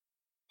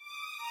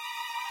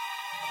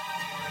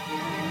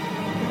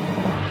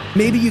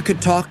maybe you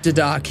could talk to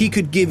Doc. He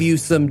could give you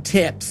some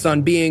tips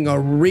on being a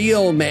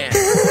real man.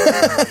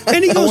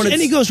 And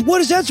he goes,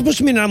 what is that supposed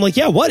to mean? And I'm like,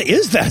 yeah, what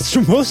is that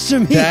supposed to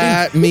mean?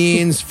 That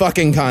means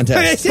fucking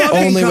contest. Fucking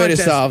Only way to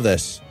contest. solve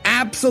this.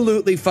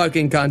 Absolutely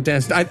fucking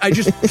contest. I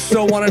just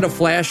so wanted a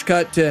flash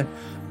cut to,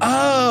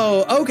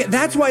 oh, okay.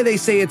 That's why they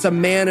say it's a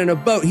man in a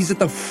boat. He's at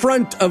the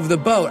front of the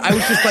boat. I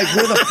was just like,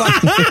 where the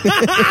fuck?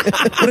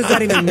 What does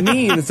that even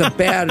mean? It's a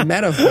bad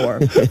metaphor.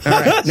 All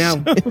right,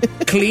 now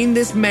clean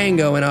this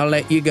mango and I'll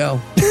let you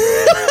go.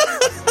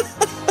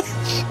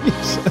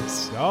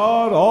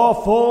 God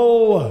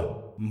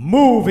awful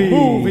movie.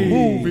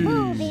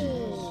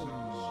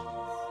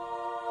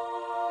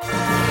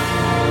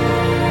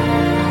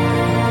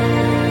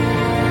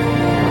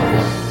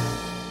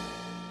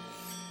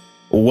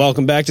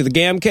 Welcome back to the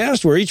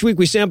Gamcast, where each week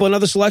we sample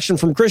another selection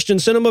from Christian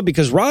cinema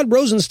because Rod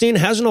Rosenstein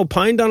hasn't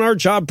opined on our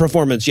job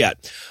performance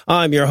yet.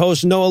 I'm your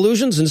host, Noah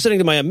Illusions, and sitting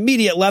to my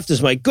immediate left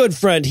is my good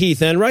friend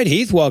Heath Enright.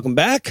 Heath, welcome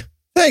back.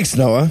 Thanks,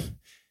 Noah.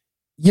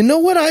 You know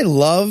what I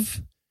love?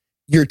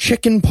 Your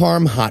chicken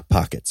parm Hot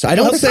Pockets. I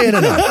don't say it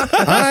enough.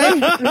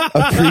 I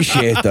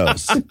appreciate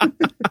those.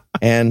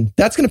 And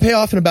that's going to pay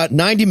off in about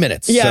 90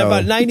 minutes. Yeah, so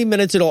about 90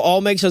 minutes. It'll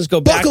all make sense.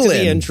 Go back to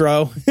the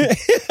intro.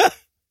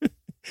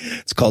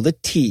 It's called a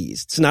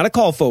tease. It's not a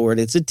call forward.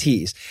 It's a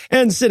tease.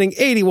 And sitting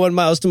 81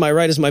 miles to my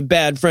right is my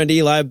bad friend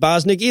Eli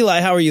Bosnick.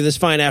 Eli, how are you this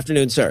fine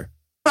afternoon, sir?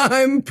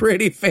 I'm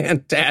pretty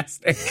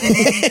fantastic.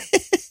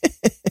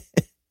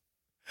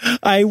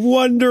 I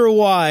wonder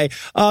why.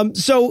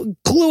 So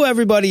clue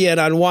everybody in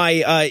on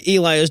why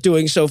Eli is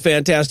doing so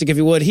fantastic, if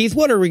you would. Heath,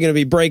 what are we going to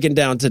be breaking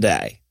down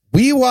today?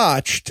 we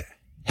watched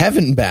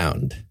Heaven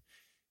Bound.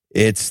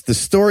 It's the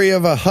story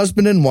of a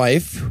husband and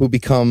wife who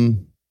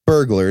become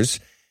burglars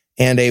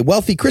and a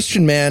wealthy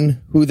Christian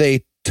man who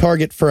they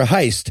target for a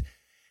heist.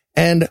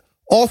 And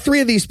all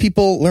three of these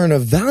people learn a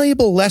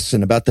valuable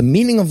lesson about the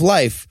meaning of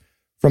life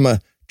from a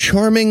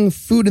charming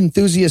food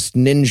enthusiast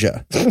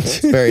ninja.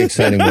 It's a very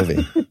exciting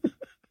movie.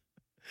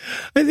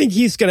 I think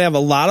he's going to have a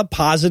lot of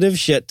positive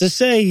shit to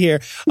say here.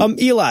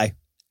 Eli,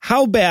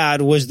 how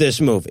bad was this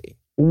movie?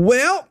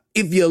 Well,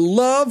 if you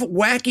love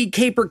wacky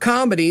caper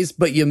comedies,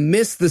 but you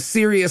miss the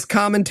serious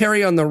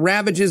commentary on the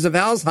ravages of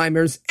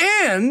Alzheimer's,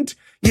 and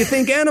you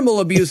think animal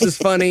abuse is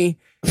funny,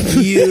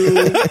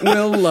 you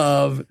will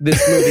love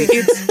this movie.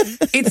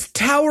 It's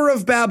Tower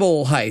of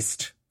Babel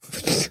heist.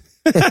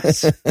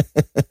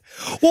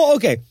 Well,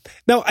 okay.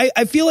 Now,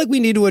 I feel like we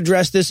need to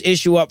address this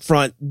issue up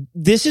front.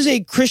 This is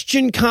a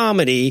Christian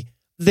comedy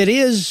that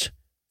is,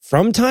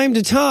 from time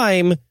to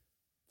time,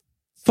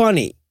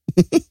 funny.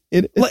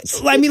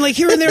 I mean, like,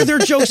 here and there, their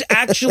jokes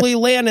actually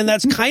land, and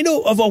that's kind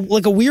of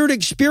a weird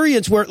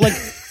experience where, like,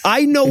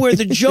 I know where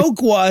the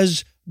joke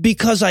was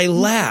because I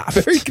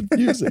laughed. Very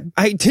confusing.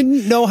 I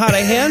didn't know how to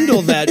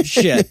handle that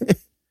shit.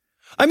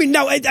 I mean,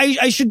 now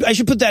I should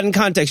put that in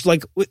context,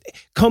 like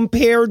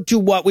compared to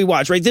what we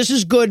watch, right? This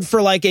is good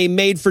for like a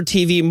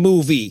made-for-TV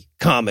movie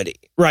comedy,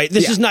 right?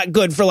 This is not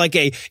good for like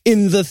a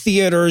in the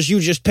theaters, you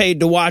just paid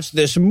to watch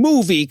this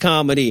movie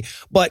comedy.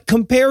 But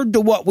compared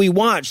to what we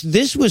watched,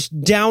 this was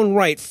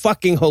downright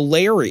fucking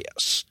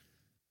hilarious.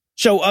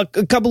 So a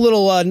couple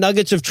little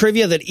nuggets of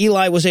trivia that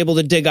Eli was able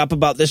to dig up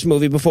about this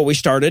movie before we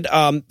started.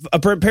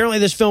 Apparently,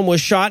 this film was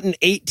shot in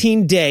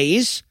 18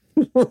 days.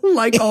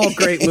 Like all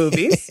great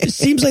movies. It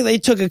seems like they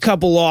took a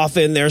couple off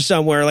in there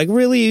somewhere. Like,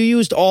 really, you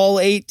used all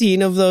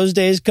 18 of those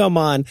days? Come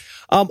on.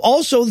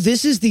 Also,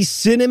 this is the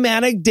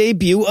cinematic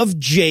debut of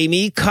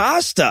Jamie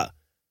Costa,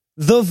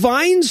 the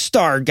Vine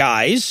star,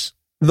 guys.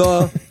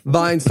 The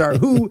Vine star,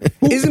 who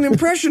is an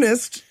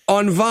impressionist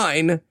on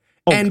Vine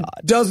and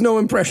does no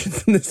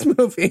impressions in this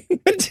movie.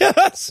 It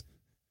does.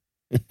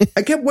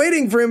 I kept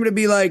waiting for him to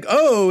be like,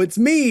 oh, it's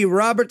me,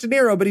 Robert De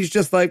Niro. But he's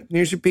just like,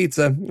 here's your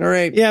pizza. All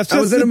right. Yeah,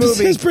 I was in a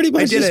movie. That's pretty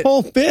much his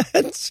whole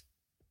bit.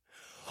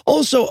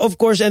 Also, of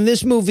course, and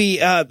this movie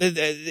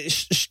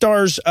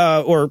stars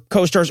or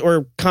co-stars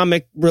or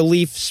comic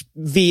reliefs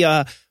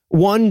via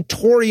one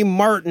Tori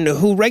Martin,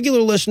 who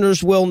regular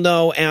listeners will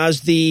know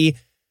as the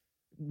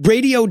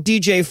radio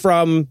DJ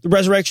from The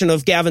Resurrection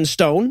of Gavin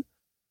Stone.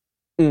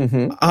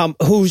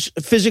 Mm-hmm. Whose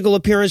physical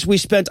appearance we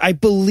spent, I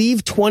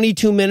believe,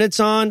 22 minutes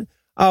on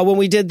when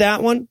we did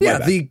that one.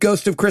 Yeah, the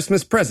Ghost of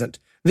Christmas Present.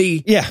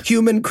 The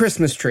human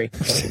Christmas tree.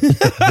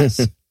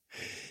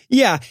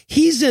 Yeah,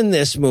 he's in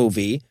this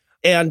movie.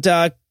 And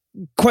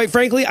quite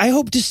frankly, I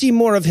hope to see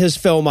more of his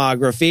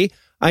filmography.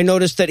 I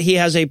noticed that he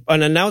has an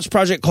announced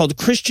project called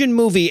Christian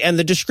Movie, and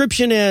the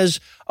description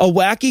is a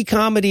wacky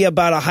comedy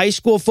about a high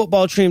school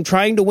football team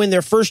trying to win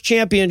their first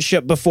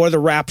championship before the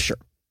rapture.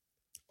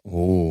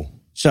 Oh.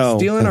 So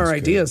stealing our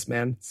ideas,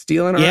 man.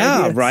 Stealing our ideas.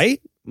 Yeah,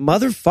 right?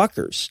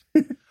 Motherfuckers.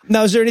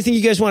 Now, is there anything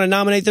you guys want to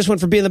nominate this one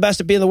for being the best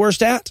at being the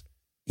worst at?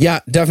 Yeah,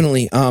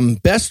 definitely.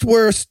 Best,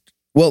 worst,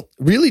 well,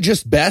 really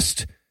just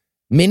best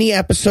mini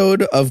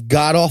episode of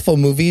god-awful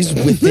movies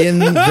within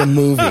the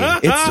movie.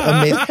 It's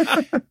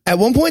amazing. At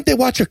one point, they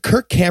watch a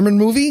Kirk Cameron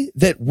movie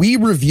that we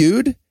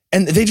reviewed,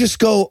 And they just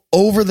go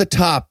over the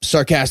top,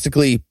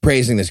 sarcastically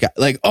praising this guy.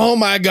 Like, oh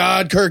my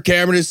God, Kirk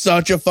Cameron is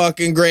such a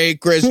fucking great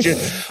Christian.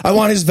 I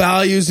want his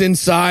values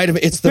inside of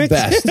it. It's the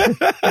best.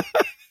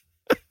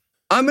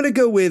 I'm going to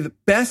go with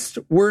best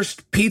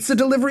worst pizza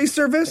delivery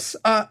service.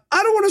 I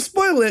don't want to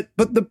spoil it,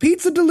 but the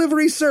pizza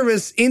delivery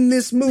service in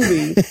this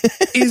movie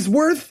is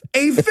worth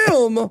a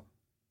film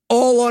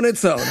all on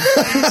its own.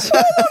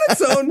 All on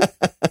its own.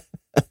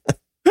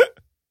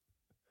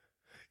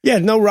 Yeah,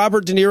 no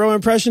Robert De Niro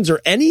impressions or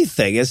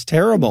anything. It's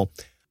terrible.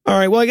 All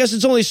right, well, I guess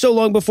it's only so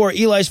long before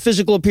Eli's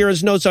physical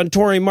appearance notes on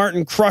Tori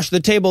Martin crush the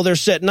table they're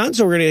sitting on,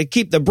 so we're going to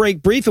keep the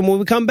break brief, and when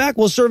we come back,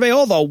 we'll survey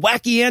all the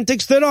wacky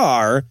antics that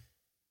are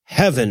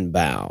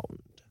Heavenbound.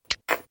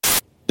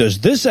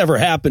 Does this ever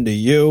happen to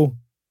you?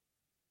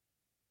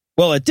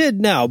 Well, it did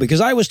now,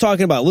 because I was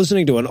talking about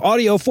listening to an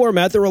audio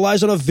format that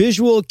relies on a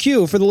visual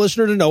cue for the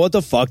listener to know what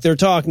the fuck they're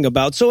talking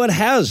about, so it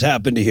has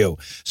happened to you.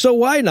 So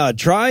why not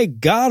try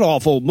God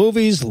Awful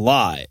Movies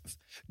Live?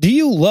 Do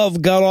you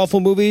love God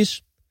Awful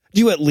Movies? Do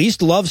you at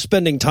least love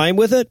spending time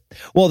with it?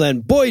 Well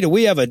then, boy, do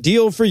we have a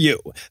deal for you.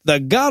 The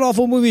God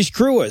Awful Movies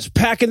crew is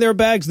packing their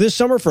bags this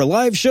summer for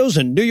live shows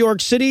in New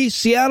York City,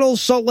 Seattle,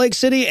 Salt Lake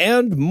City,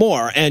 and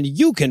more. And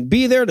you can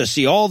be there to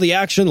see all the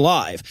action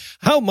live.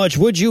 How much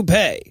would you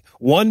pay?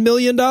 $1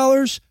 million?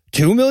 $2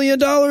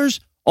 million?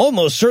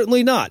 Almost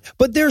certainly not.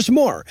 But there's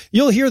more.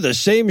 You'll hear the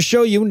same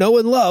show you know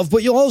and love,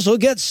 but you'll also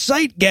get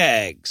sight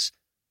gags,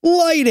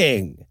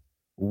 lighting,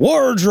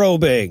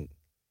 wardrobing,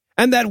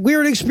 and that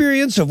weird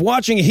experience of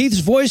watching Heath's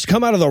voice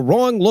come out of the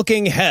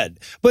wrong-looking head.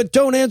 But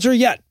don't answer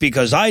yet,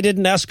 because I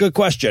didn't ask a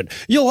question.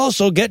 You'll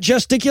also get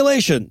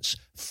gesticulations,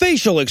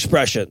 facial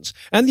expressions,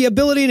 and the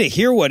ability to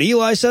hear what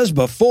Eli says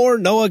before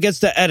Noah gets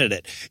to edit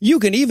it. You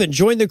can even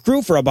join the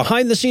crew for a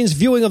behind-the-scenes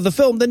viewing of the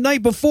film the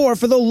night before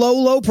for the low,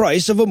 low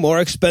price of a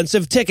more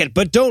expensive ticket.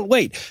 But don't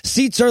wait.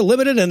 Seats are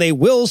limited and they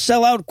will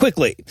sell out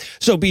quickly.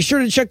 So be sure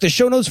to check the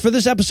show notes for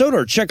this episode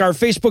or check our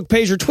Facebook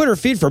page or Twitter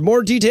feed for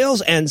more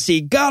details and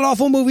see God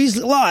Awful Movies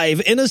live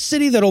in a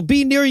city that'll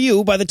be near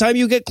you by the time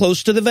you get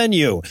close to the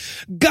venue.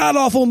 God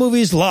Awful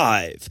Movies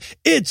Live.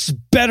 It's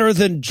better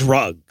than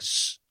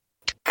drugs.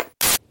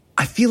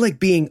 I feel like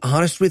being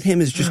honest with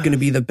him is just going to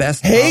be the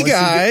best. Hey, policy.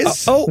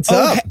 guys. What's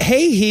up?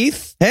 Hey,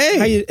 Heath.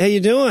 Hey. How you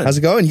doing? How's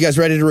it going? You guys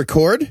ready to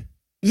record?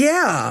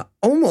 Yeah,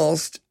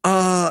 almost.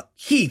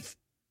 Heath,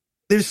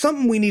 there's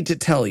something we need to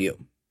tell you.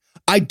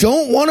 I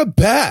don't want a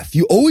bath.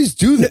 You always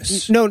do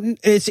this. No,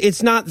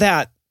 it's not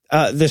that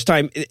this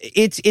time.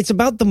 It's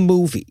about the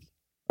movie.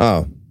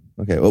 Oh,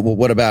 okay. Well,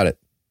 what about it?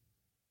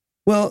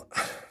 Well,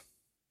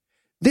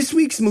 this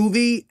week's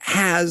movie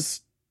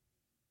has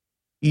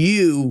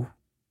you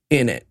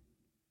in it.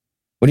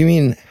 What do you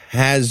mean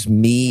has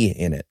me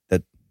in it?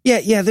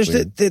 Yeah.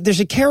 There's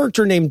a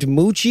character named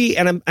Moochie,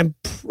 and I'm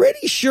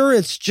pretty sure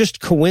it's just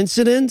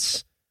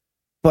coincidence.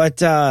 But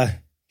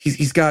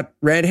he's got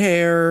red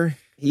hair.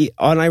 He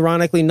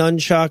unironically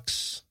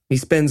nunchucks. He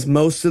spends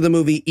most of the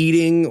movie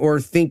eating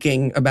or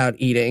thinking about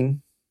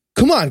eating.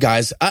 Come on,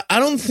 guys. I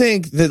don't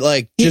think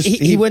that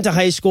he went to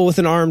high school with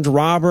an armed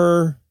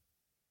robber.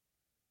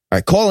 All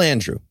right, call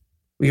Andrew.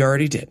 We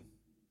already did.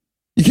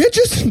 You can't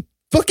just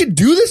fucking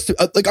do this.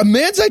 A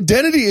man's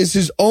identity is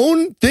his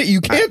own thing.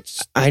 You can't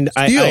steal.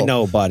 I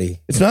know,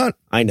 buddy. It's not.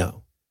 I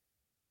know.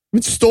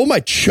 It stole my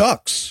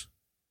Chucks.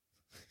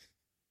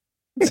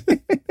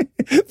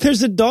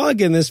 There's a dog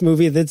in this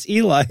movie that's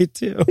Eli,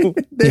 too.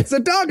 There's a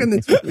dog in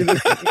this movie.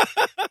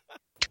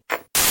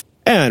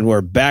 And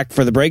we're back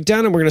for the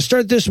breakdown, and we're going to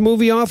start this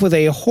movie off with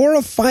a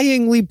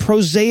horrifyingly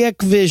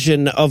prosaic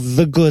vision of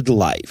the good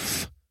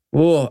life.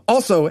 Whoa.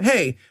 Also,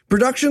 hey,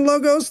 production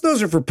logos,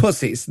 those are for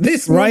pussies.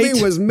 This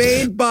movie was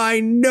made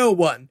by no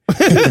one.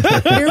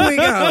 Here we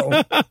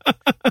go.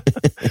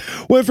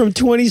 Went from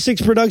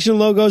 26 production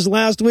logos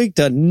last week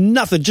to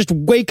nothing. Just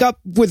wake up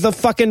with the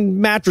fucking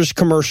mattress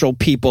commercial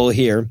people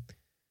here.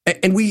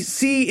 And we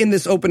see in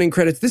this opening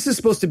credits, this is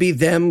supposed to be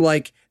them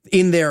like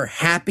in their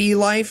happy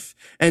life.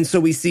 And so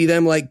we see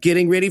them like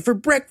getting ready for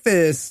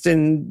breakfast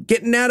and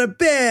getting out of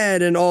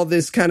bed and all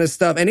this kind of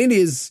stuff. And it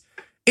is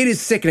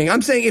sickening.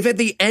 I'm saying if at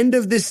the end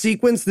of this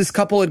sequence, this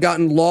couple had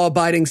gotten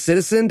law-abiding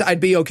citizened,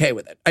 I'd be okay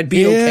with it. I'd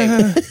be okay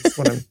with it. That's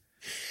what I'm...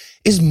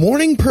 Is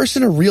morning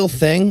person a real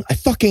thing? I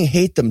fucking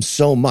hate them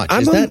so much.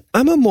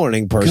 I'm a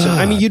morning person. God.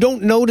 I mean, you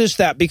don't notice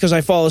that because I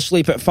fall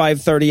asleep at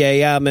 5:30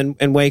 a.m.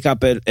 and wake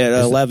up at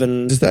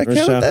 11. Does that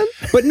count then?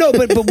 But no,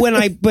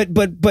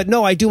 but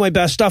no, I do my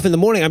best stuff in the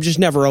morning. I'm just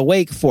never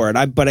awake for it.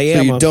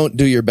 So you don't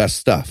do your best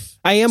stuff.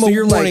 I am a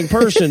morning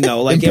person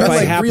though. Like if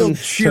I happen real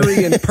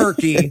cheery and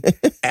perky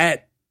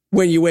at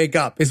when you wake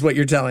up is what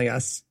you're telling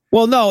us.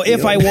 Well, no,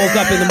 if I woke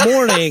up in the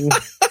morning,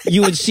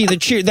 you would see the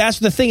cheer. That's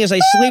the thing is I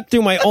sleep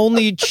through my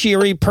only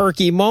cheery,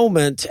 perky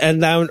moment,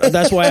 and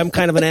that's why I'm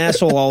kind of an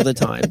asshole all the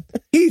time.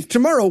 Heath,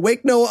 tomorrow,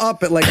 wake Noah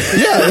up at like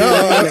 6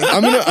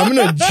 I'm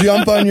gonna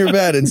jump on your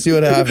bed and see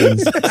what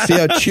happens. See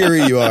how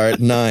cheery you are at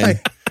 9.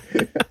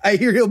 I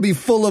hear he'll be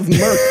full of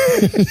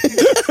mirth.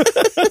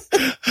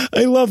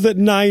 I love that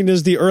 9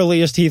 is the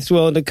earliest Heath's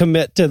willing to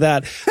commit to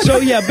that. So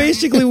yeah,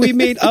 basically we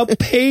made a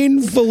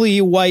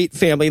painfully white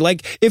family.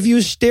 Like if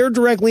you stare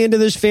directly into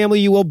this family,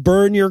 you will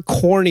burn your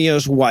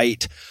corneas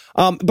white.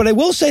 But I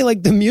will say,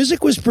 like, the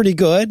music was pretty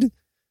good.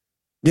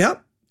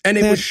 Yep. And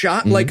it was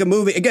shot like a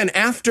movie. Again,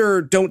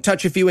 after Don't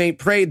Touch If You Ain't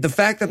Prayed, the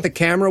fact that the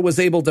camera was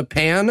able to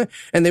pan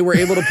and they were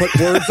able to put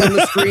words on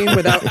the screen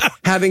without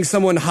having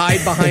someone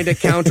hide behind a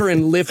counter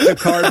and lift a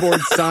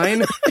cardboard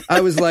sign,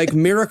 I was like,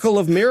 miracle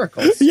of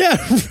miracles. Yeah,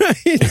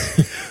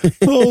 right.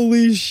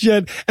 Holy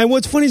shit. And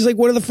what's funny is, like,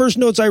 one of the first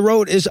notes I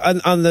wrote is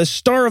on the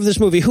star of this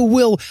movie,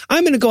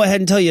 I'm going to go ahead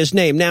and tell you his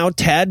name now,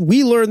 Ted.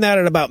 We learned that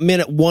at about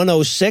minute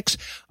 106.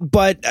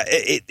 But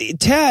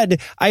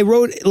Ted, I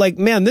wrote, like,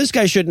 man, this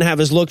guy shouldn't have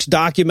his looks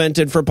documented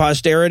for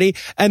posterity.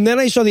 And then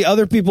I saw the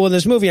other people in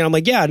this movie and I'm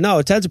like, yeah,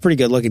 no, Ted's a pretty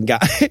good looking guy.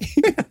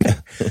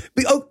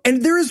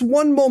 And there is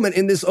one moment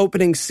in this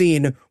opening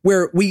scene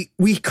where we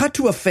cut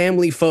to a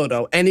family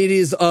photo, and it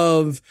is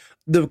of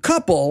the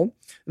couple,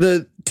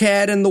 the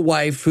Ted and the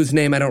wife, whose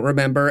name I don't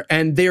remember,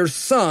 and their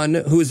son,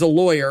 who is a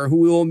lawyer, who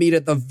we will meet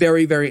at the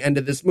very, very end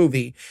of this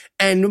movie,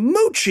 and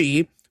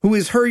Moochie, who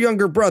is her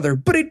younger brother.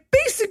 But it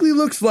basically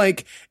looks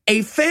like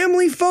a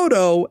family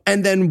photo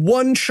and then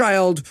one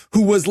child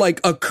who was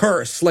like a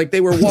curse. Like they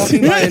were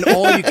walking by an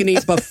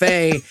all-you-can-eat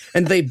buffet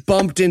and they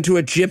bumped into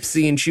a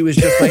gypsy and she was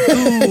just like,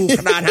 ooh,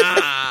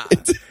 kna-na.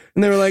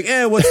 And they were like,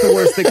 what's the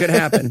worst that could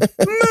happen?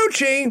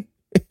 Moochie!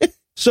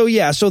 So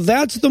yeah, so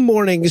that's the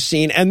morning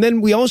scene. And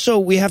then we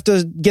have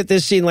to get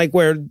this scene like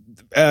where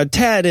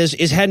Ted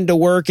is heading to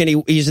work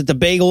and he's at the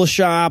bagel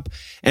shop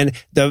and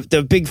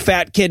the big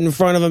fat kid in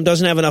front of him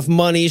doesn't have enough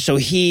money, so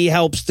he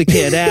helps the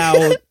kid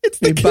out. It's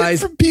the kid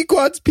from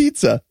Pequod's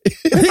Pizza.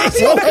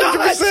 It's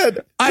 100%.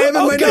 I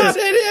haven't went God,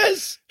 it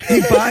is.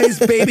 He buys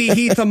baby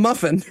Heath a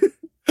muffin.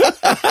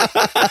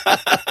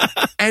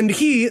 And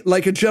he,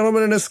 like a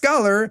gentleman and a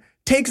scholar,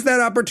 takes that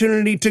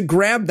opportunity to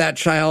grab that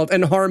child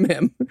and harm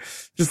him.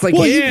 Just like,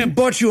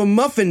 bought you a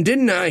muffin,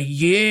 didn't I?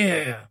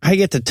 Yeah. I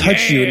get to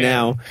touch you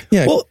now.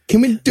 Yeah. Well,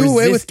 can we do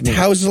away with me.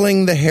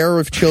 tousling the hair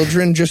of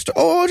children?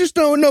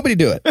 Nobody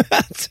do it.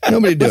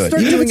 Nobody do it.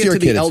 Start Even doing if it your to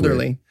kid, the it's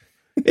elderly.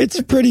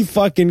 it's pretty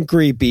fucking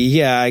creepy.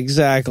 Yeah,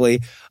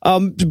 exactly.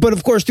 But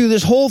of course, through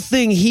this whole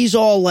thing, he's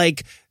all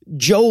like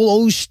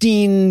Joel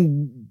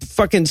Osteen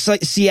fucking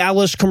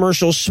Cialis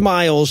commercial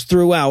smiles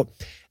throughout.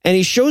 And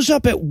he shows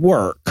up at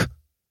work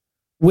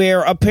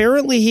where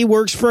apparently he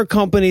works for a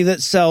company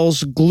that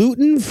sells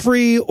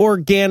gluten-free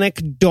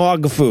organic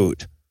dog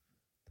food.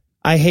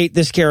 I hate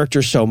this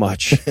character so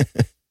much.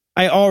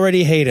 I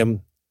already hate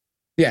him.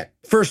 Yeah.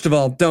 First of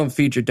all, don't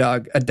feed your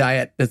dog a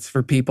diet that's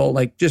for people.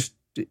 Like, just...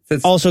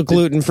 Also,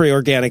 gluten-free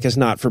organic is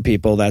not for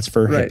people. That's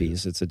for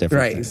hippies. It's a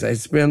different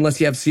thing. Unless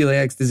you have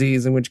celiac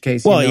disease, in which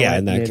case...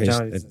 in that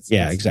case...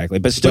 exactly.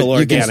 But still but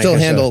organic. You can still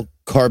handle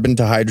carbon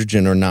to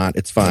hydrogen or not.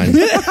 It's fine.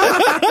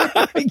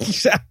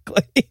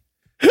 Exactly.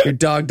 Your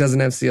dog doesn't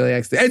have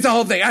celiac disease. It's a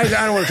whole thing. I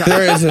don't want to talk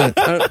there about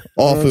it. isn't.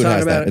 All food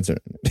has that.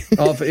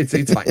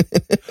 It's fine.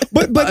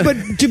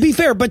 But to be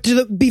fair,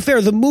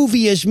 the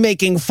movie is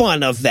making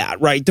fun of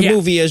that, right? The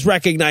movie is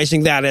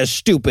recognizing that as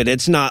stupid.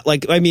 It's not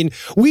like, I mean,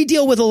 we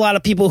deal with a lot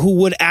of people who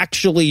would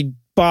actually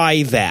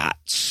buy that.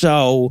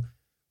 So,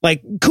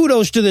 like,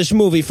 kudos to this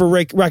movie for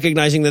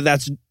recognizing that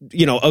that's,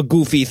 a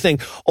goofy thing.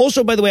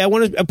 Also, by the way, I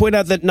want to point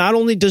out that not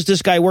only does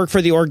this guy work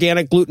for the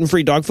organic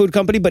gluten-free dog food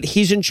company, but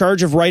he's in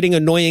charge of writing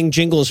annoying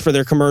jingles for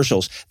their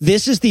commercials.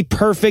 This is the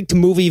perfect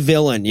movie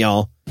villain,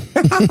 y'all.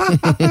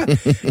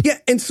 Yeah,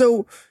 and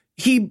so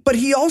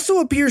he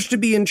also appears to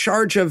be in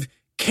charge of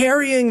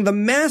carrying the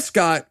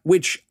mascot,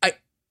 which I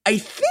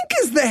think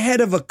is the head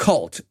of a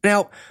cult.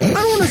 Now, I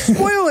don't want to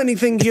spoil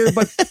anything here,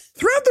 but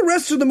throughout the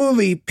rest of the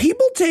movie,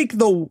 people take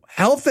the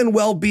health and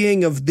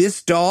well-being of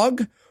this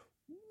dog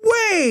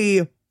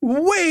way,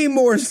 way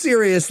more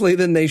seriously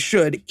than they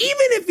should. Even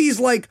if he's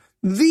like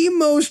the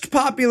most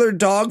popular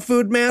dog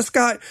food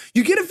mascot,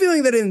 you get a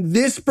feeling that in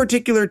this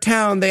particular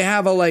town, they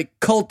have a like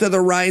cult of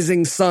the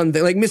rising sun.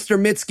 Like Mr.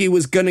 Mitski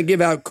was going to give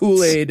out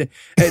Kool-Aid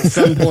at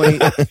some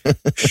point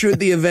should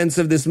the events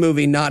of this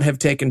movie not have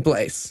taken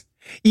place.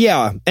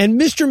 Yeah, and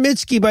Mr.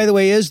 Mitski, by the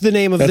way, is the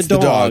name of the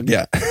dog.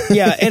 Yeah.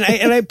 Yeah,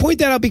 and I point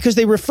that out because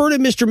they refer to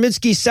Mr.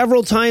 Mitski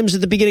several times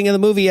at the beginning of the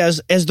movie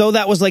as though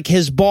that was like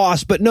his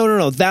boss, but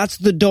no, that's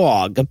the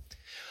dog.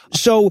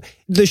 So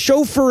the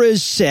chauffeur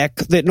is sick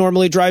that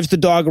normally drives the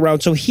dog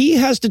around, so he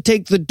has to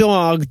take the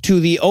dog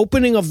to the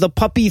opening of the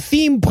puppy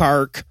theme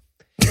park,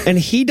 and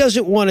he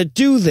doesn't want to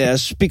do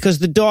this because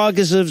the dog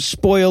is a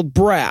spoiled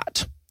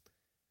brat.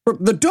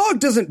 The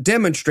dog doesn't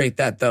demonstrate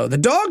that, though. The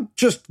dog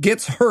just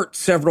gets hurt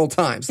several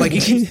times. Like,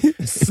 he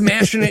keeps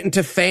smashing it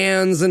into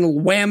fans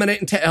and whamming it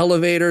into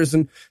elevators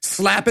and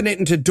slapping it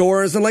into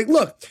doors. And like,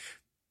 look,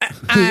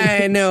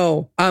 I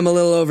know I'm a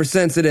little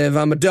oversensitive.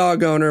 I'm a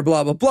dog owner,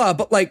 blah, blah, blah.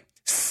 But like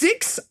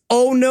 6,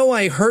 oh no,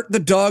 I hurt the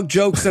dog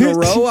jokes in a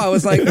row. I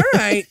was like, all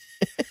right,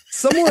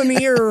 someone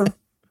here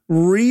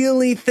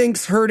really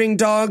thinks hurting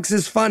dogs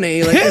is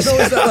funny. Like, there's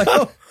always that,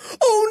 like,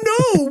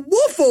 oh no,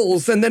 woof,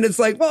 ruffles. And then it's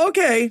like, well,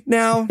 okay,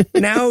 now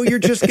you're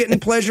just getting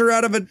pleasure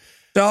out of a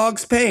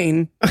dog's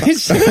pain.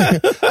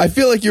 I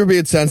feel like you were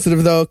being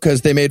sensitive, though,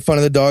 because they made fun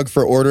of the dog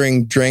for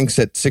ordering drinks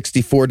at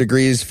 64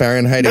 degrees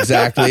Fahrenheit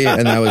exactly,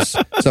 and that was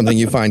something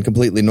you find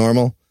completely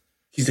normal.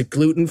 He's a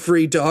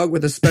gluten-free dog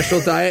with a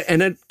special diet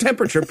and a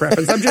temperature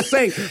preference. I'm just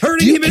saying,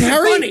 hurting him isn't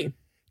funny.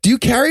 Do you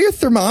carry a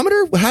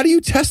thermometer? How do you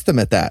test them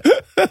at that?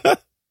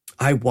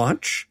 I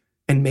watch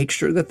and make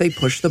sure that they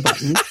push the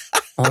button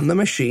on the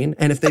machine,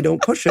 and if they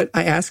don't push it,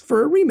 I ask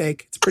for a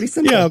remake. It's pretty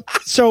simple. Yeah,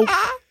 So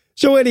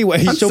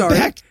anyway, I'm sorry.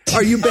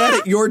 Are you bad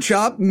at your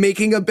job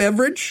making a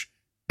beverage?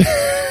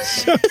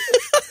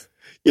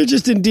 You're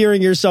just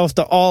endearing yourself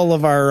to all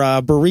of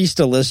our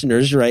barista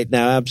listeners right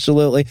now.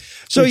 Absolutely.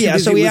 So You're too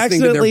busy so he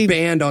listening to accidentally their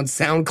band on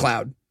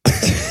SoundCloud.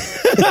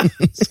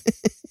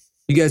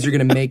 You guys are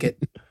going to make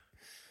it.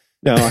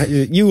 No,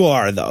 you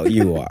are though.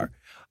 You are.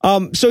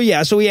 So he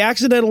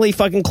accidentally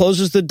fucking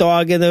closes the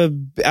dog in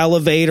the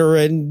elevator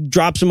and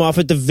drops him off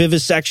at the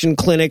vivisection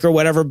clinic or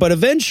whatever. But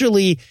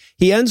eventually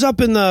he ends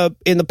up in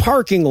the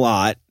parking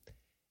lot,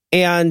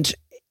 and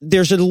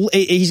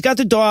he's got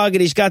the dog,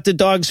 and he's got the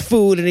dog's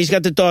food, and he's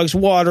got the dog's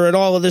water and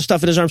all of this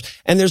stuff in his arms.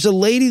 And there's a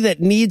lady that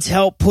needs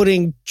help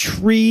putting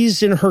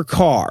trees in her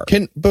car.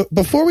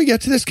 Before we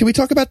get to this, can we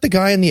talk about the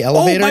guy in the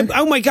elevator?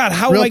 Oh my God.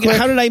 How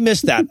did I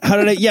miss that?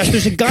 Yes,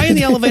 there's a guy in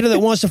the elevator that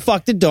wants to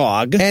fuck the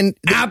dog. And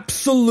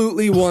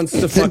absolutely wants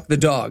to fuck the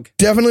dog.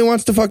 Definitely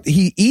wants to fuck.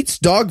 He eats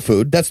dog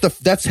food.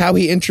 That's how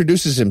he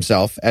introduces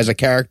himself as a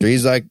character.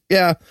 He's like,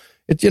 yeah,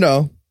 it's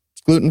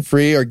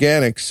gluten-free,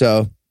 organic.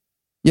 So,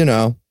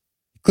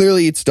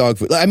 clearly eats dog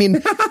food. I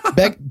mean,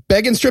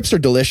 Beggin' strips are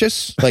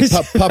delicious. Like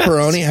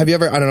pepperoni. I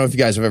don't know if you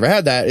guys have ever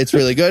had that. It's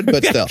really good,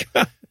 but still.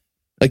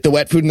 Like the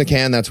wet food in the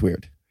can, that's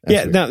weird.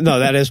 Weird. No,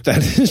 that is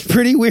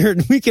pretty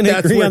weird. We can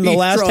agree on the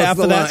last half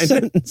of that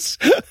sentence.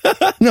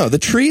 No, the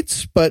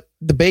treats, but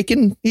the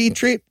bacon he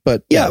treat,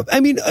 but yeah.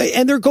 I mean,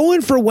 and they're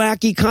going for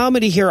wacky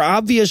comedy here,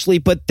 obviously,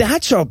 but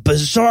that's a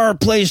bizarre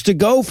place to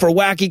go for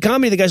wacky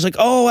comedy. The guy's like,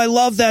 oh, I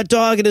love that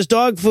dog and his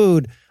dog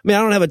food. I mean,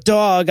 I don't have a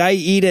dog. I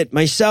eat it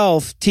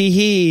myself.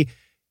 Tee-hee.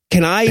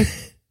 Can I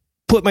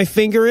put my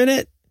finger in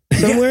it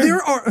somewhere?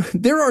 Yeah,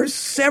 there are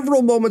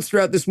several moments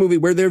throughout this movie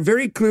where they're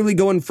very clearly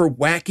going for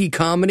wacky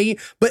comedy,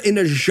 but in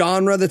a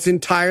genre that's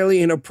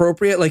entirely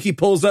inappropriate. Like he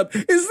pulls up,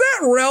 is that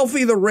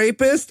Ralphie the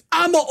rapist?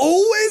 I'm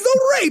always a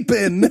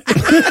raping.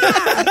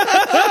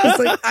 It's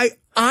like,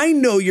 I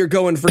know you're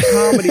going for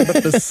comedy,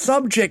 but the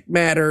subject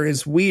matter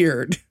is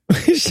weird.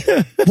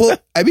 Well,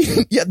 I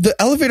mean, yeah, the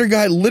elevator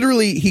guy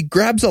literally, he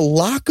grabs a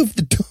lock of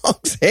the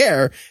dog's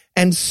hair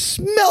and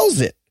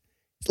smells it.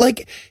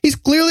 Like, he's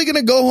clearly going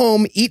to go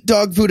home, eat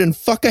dog food, and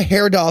fuck a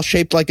hair doll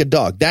shaped like a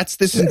dog. That's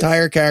this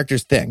entire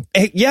character's thing.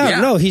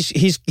 No,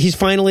 he's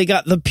finally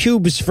got the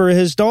pubes for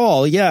his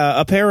doll. Yeah,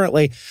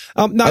 apparently.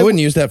 No, I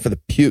wouldn't use that for the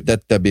pube.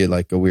 That'd be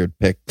like a weird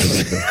pick.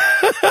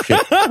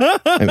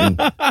 I mean,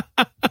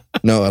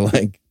 no,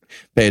 I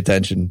pay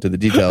attention to the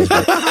details.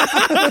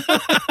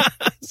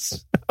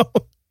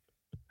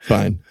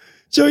 Fine.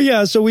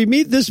 So we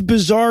meet this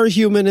bizarre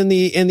human in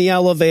the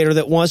elevator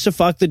that wants to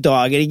fuck the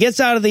dog, and he gets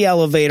out of the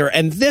elevator,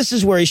 and this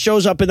is where he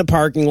shows up in the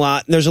parking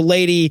lot, and there's a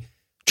lady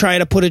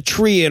trying to put a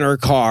tree in her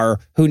car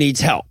who needs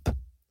help.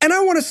 And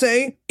I want to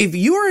say, if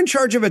you are in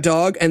charge of a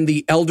dog and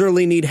the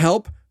elderly need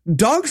help,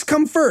 dogs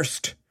come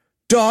first.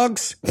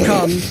 Dogs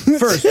come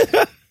first.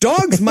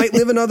 Dogs might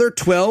live another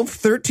 12,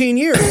 13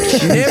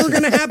 years. Never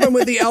going to happen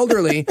with the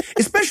elderly,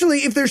 especially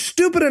if they're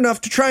stupid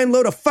enough to try and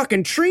load a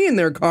fucking tree in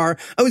their car.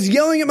 I was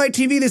yelling at my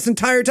TV this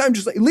entire time,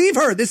 just like, leave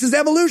her. This is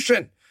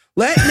evolution.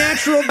 Let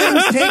natural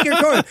things take your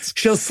car.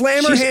 She'll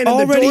slam her hand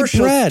in the door.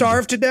 She'll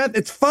starve to death.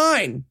 It's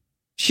fine.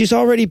 She's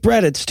already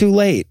bred. It's too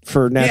late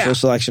for natural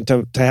selection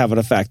to have an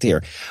effect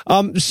here.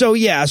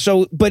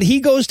 But he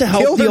goes to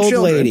help the old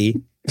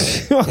lady.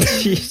 Oh,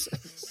 Jesus.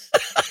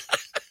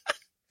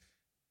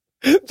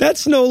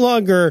 That's no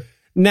longer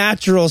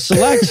natural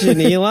selection,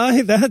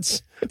 Eli.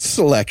 That's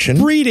selection.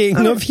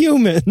 Breeding of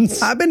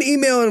humans. I've been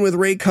emailing with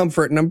Ray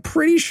Comfort, and I'm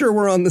pretty sure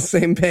we're on the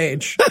same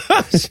page.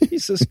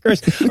 Jesus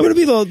Christ. I'm going to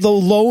be the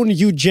lone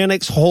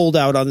eugenics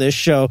holdout on this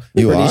show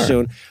pretty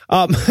soon.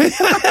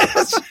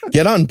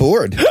 Get on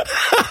board.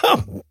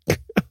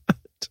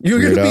 You're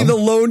going to be the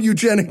lone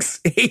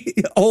eugenics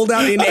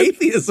holdout in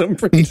atheism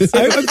pretty soon.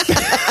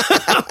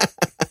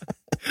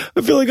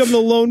 I feel like I'm the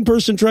lone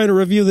person trying to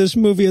review this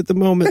movie at the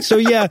moment. So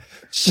he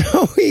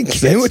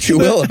say what you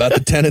will about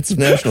the tenets of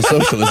National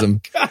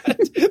Socialism. God,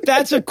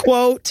 that's a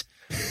quote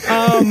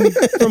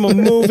from a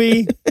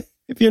movie.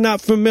 If you're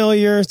not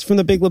familiar, it's from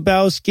The Big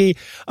Lebowski.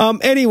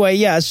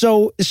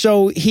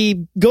 So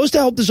he goes to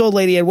help this old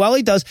lady, and while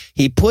he does,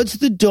 he puts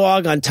the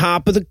dog on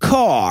top of the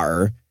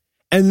car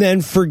and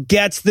then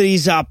forgets that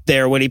he's up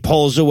there when he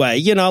pulls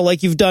away.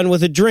 Like you've done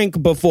with a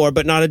drink before,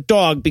 but not a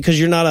dog, because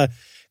you're not a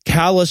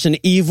callous and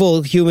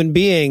evil human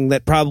being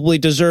that probably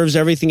deserves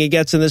everything he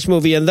gets in this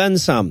movie and then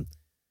some.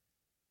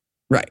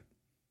 Right.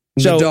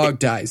 So the dog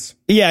dies.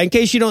 Yeah, in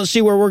case you don't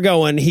see where we're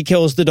going, he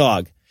kills the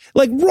dog.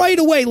 Like right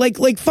away, like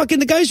fucking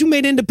the guys who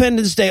made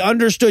Independence Day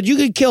understood you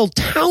could kill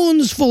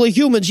towns full of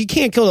humans. You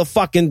can't kill a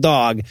fucking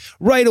dog.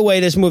 Right away,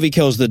 this movie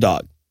kills the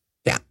dog.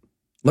 Yeah.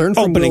 Learn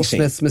from Opening Will scene.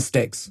 Smith's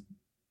mistakes.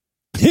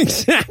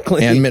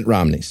 Exactly. And Mitt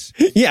Romney's.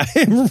 Yeah,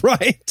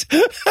 right.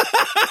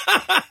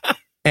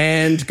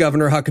 And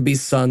Governor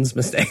Huckabee's son's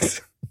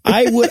mistakes.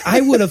 I would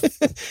have.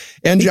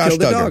 And He Josh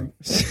killed a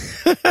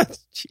Duggar. dog.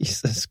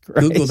 Jesus Christ.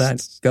 Google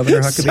that.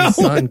 Governor Huckabee's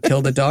So- son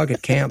killed a dog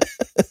at camp,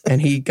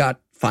 and he got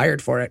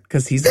fired for it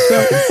because he's a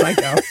fucking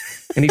psycho.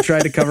 And he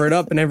tried to cover it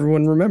up, and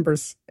everyone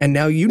remembers. And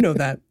now you know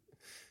that.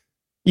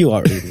 You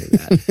already knew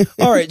that.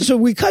 All right, so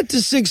we cut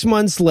to 6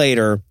 months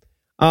later.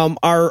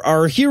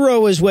 Our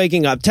hero is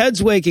waking up.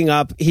 Ted's waking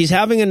up. He's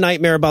having a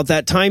nightmare about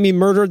that time he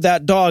murdered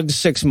that dog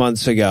 6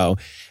 months ago.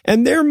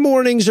 And their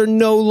mornings are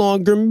no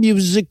longer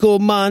musical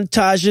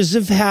montages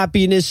of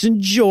happiness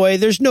and joy.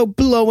 There's no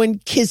blowing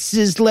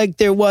kisses like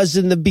there was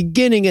in the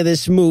beginning of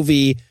this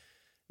movie.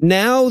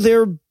 Now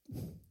they're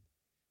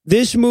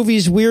this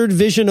movie's weird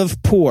vision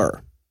of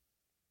poor.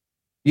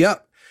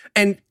 Yep.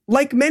 And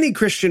like many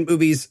Christian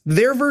movies,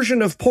 their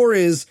version of poor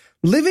is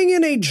living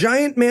in a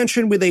giant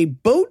mansion with a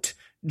boat,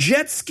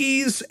 jet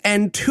skis,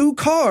 and 2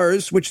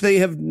 cars, which they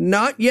have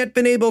not yet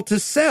been able to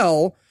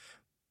sell,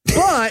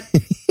 but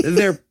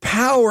their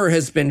power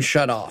has been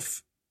shut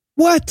off.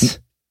 What?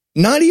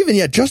 Not even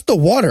yet, just the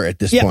water at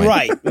this Yeah, point.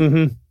 right.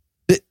 Mhm.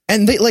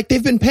 And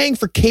they've been paying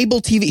for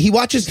cable TV. He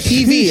watches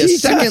TV a He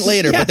second does,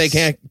 later, but they yes.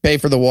 can't pay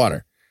for the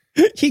water.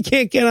 You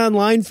can't get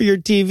online for your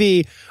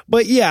TV.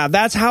 But yeah,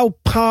 that's how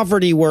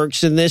poverty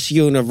works in this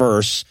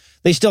universe.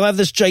 They still have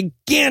this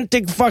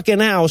gigantic fucking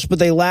house, but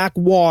they lack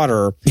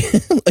water.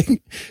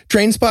 Like,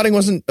 Train Spotting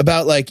wasn't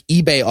about like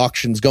eBay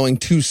auctions going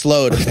too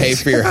slow to pay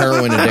for your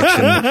heroin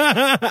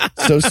addiction.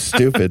 So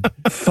stupid.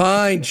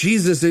 Fine.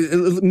 Jesus.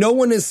 No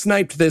one has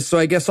sniped this, so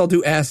I guess I'll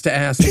do ass to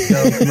ass.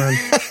 Come on.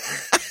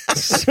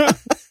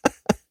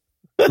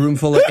 Room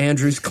full of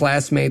Andrew's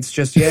classmates.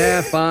 Just,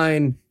 yeah,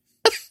 fine.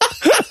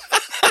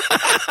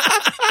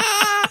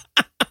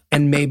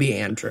 And maybe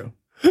Andrew.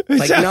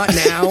 Like, not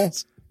now,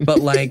 but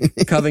like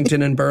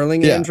Covington and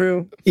Burling, Yeah.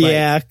 Andrew. Like,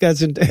 Yeah,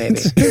 that's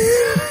intense.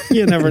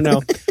 You never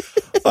know.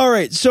 All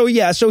right. So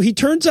he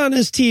turns on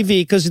his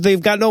TV because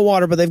they've got no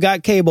water, but they've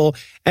got cable.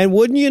 And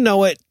wouldn't you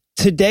know it,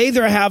 today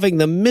they're having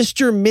the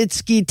Mr.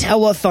 Mitski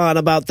telethon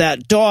about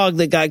that dog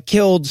that got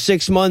killed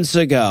 6 months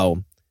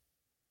ago.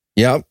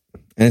 Yep.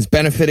 And it's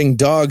benefiting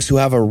dogs who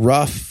have a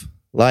rough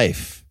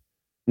life.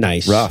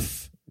 Nice.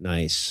 Rough.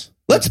 Nice.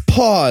 Let's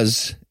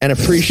pause and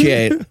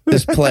appreciate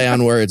this play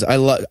on words. I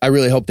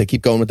really hope they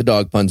keep going with the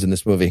dog puns in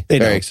this movie. They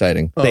Very don't.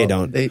 exciting. They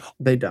don't.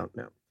 They don't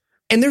know.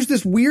 And there's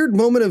this weird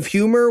moment of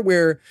humor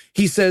where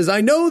he says,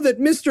 I know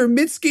that Mr.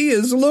 Mitski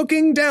is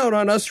looking down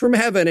on us from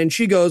heaven. And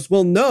she goes,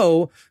 well,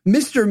 no,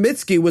 Mr.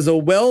 Mitski was a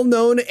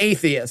well-known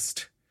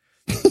atheist.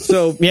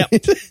 So Yep.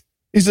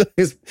 He's a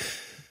his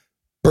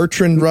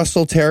Bertrand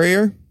Russell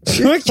Terrier.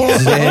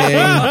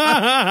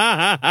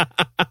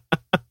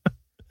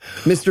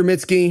 Mr.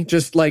 Mitski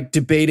just like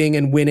debating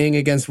and winning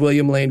against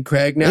William Lane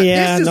Craig. Now,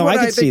 Yeah, this is no, what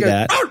I could see think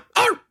that. Arr,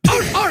 arr,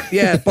 arr, arr.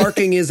 Yeah,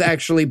 barking is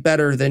actually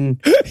better than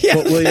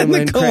what William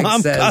Lane Craig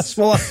says.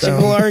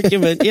 Cosmological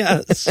argument,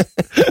 yes.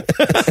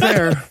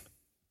 Fair.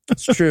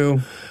 It's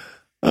true.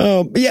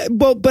 Yeah,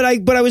 but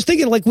I was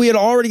thinking like we had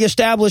already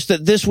established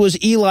that this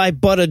was Eli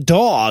but a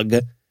dog.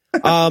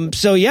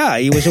 So yeah,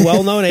 he was a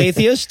well-known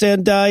atheist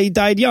and he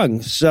died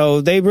young.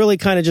 So they really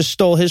kind of just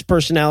stole his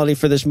personality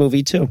for this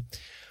movie too.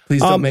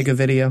 Please don't make a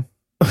video.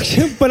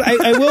 But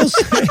I will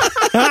say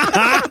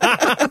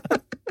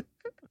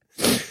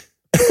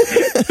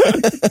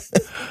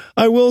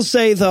I will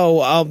say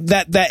though,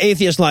 that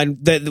atheist line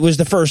that was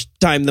the first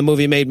time the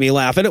movie made me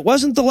laugh, and it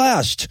wasn't the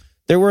last.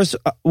 There was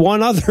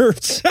one other.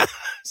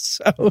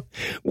 So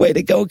way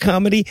to go,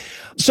 comedy.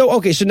 So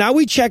okay, so now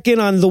we check in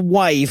on the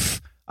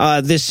wife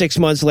this 6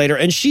 months later,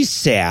 and she's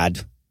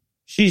sad.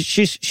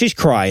 She's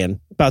crying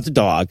about the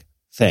dog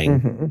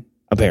thing,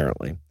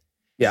 apparently.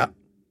 Yeah.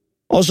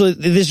 Also,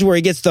 this is where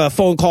he gets the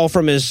phone call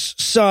from his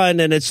son,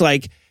 and it's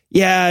like,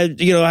 yeah,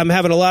 I'm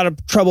having a lot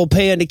of trouble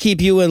paying to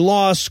keep you in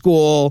law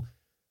school.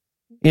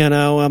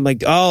 I'm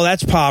like, oh,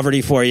 that's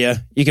poverty for you.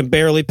 You can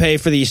barely pay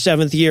for the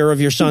 7th year of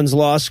your son's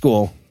law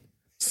school.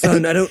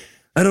 Son, I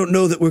don't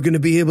know that we're going to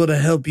be able to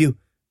help you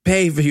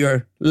pay for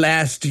your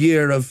last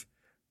year of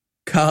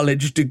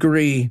college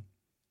degree.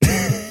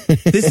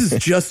 This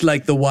is just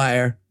like The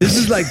Wire. This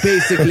is like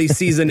basically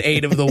season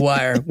 8 of The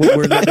Wire, what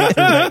we're living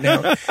through right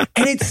now.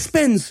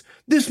 And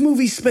this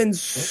movie spends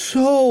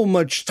so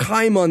much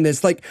time on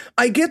this. Like,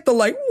 I get the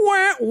like,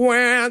 wah,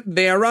 wah,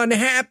 they're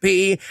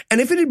unhappy. And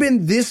if it had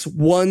been this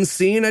one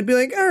scene, I'd be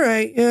like, all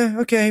right, yeah,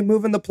 okay,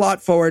 moving the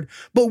plot forward.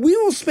 But we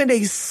will spend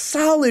a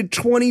solid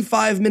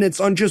 25 minutes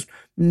on just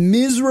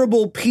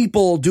miserable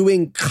people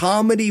doing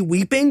comedy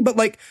weeping. But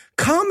like,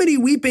 comedy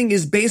weeping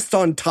is based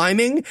on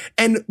timing.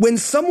 And when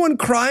someone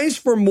cries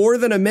for more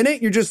than a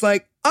minute, you're just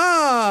like,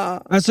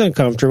 That's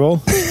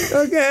uncomfortable.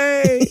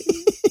 okay,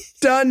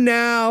 done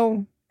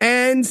now.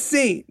 And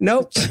scene.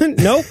 Nope.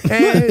 Nope.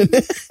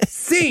 And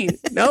scene.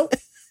 Nope.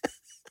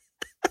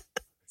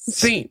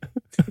 Scene.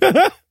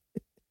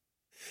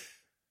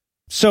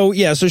 So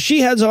she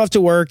heads off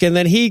to work, and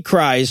then he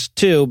cries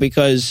too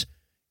because,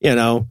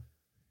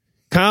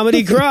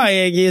 comedy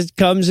crying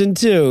comes in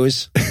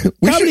twos.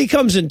 Comedy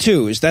comes in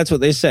twos. That's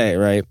what they say,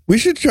 right? We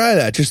should try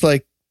that. Just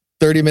like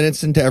 30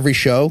 minutes into every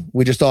show,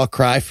 we just all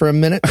cry for a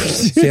minute.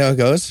 See how it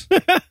goes.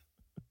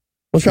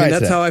 We'll try it.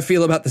 That's how I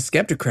feel about the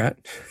Skeptocrat.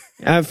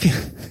 I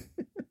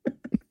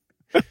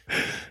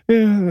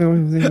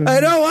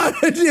don't want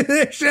to do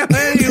this show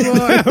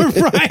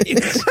anymore. Right.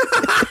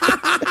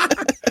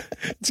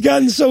 It's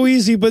gotten so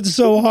easy, but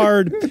so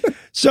hard.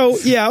 So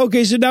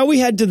okay. So now we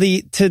head to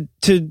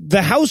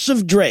the house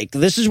of Drake.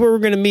 This is where we're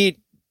going to meet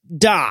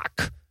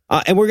Doc,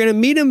 and we're going to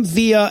meet him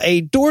via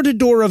a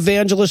door-to-door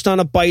evangelist on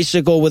a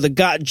bicycle with a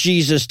 "Got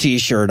Jesus"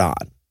 T-shirt on.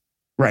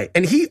 Right,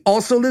 and he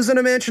also lives in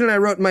a mansion. And I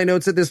wrote in my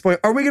notes at this point: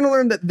 are we going to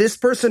learn that this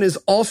person is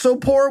also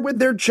poor with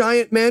their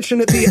giant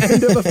mansion at the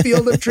end of a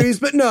field of trees?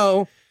 But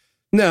no,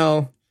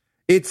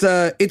 it's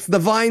the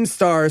Vine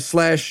Star /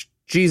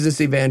 Jesus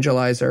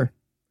evangelizer.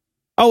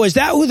 Oh, is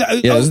that who?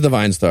 This is the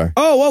Vine Star.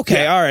 Oh,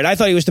 okay. Yeah. All right. I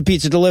thought he was the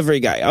pizza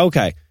delivery guy.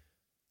 Okay.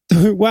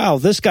 Wow,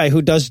 this guy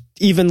who does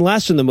even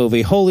less in the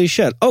movie. Holy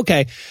shit.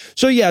 Okay.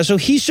 So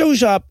he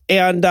shows up,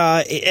 and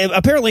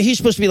apparently he's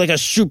supposed to be like a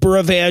super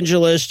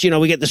evangelist.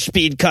 We get the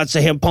speed cuts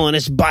of him pulling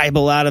his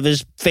Bible out of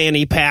his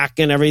fanny pack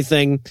and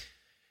everything.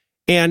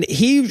 And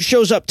he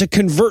shows up to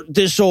convert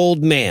this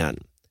old man.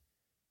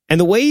 And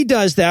the way he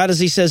does that is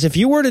he says, if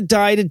you were to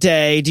die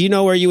today, do you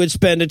know where you would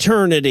spend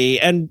eternity?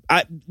 And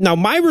now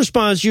my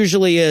response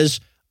usually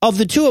is, of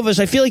the two of us,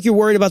 I feel like you're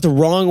worried about the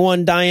wrong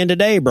one dying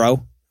today,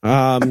 bro.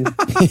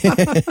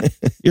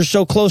 You're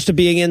so close to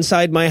being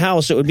inside my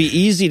house. It would be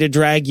easy to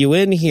drag you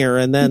in here.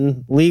 And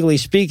then legally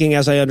speaking,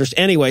 as I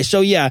understand. Anyway,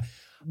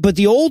 but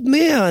the old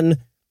man,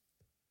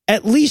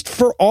 at least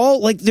for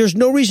all, like, there's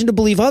no reason to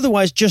believe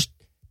otherwise, just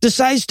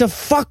decides to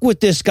fuck with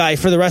this guy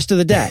for the rest of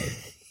the day.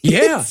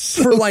 Yeah,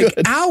 for like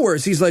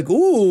hours. He's like,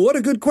 ooh, what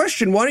a good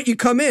question. Why don't you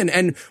come in?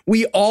 And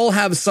we all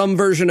have some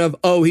version of,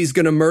 oh, he's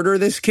going to murder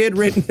this kid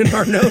written in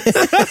our notes.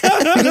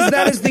 Because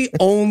that is the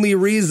only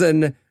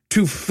reason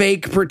to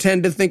fake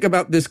pretend to think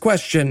about this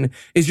question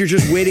is you're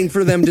just waiting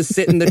for them to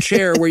sit in the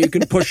chair where you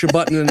can push a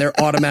button and they're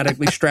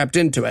automatically strapped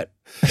into it.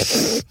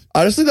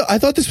 Honestly, though, I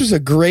thought this was a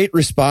great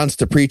response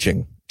to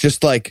preaching.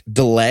 Just like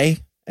delay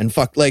and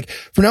fuck. Like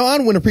from now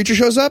on, when a preacher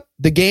shows up,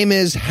 the game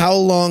is how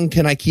long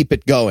can I keep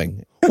it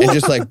going? And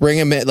just like bring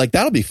him in. Like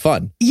that'll be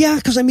fun. Yeah,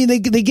 because I mean, they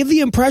give the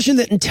impression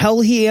that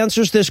until he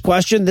answers this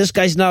question, this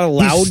guy's not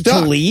allowed to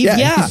leave.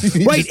 Yeah.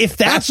 Right. If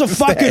that's a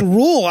fucking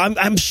rule,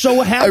 I'm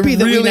so happy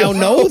that we now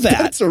know that.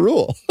 That's a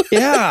rule.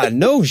 Yeah,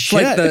 no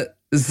shit. Like the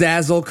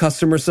Zazzle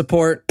customer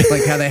support,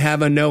 like how they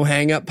have a no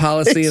hang up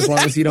policy as long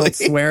as you don't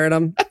swear at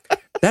them.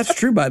 That's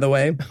true, by the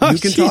way. You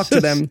can talk to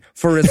them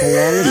for as long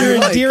as you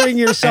like. You're endearing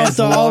yourself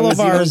to all of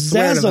our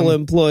Zazzle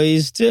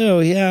employees,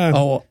 too. Yeah.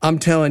 Oh, I'm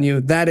telling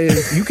you, that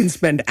is, you can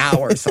spend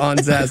hours on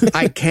Zazzle.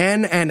 I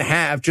can and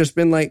have just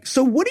been like,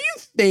 so what do you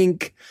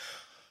think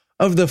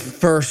of the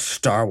first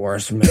Star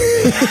Wars movie?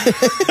 If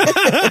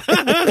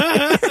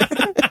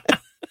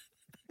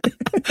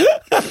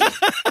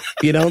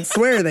you don't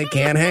swear, they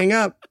can't hang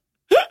up.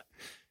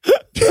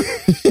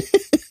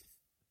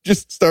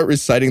 Just start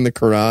reciting the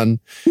Quran.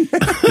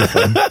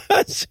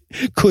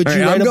 Could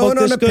you write I'm going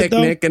on a good,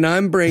 picnic, and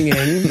I'm bringing.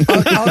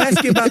 I'll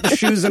ask you about the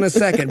shoes in a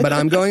second, but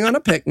I'm going on a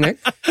picnic,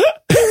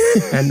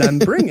 and I'm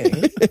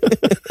bringing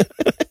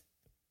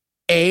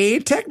a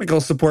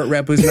technical support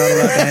rep who's not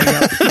allowed to hang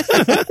up.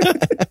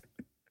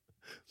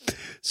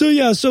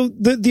 So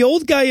the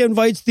old guy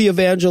invites the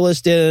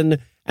evangelist in,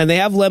 and they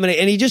have lemonade,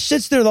 and he just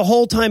sits there the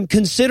whole time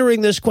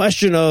considering this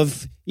question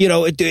of,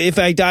 if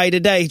I die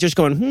today, just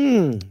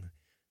going,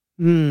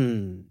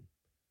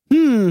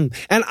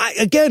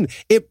 And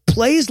it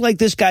plays like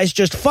this guy's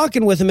just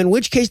fucking with him, in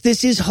which case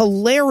this is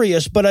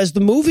hilarious. But as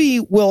the movie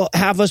will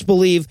have us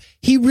believe,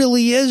 he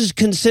really is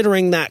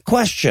considering that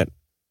question.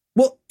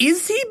 Well,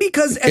 is he?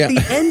 Because at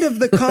the end of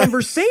the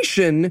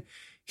conversation,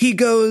 he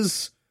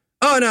goes,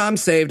 oh, no, I'm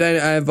saved.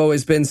 I've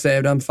always been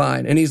saved. I'm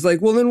fine. And he's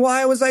like, well, then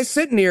why was I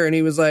sitting here? And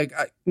he was like,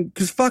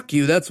 because fuck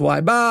you. That's why.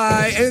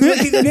 Bye. And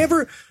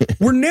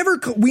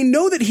we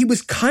know that he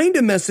was kind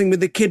of messing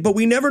with the kid, but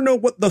we never know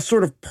what the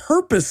sort of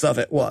purpose of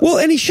it was. Well,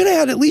 and he should have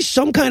had at least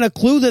some kind of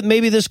clue that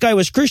maybe this guy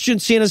was Christian,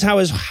 seeing as how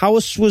his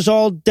house was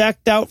all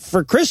decked out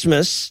for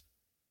Christmas.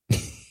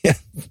 Yeah.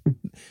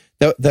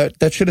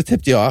 That should have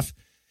tipped you off.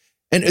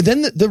 And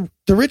then the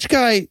rich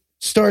guy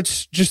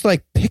starts just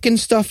like picking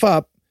stuff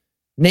up,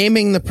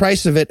 naming the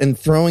price of it and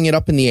throwing it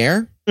up in the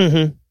air.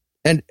 Mm-hmm.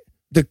 And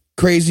the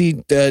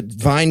crazy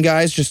Vine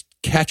guys just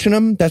catching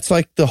them. That's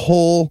like the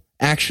whole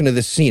action of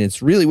this scene.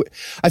 It's really,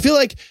 I feel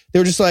like they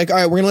were just like, all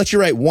right, we're going to let you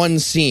write one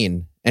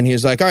scene. And he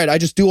was like, all right, I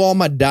just do all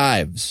my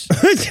dives.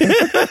 Like,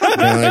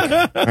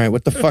 all right,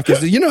 what the fuck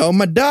is it?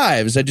 My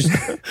dives. I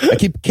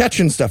keep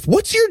catching stuff.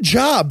 What's your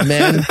job,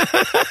 man?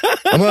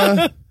 I'm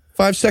a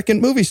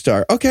 5-second movie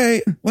star.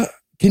 Okay. Well,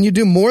 can you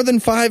do more than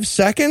 5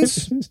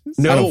 seconds?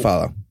 No. I don't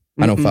follow.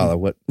 I don't follow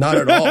what. Not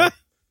at all.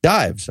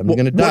 dives. I'm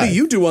going to die. What do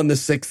you do on the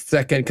 6th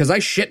second? Because I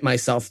shit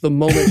myself the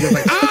moment you're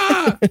like,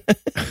 ah!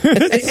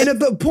 and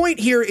the point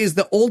here is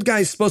the old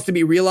guy's supposed to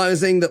be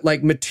realizing that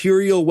like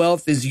material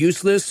wealth is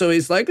useless. So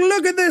he's like,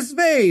 look at this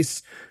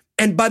vase.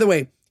 And by the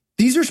way,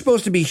 these are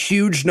supposed to be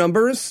huge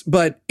numbers,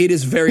 but it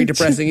is very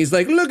depressing. He's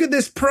like, look at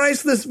this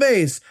priceless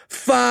vase,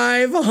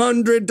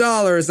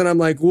 $500. And I'm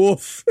like,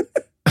 woof.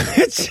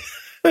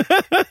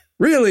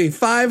 Really?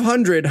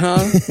 $500,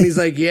 huh? And he's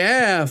like,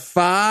 yeah,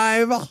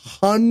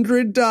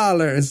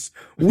 $500.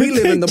 We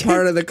live in the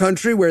part of the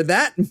country where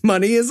that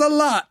money is a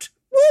lot.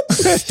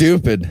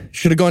 Stupid.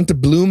 Should have gone to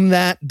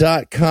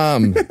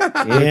bloomthat.com. Would have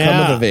come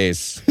with a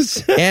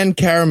vase. And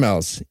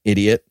caramels,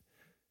 idiot.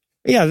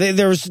 Yeah,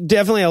 there's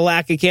definitely a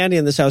lack of candy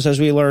in this house, as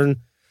we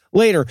learn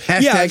later.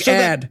 Hashtag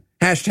ad.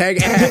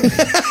 Hashtag ad.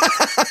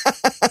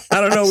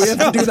 I don't know. We have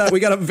to do that. We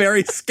got a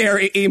very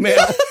scary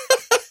email.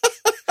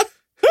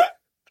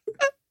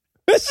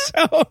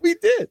 So we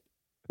did.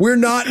 We're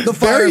not the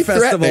Fire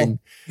Festival.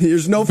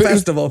 There's no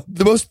festival.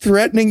 The most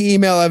threatening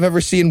email I've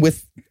ever seen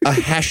with a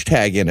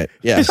hashtag in it.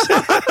 Yes.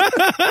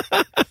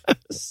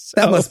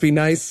 That must be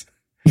nice.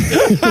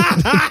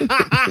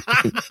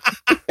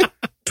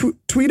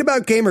 Tweet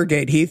about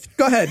Gamergate, Heath.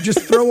 Go ahead.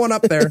 Just throw one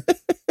up there.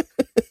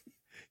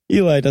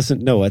 Eli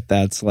doesn't know what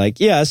that's like.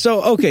 Yeah.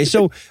 So, okay.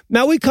 So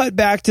now we cut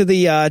back to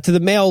the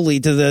male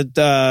lead, to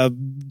the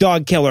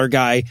dog killer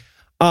guy.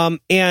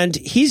 And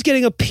he's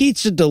getting a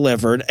pizza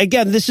delivered.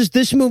 Again,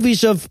 this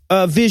movie's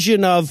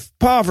vision of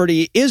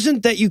poverty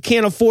isn't that you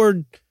can't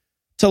afford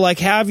to like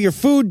have your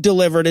food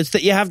delivered. It's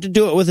that you have to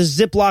do it with a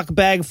Ziploc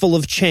bag full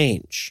of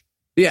change.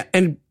 Yeah.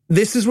 And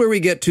this is where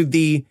we get to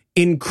the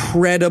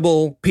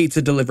incredible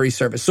pizza delivery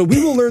service. So we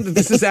will learn that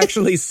this is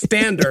actually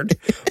standard,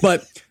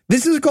 but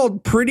this is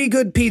called Pretty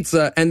Good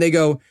Pizza. And they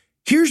go,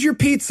 here's your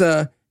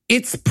pizza.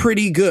 It's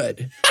pretty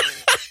good.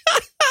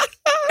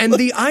 And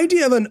the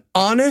idea of an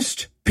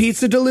honest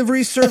pizza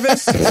delivery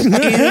service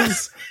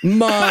is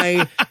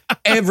my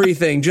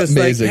everything. Just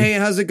amazing. Like, hey,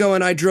 how's it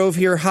going? I drove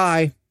here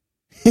high.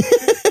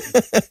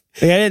 I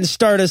didn't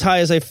start as high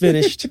as I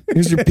finished.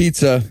 Here's your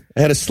pizza.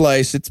 I had a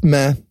slice. It's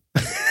meh.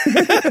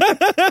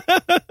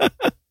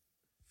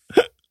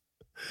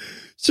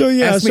 So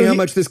yeah, ask me how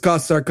much this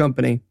costs our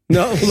company.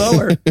 No,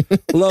 lower,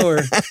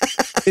 lower.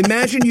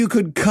 Imagine you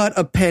could cut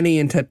a penny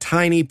into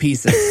tiny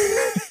pieces.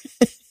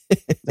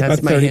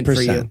 That's my hint for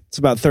you. It's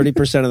about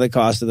 30% of the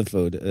cost of the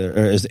food,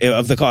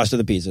 of the cost of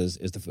the pizza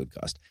is the food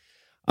cost.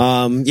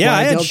 Yeah,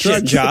 I had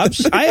shit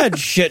jobs. I had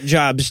shit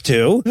jobs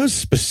too. That was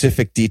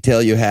specific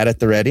detail you had at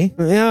the ready.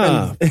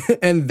 Yeah,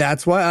 and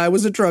that's why I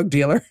was a drug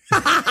dealer.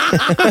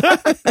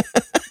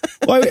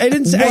 Well, I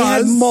didn't say I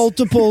had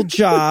multiple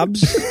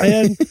jobs. I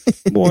had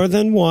more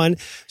than one.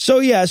 So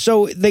yeah,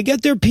 so they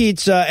get their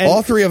pizza. And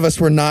all three of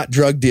us were not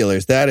drug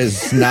dealers. That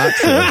is not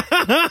true.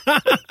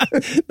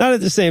 Not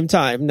at the same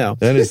time. No,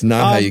 that is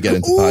not how you get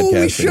into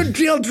podcasting. We should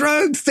deal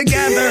drugs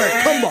together.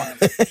 Come on.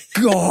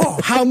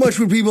 God, how much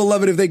would people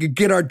love it if they could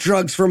get our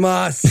drugs from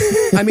us?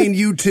 I mean,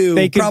 you too.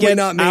 They could probably get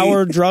not me.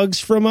 Our drugs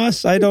from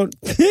us. I don't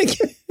think.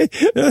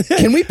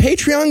 Can we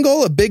Patreon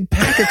goal a big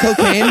pack of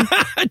cocaine?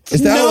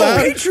 Is that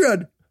allowed?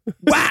 Patreon.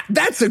 Wow,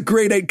 that's a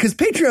great idea, because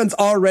Patreon's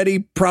already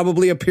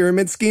probably a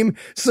pyramid scheme,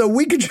 so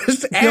we could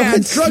just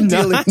add drug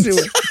dealing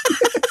to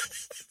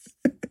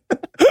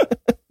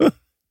it.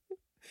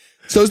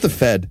 So's the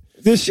Fed.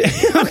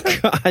 Oh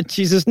God,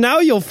 Jesus! Now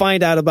you'll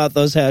find out about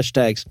those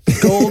hashtags.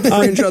 Gold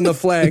fringe on the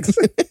flags.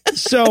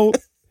 So,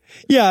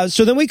 yeah.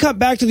 So then we cut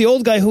back to the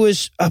old guy who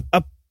is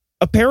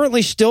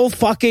apparently still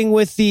fucking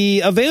with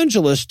the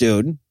evangelist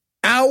dude.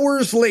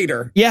 Hours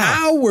later. Yeah.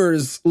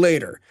 Hours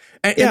later.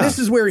 And this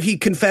is where he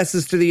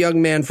confesses to the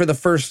young man for the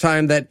first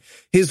time that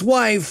his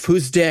wife,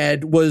 who's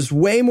dead, was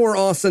way more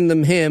awesome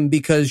than him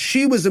because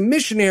she was a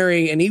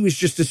missionary and he was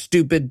just a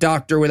stupid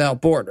doctor without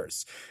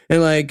borders.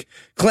 And like,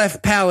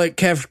 cleft palate,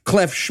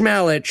 cleft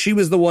schmallet, she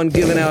was the one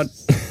giving out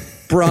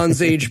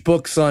Bronze Age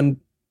books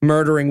on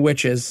murdering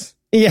witches.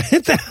 Yeah,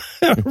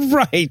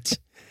 right.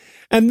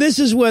 And this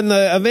is when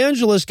the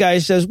evangelist guy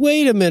says,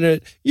 wait a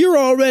minute, you're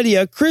already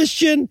a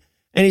Christian?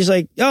 And he's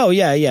like, oh,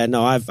 yeah,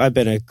 no, I've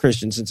been a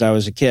Christian since I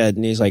was a kid.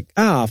 And he's like,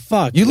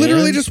 fuck, you man.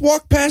 literally just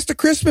walked past a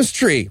Christmas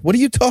tree. What are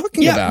you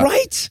talking about? Yeah,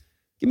 right?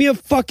 Give me a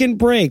fucking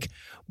break.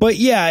 But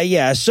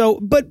yeah. So,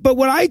 but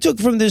what I took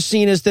from this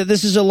scene is that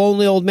this is a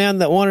lonely old man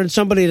that wanted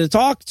somebody to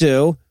talk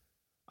to.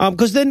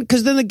 Because then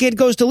the kid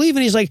goes to leave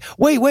and he's like,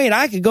 wait,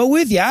 I could go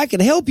with you. I can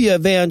help you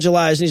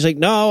evangelize. And he's like,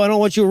 no, I don't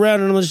want you around.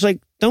 And I'm just like,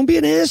 don't be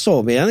an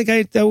asshole, man.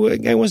 The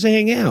guy wants to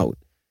hang out.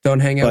 Don't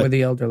hang out with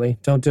the elderly.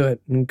 Don't do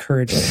it.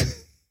 Encourage it.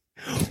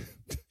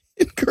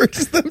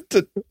 Encourages them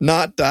to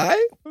not die?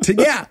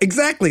 Yeah,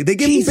 exactly. They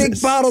give them big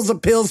bottles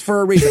of pills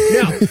for a reason.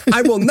 No,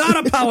 I will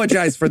not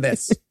apologize for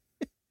this.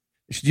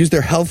 You should use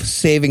their health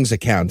savings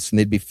accounts and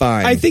they'd be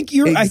fine. I think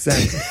you're...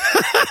 Exactly.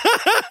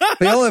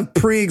 They all have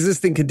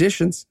pre-existing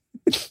conditions.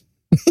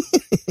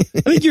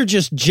 I think you're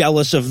just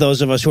jealous of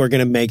those of us who are going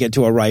to make it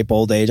to a ripe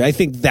old age. I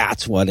think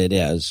that's what it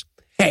is.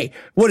 Hey,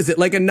 what is it?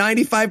 Like a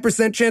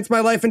 95% chance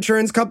my life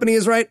insurance company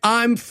is right?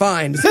 I'm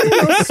fine. Does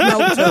anyone else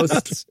smell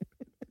toast?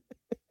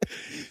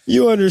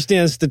 You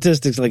understand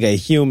statistics like a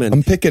human.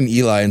 I'm picking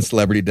Eli in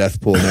Celebrity Death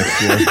Pool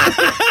next year.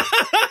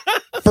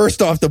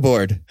 First off the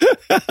board.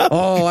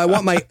 Oh, I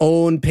want my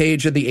own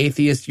page of the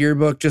Atheist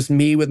Yearbook, just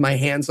me with my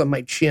hands on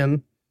my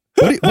chin.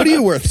 What are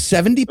you worth?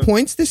 70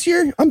 points this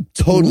year? I'm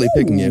totally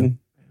picking you.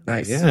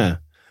 Nice. Yeah.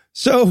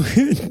 So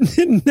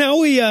now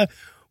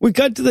we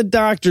cut to the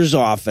doctor's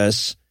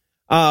office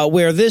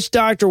where this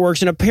doctor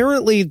works, and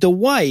apparently the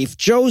wife,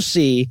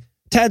 Josie,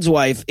 Ted's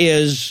wife,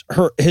 is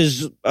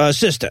his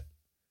assistant.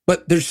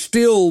 But they're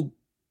still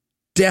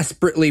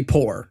desperately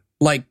poor.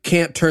 Like,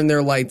 can't turn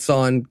their lights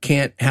on,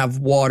 can't have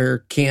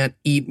water, can't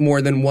eat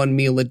more than one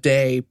meal a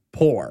day.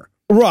 Poor.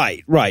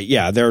 Right.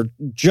 Yeah, they're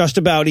just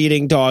about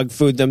eating dog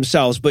food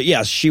themselves. But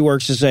yes, she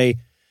works as a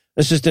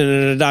assistant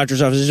in a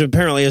doctor's office. She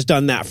apparently has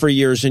done that for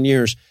years and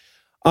years.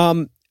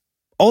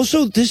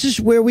 Also, this is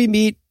where we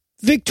meet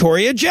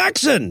Victoria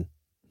Jackson.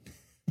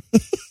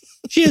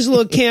 She has a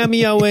little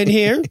cameo in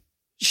here.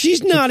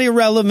 She's not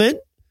irrelevant.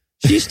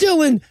 She's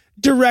still in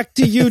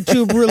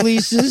direct-to-YouTube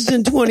releases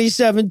in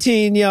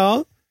 2017,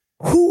 y'all.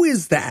 Who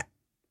is that?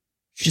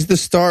 She's the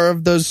star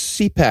of those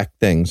CPAC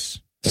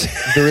things.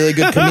 She's a really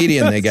good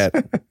comedian they get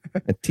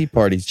at tea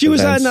parties. She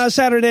was events. on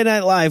Saturday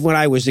Night Live when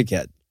I was a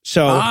kid.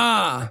 So,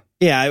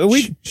 yeah.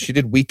 She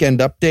did Weekend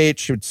Update.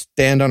 She would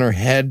stand on her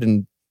head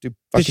and do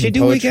fucking Did she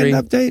do poetry.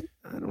 Weekend Update?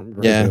 I don't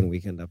remember her doing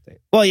Weekend Update.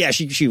 Well, yeah,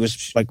 she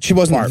was like she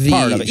wasn't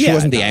part of it. She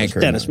wasn't the anchor.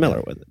 Dennis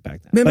Miller with it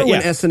back then. Remember But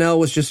when yeah. SNL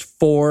was just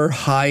 4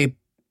 high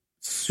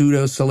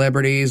pseudo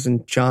celebrities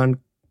and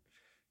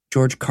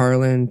George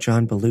Carlin,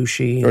 John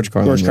Belushi. George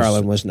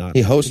Carlin was not.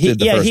 He hosted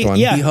the first one.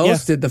 Yeah, he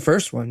hosted the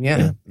first one.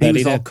 Yeah. He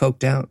was all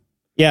coked out.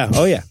 Yeah.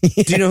 Oh, yeah.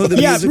 Do you know who the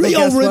musical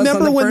guest was remember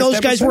on the when first those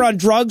guys episode? were on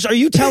drugs? Are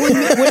you telling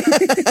me?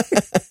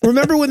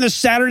 Remember when the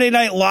Saturday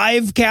Night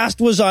Live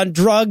cast was on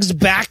drugs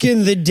back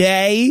in the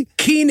day?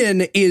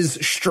 Keenan is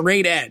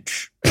straight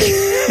edge.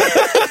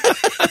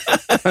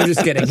 I'm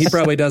just kidding. He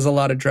probably does a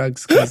lot of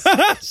drugs because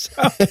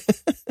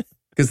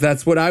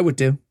that's what I would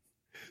do.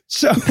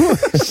 So,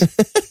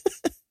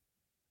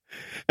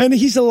 and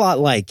he's a lot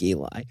like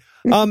Eli.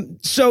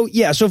 So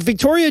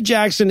Victoria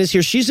Jackson is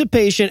here. She's a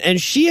patient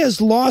and she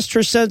has lost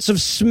her sense of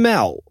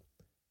smell.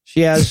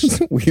 She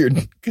has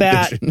weird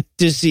that condition.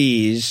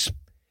 disease.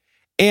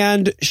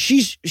 And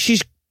she's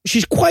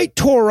quite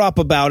tore up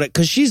about it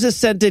because she's a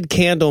scented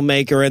candle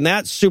maker and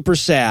that's super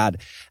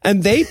sad.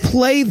 And they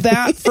play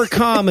that for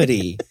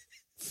comedy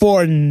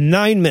for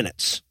 9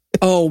 minutes.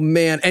 Oh,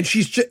 man. And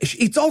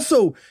it's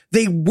also,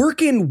 they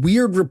work in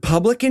weird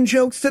Republican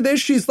jokes to this.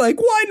 She's like,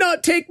 why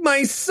not take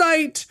my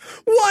sight?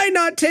 Why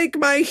not take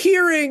my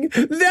hearing?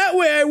 That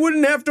way I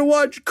wouldn't have to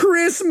watch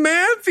Chris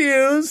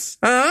Matthews.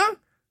 Huh?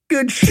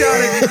 Good shot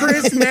at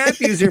Chris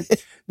Matthews here.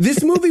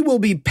 This movie will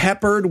be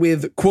peppered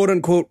with quote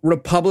unquote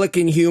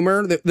Republican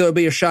humor. There'll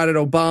be a shot at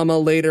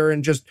Obama later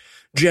and just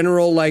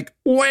general like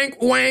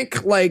wank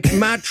wank, like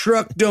my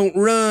truck don't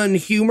run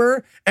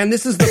humor. And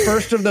this is the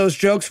first of those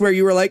jokes where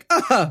you were like,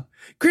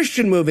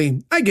 Christian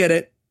movie. I get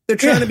it. They're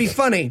trying to be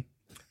funny.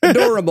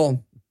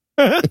 Adorable.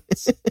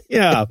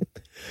 Yeah.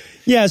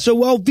 Yeah, so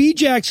while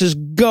VJax is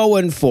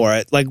going for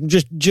it, like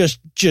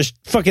just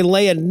fucking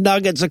laying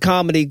nuggets of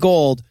comedy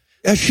gold.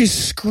 She's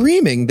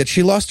screaming that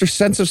she lost her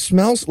sense of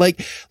smells,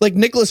 like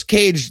Nicolas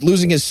Cage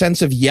losing his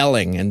sense of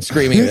yelling and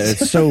screaming.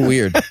 It's so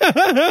weird.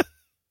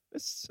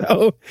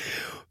 So,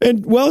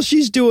 and while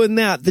she's doing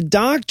that, the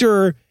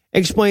doctor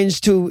explains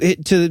to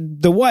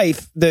the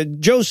wife, the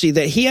Josie,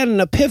 that he had an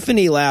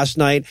epiphany last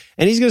night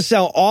and he's going to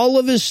sell all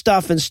of his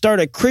stuff and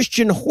start a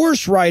Christian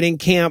horse riding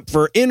camp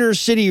for inner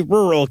city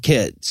rural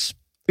kids.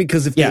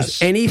 Because if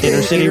there's anything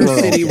inner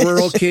city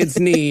rural kids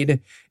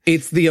need,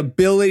 it's the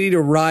ability to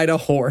ride a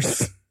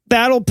horse.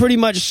 That'll pretty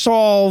much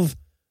solve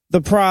the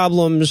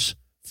problems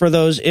for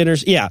those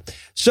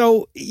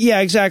So, yeah,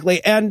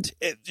 exactly. And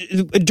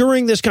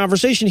during this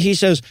conversation, he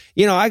says,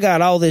 I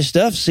got all this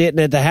stuff sitting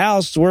at the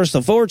house. It's worth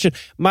a fortune.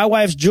 My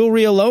wife's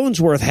jewelry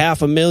alone's worth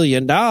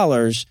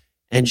 $500,000.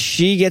 And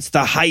she gets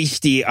the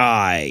heisty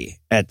eye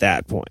at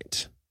that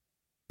point.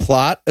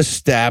 Plot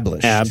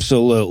established.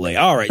 Absolutely.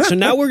 All right. So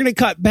now we're going to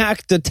cut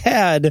back to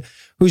Ted,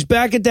 who's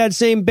back at that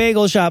same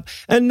bagel shop.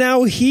 And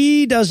now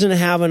he doesn't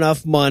have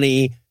enough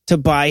money to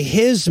buy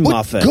his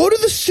muffin. Go to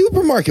the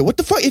supermarket. What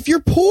the fuck? If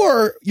you're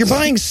poor, you're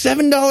buying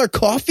 $7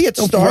 coffee at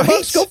Starbucks.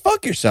 Right? Go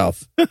fuck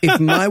yourself. If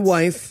my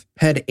wife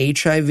had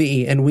HIV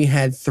and we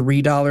had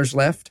 $3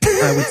 left,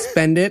 I would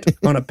spend it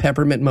on a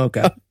peppermint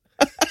mocha.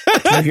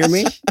 Do you hear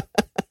me?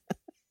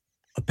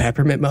 A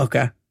peppermint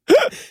mocha.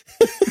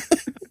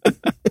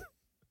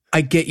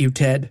 I get you,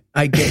 Ted.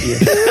 I get you.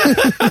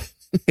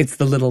 It's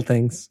the little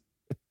things.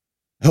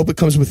 I hope it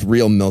comes with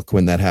real milk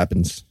when that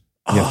happens.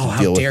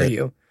 How dare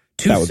you?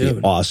 That would be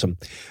awesome.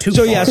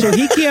 So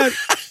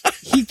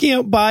he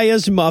can't buy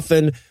his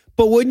muffin,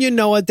 but wouldn't you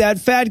know it, that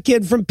fat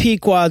kid from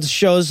Pequod's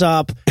shows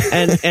up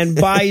and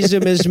buys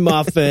him his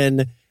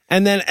muffin,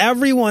 and then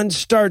everyone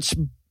starts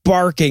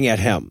barking at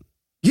him.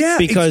 Yeah,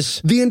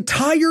 because the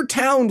entire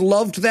town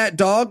loved that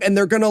dog, and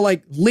they're gonna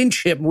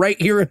lynch him right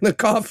here in the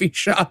coffee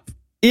shop.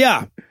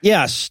 Yeah,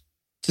 yes.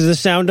 to the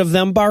sound of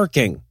them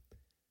barking.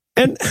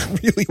 And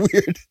Really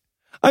weird.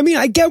 I mean,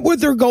 I get what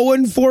they're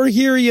going for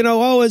here. You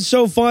know, oh, it's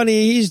so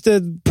funny. He's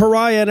the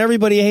pariah and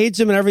everybody hates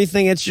him and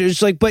everything. It's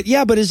just like, but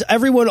is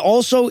everyone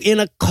also in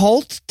a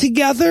cult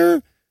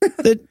together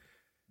that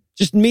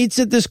just meets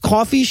at this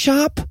coffee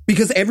shop?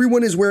 Because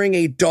everyone is wearing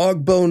a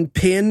dog bone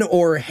pin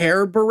or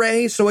hair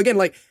beret. So again,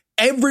 like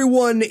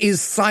everyone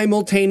is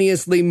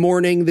simultaneously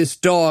mourning this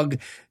dog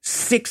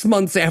 6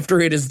 months after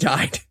it has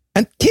died.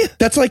 And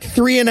that's like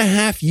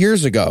 3.5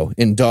 years ago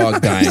in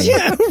dog dying.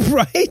 Yeah,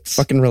 right.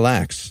 Fucking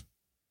relax.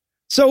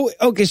 So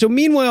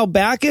meanwhile,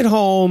 back at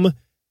home,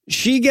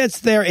 she gets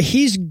there.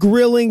 He's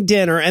grilling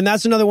dinner. And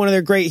that's another one of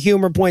their great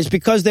humor points.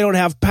 Because they don't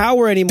have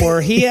power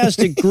anymore, he has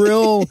to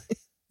grill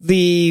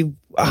the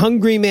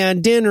Hungry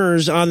Man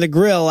dinners on the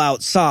grill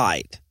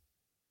outside.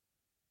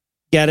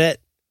 Get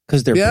it?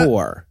 Because they're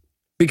poor.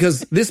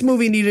 Because this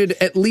movie needed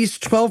at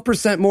least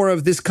 12% more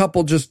of this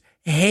couple just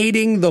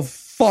hating the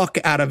fuck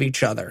out of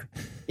each other.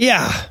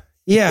 Yeah.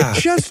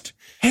 Just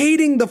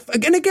hating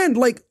and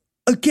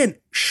again,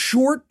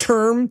 short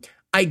term,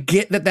 I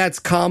get that that's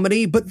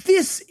comedy, but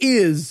this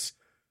is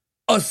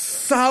a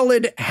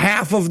solid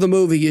half of the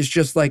movie is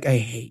just like, I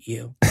hate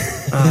you.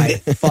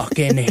 I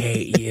fucking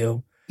hate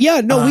you.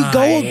 Yeah, no, we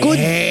go a good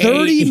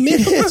 30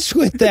 minutes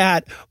with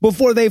that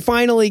before they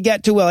finally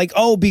get to like,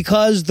 oh,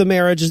 because the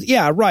marriage is,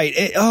 yeah,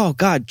 right. Oh,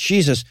 God,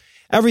 Jesus.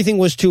 Everything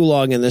was too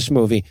long in this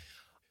movie.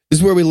 This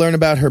is where we learn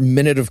about her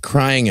minute of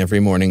crying every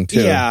morning,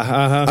 too.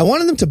 Yeah. I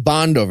wanted them to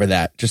bond over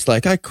that. Just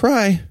like, I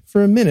cry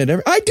for a minute.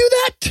 I do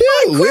that, too.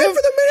 I cry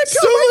for the minute.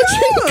 So much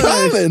in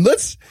common.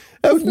 Let's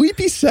have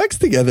weepy sex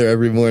together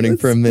every morning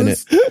for a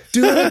minute. Let's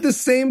do it at the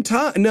same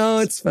time. No,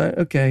 it's fine.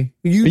 Okay.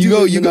 You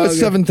go at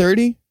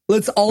 7:30?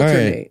 Let's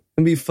alternate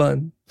and be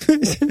fun.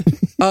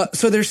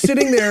 So they're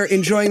sitting there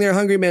enjoying their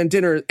Hungry Man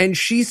dinner, and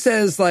she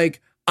says, like,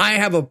 I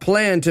have a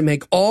plan to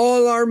make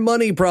all our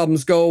money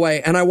problems go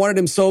away. And I wanted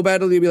him so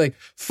badly to be like,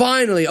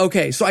 finally,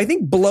 okay. So I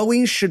think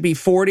blowing should be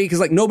 40 because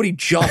like nobody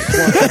jumps.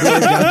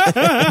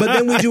 But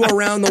then we do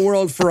around the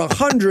world for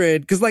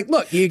 100 because like,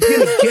 look, you're going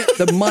to get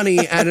the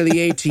money out of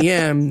the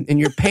ATM and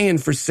you're paying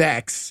for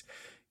sex.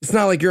 It's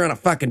not like you're on a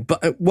fucking,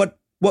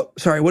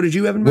 sorry, what did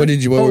you have in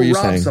mind? What were you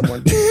rob saying?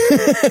 Someone.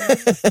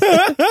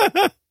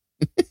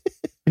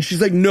 And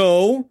she's like,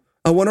 no,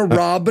 I want to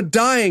rob a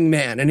dying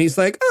man. And he's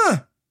like,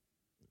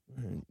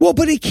 Well,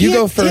 but he can't. You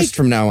go first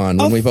from now on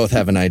when we both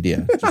have an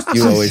idea.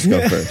 You always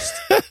go first.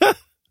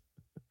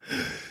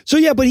 So,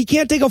 yeah, but he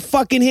can't take a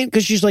fucking hint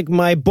because she's like,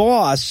 my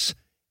boss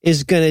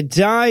is going to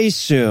die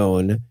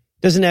soon.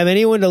 Doesn't have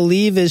anyone to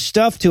leave his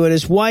stuff to. And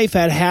his wife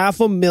had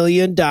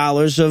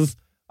 $500,000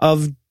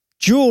 of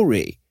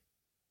jewelry.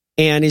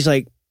 And he's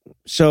like,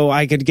 so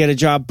I could get a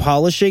job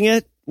polishing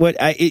it? For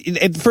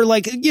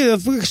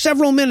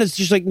several minutes,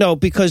 she's like, no,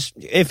 because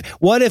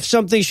what if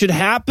something should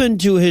happen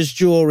to his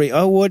jewelry?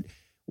 Oh, what,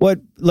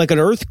 like an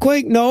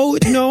earthquake? No,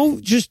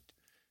 just,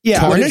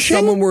 yeah. What if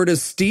someone were to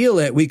steal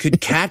it? We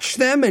could catch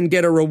them and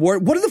get a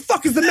reward. What the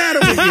fuck is the matter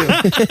with you?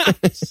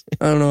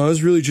 I don't know. I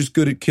was really just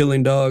good at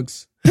killing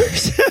dogs.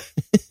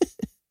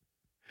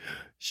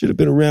 Should have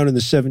been around in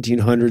the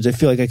 1700s. I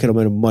feel like I could have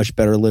made a much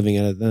better living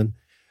at it then.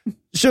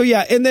 So,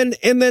 yeah. And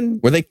then.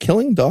 Were they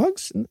killing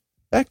dogs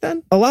back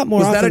then? A lot more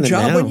was often that a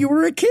job than when you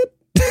were a kid?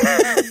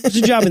 It was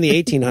a job in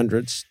the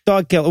 1800s.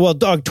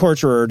 Dog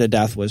torturer to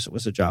death was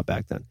a job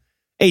back then.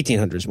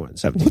 1800s more than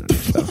 1700s. What the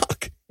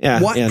fuck? Yeah.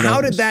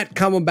 How did that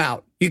come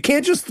about? You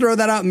can't just throw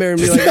that out there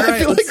and be like, all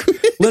right,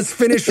 let's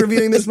finish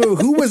reviewing this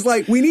movie. Who was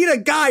like, we need a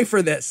guy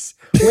for this.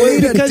 We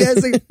need a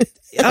designated.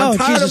 I'm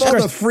tired of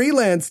all the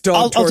freelance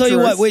dog I'll tell you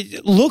what,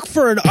 torturers. look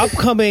for an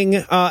upcoming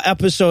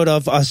episode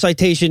of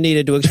Citation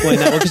Needed to explain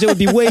that one, because it would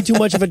be way too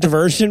much of a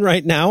diversion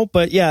right now.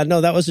 But yeah, no,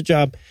 that was a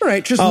job. All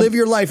right, just live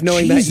your life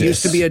knowing that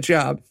used to be a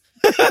job.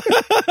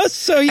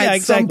 So yeah,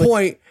 At some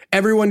point,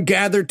 everyone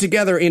gathered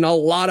together in a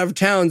lot of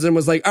towns and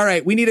was like, all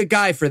right, we need a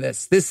guy for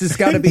this. This has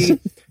got to be...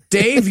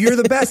 Dave, you're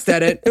the best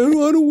at it.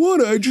 Oh, I don't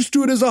want to. I just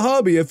do it as a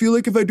hobby. I feel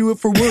like if I do it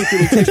for work,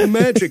 it'll take the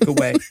magic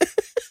away.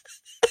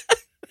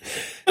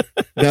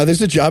 Now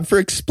there's a job for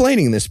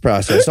explaining this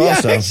process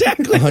also. Yeah,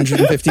 exactly.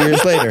 150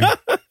 years later.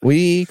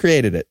 We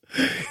created it.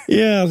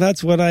 Yeah,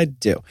 that's what I'd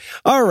do.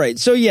 All right.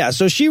 So yeah,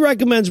 so she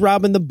recommends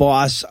robbing the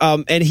boss.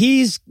 And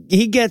he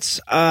gets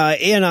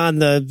in on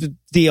the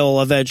deal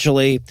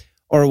eventually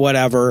or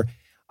whatever.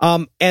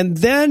 And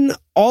then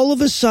all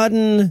of a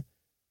sudden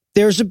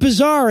there's a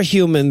bizarre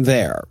human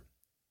there.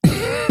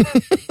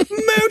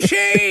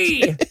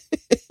 Moochie!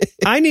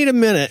 I need a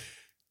minute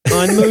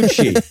on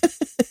Moochie.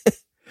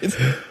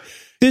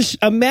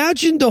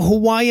 Imagine the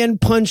Hawaiian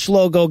Punch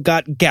logo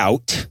got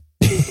gout.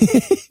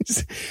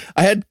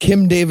 I had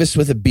Kim Davis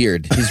with a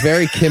beard. He's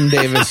very Kim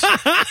Davis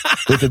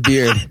with a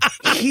beard.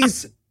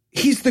 He's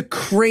the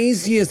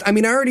craziest. I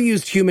mean, I already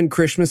used human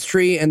Christmas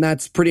tree, and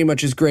that's pretty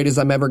much as great as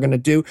I'm ever going to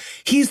do.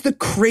 He's the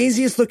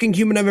craziest looking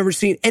human I've ever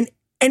seen. And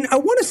I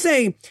want to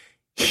say,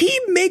 he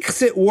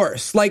makes it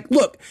worse. Like,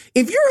 look,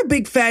 if you're a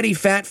big fatty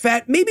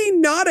fat, maybe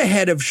not a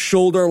head of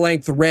shoulder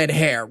length red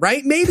hair,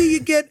 right? Maybe you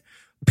get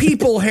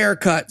people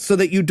haircut so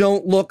that you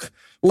don't look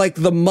like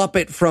the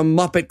Muppet from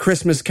Muppet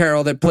Christmas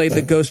Carol that played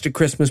the Ghost of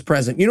Christmas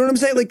Present. You know what I'm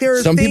saying? Like there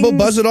are Some people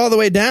things- buzz it all the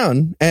way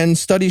down, and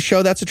studies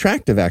show that's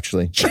attractive,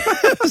 actually.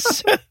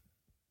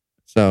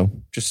 So,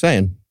 just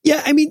saying.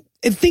 Yeah, I mean,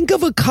 think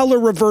of a color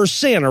reverse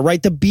Santa,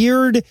 right? The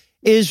beard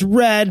is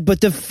red,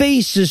 but the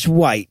face is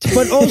white.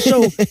 But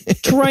also,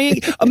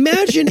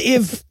 imagine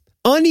if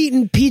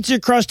uneaten pizza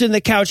crust in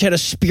the couch had a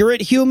spirit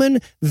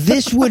human.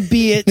 This would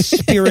be its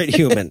spirit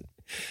human.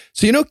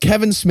 So, you know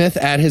Kevin Smith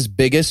at his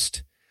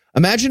biggest?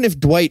 Imagine if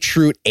Dwight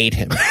Schrute ate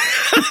him.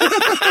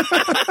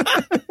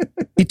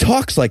 He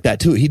talks like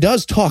that, too. He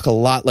does talk a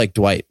lot like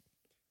Dwight.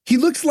 He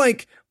looks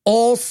like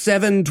all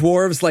 7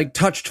 dwarves like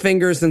touched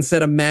fingers and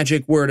said a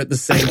magic word at the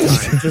same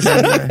time. Just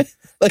like,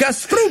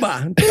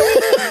 Gastruba.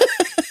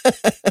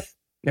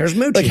 There's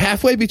Moochie. Like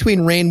halfway between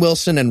Rainn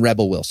Wilson and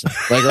Rebel Wilson.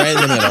 Like right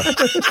in the middle.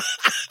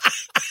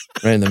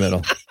 Right in the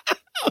middle.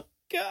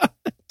 God.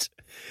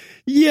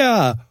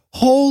 Yeah.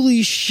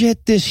 Holy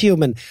shit, this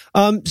human.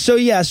 So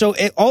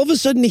all of a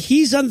sudden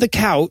he's on the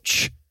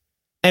couch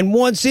and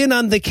wants in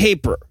on the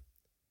caper.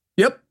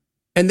 Yep.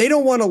 And they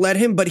don't want to let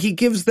him, but he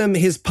gives them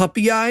his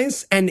puppy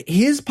eyes, and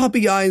his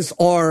puppy eyes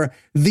are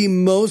the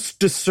most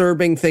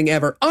disturbing thing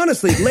ever.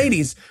 Honestly,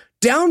 ladies,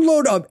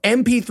 download an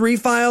MP3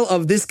 file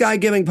of this guy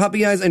giving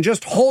puppy eyes and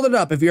just hold it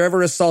up if you're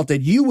ever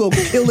assaulted. You will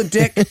kill a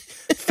dick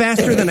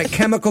faster than a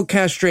chemical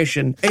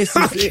castration.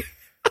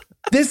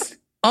 This,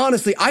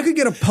 honestly, I could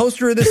get a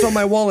poster of this on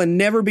my wall and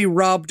never be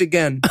robbed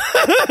again.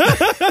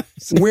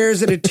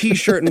 Wears it a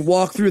t-shirt and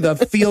walk through the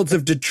fields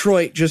of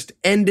Detroit, just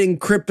ending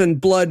Crip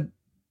and Blood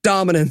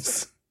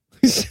dominance.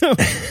 So,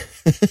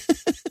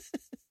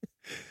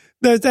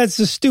 that's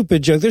a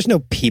stupid joke. There's no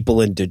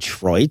people in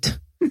Detroit.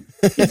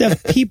 You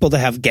have people to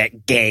have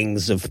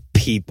gangs of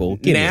people.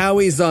 Now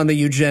he's on the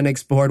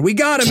eugenics board. We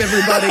got him,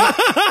 everybody.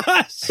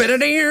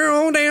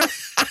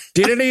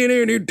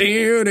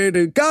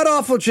 God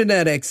awful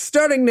genetics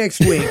starting next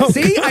week.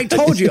 See, I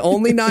told you,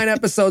 only 9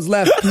 episodes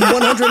left.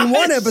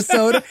 101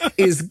 episode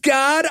is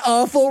God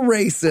awful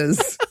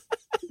races.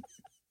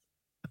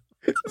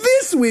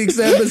 This week's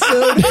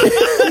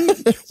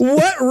episode,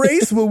 what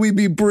race will we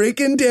be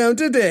breaking down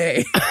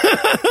today?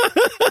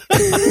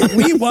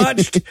 We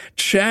watched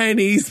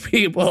Chinese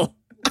people.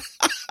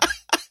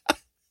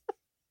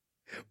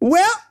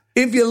 Well,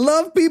 if you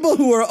love people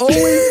who are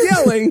always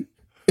yelling,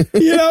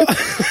 You know,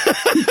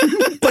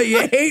 but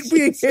you hate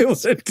being able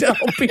to tell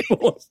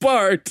people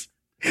apart,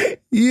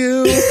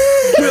 you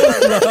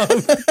will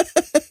love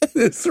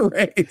this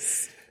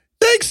race.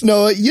 Thanks,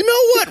 Noah. You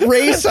know what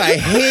race I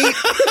hate?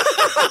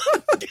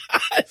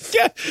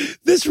 God,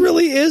 this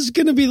really is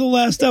going to be the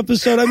last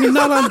episode. I mean,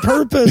 not on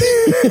purpose,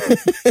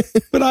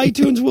 but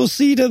iTunes will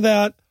see to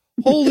that.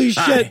 Holy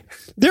shit.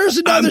 There's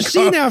another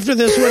scene after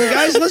this one,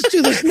 guys. Let's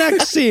do this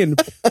next scene.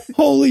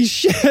 Holy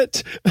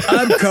shit.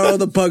 I'm Carl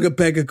the Pug of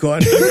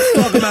Pegacorn. Let's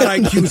talk about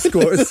IQ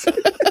scores.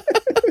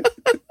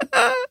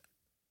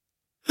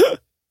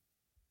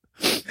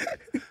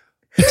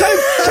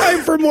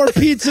 Time for more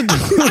pizza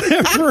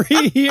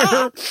delivery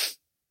here.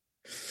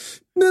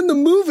 Then the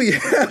movie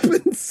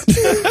happens.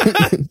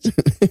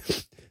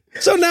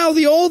 So now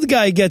the old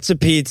guy gets a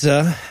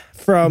pizza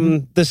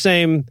from the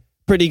same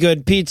pretty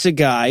good pizza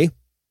guy.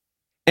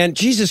 And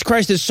Jesus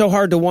Christ, it's so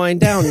hard to wind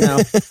down now.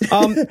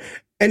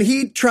 And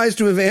he tries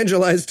to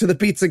evangelize to the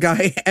pizza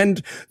guy.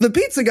 And the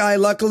pizza guy,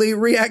 luckily,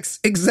 reacts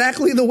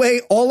exactly the way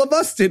all of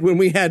us did when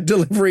we had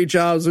delivery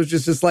jobs, which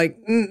is just like,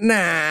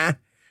 nah.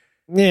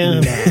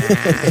 Yeah.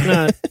 It's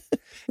not.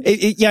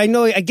 Yeah, I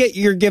know. I get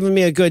you're giving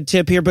me a good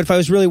tip here, but if I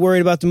was really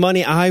worried about the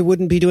money, I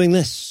wouldn't be doing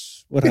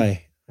this, would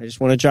I? I just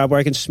want a job where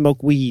I can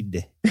smoke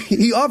weed.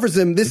 He offers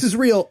him, this is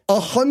real,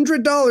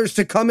 $100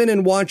 to come in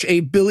and watch a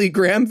Billy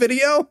Graham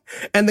video.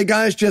 And the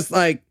guy's just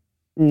like,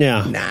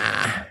 No.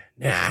 nah.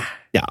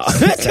 No.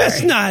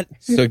 That's not.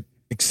 So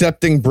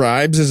accepting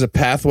bribes is a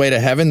pathway to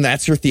heaven.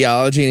 That's your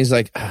theology. And he's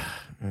like,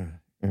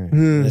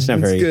 That's not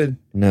very good.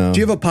 no. Do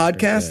you have a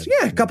podcast?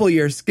 Yeah, a couple of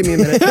years. Give me a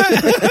minute.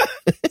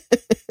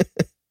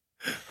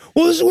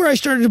 Well, this is where I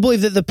started to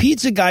believe that the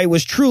pizza guy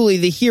was truly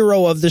the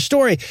hero of the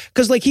story.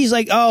 Because, like, he's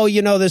like, oh,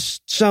 you know,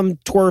 this some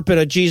twerp in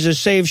a Jesus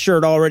Save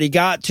shirt already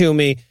got to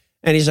me.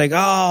 And he's like,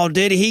 oh,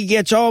 did he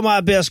gets all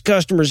my best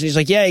customers? And he's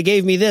like, yeah, he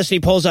gave me this. And he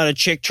pulls out a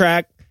Chick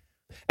Track.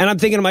 And I'm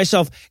thinking to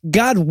myself,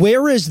 God,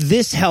 where is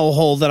this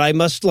hellhole that I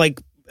must, like,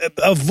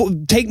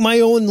 take my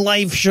own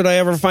life should I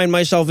ever find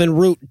myself en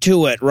route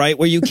to it, right?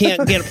 Where you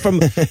can't get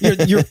from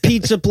your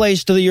pizza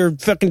place to your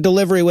fucking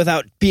delivery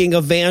without being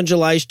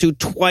evangelized to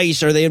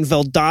twice. Are they in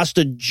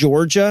Valdosta,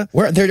 Georgia?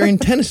 Where they're in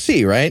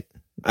Tennessee, right?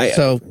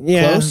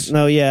 Close.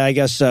 No, yeah, I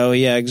guess so.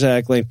 Yeah,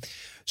 exactly.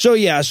 So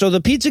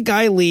the pizza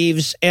guy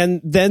leaves, and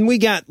then we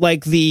got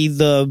like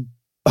the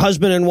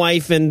husband and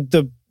wife and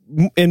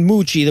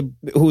Moochie,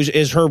 who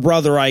is her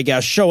brother, I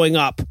guess, showing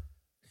up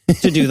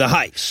to do the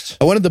heist.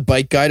 I wanted the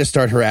bike guy to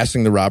start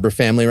harassing the robber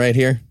family right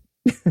here.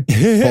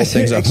 Hold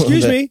things up a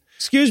little bit.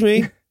 Excuse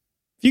me. If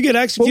you get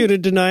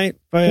executed tonight,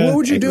 what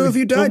would you do if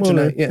you died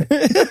tonight? Yeah.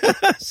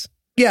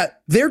 Yeah,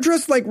 they're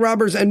dressed like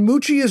robbers, and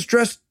Moochie is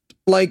dressed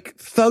like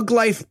Thug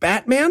Life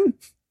Batman.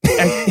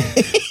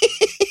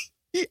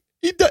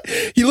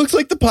 He looks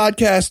like the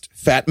podcast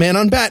Fat Man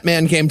on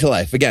Batman came to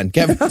life. Again,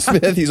 Kevin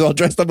Smith, he's all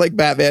dressed up like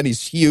Batman.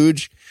 He's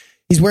huge.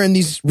 He's wearing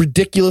these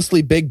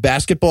ridiculously big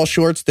basketball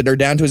shorts that are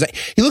down to his...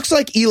 He looks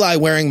like Eli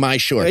wearing my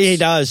shorts. He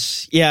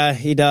does. Yeah,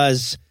 he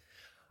does.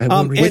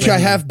 Which I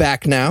have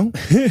back now.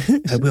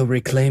 I will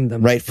reclaim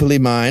them. Rightfully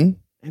mine.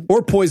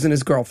 Or poison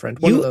his girlfriend.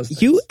 One of those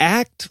things. You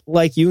act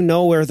like you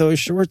know where those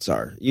shorts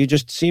are. You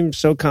just seem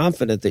so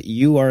confident that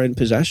you are in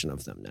possession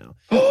of them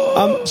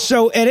now.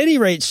 So at any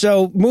rate,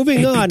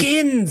 moving on.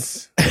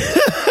 Begins.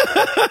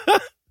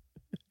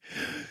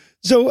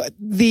 So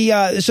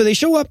so they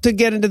show up to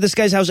get into this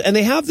guy's house, and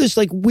they have this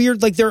like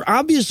weird, like they're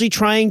obviously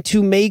trying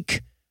to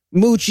make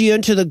Moochie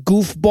into the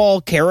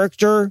goofball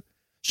character.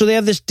 So they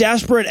have this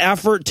desperate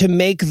effort to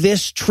make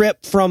this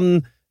trip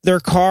from their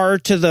car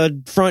to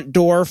the front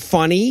door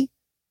funny.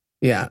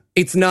 Yeah,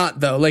 it's not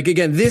though. Like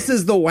again, this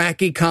is the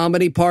wacky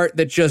comedy part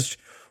that just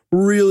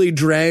really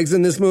drags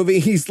in this movie.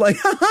 He's like,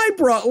 I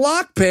brought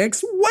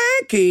lockpicks,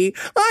 wacky.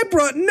 I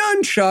brought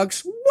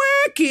nunchucks,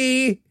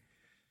 wacky.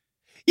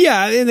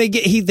 Yeah, and they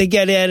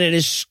get in, and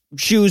his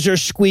shoes are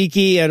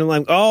squeaky, and I'm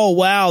like, oh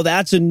wow,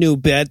 that's a new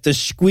bit, the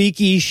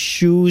squeaky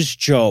shoes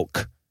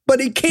joke. But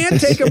he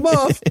can't take them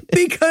off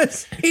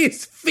because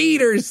his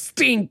feet are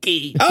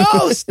stinky.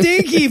 Oh,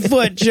 stinky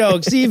foot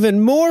jokes,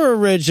 even more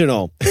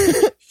original.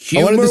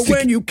 Humor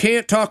when you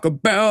can't talk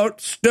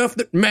about stuff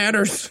that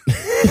matters.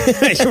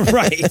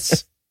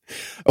 Right.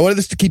 I wanted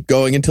this to keep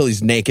going until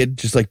he's naked.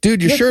 Just like,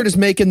 dude, your shirt is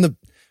making the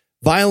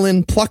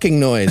violin plucking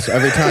noise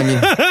every time you...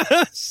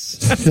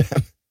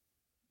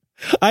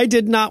 I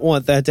did not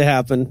want that to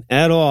happen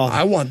at all.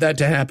 I want that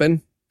to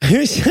happen.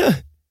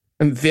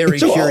 I'm very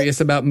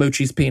curious about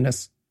Moochie's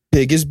penis.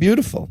 Big is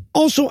beautiful.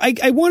 Also,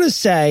 I want to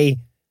say,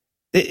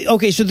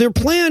 okay, so their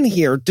plan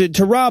here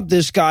to rob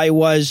this guy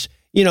was,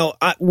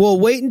 we'll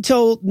wait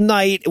until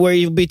night where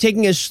you'll be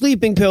taking his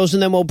sleeping pills,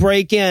 and then we'll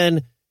break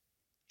in.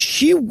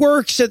 She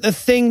works at the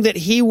thing that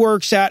he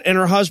works at, and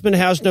her husband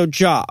has no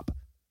job.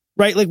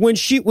 Right? Like when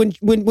she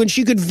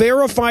could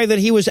verify that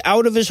he was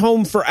out of his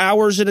home for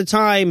hours at a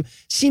time,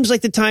 seems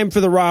like the time for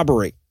the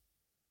robbery.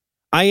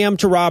 I am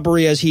to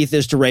robbery as Heath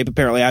is to rape,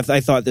 apparently.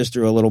 I thought this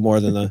through a little more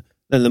than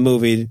the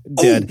movie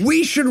did. Oh,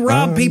 we should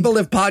rob people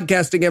if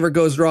podcasting ever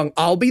goes wrong.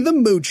 I'll be the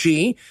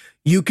Moochie,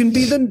 you can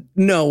be the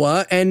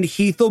Noah, and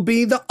Heath will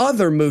be the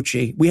other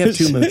Moochie. We have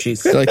two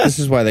Moochies. Like, this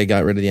is why they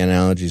got rid of the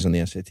analogies on the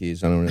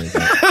SATs. I don't really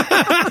think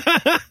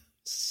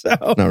it's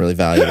not really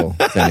valuable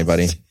to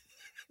anybody.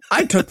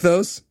 I took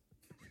those.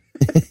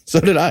 So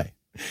did I.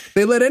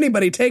 They let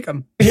anybody take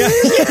them. Yeah.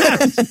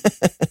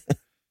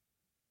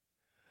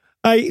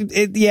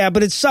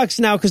 But it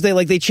sucks now because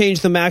they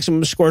changed the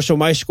maximum score, so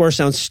my score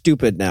sounds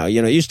stupid now. It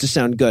used to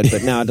sound good,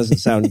 but now it doesn't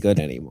sound good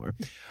anymore.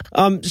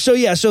 So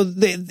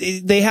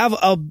they have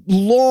a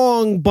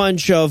long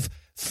bunch of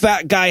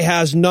fat guy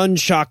has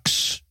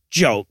nunchucks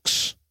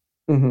jokes.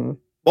 Mm-hmm.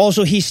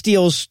 Also, he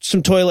steals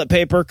some toilet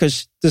paper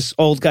because this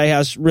old guy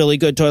has really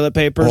good toilet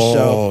paper.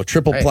 Oh,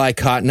 triple ply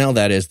Cottonelle,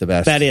 that is the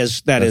best. That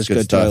is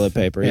good toilet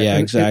paper. Yeah,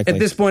 exactly. At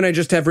this point, I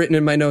just have written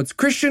in my notes,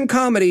 Christian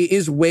comedy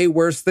is way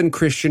worse than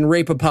Christian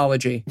rape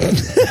apology.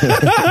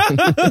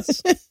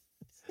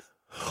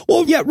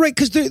 Well, yeah, right,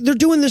 because they're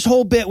doing this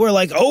whole bit where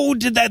like, oh,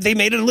 they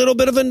made a little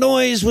bit of a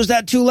noise. Was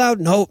that too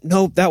loud?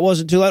 Nope, that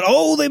wasn't too loud.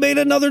 Oh, they made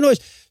another noise.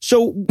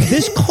 So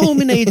this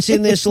culminates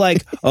in this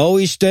like, oh,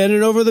 he's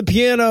standing over the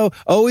piano.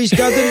 Oh, he's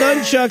got the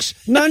nunchucks,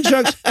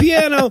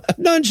 piano,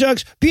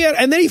 nunchucks, piano.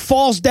 And then he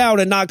falls down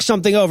and knocks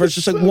something over. It's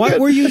just like,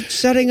 what were you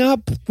setting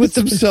up? With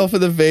himself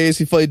in the vase,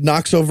 he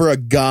knocks over a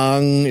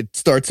gong. It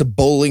starts a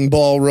bowling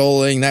ball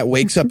rolling. That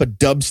wakes up a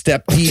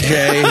dubstep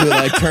DJ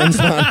who turns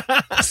on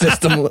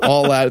system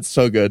all out. It's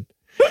so good.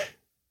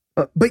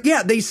 But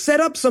yeah, they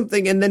set up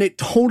something and then it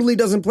totally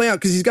doesn't play out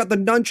because he's got the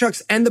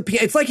nunchucks and the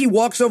piano. It's like he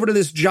walks over to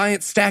this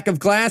giant stack of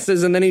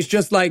glasses and then he's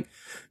just like,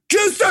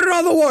 Jews started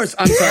all the wars.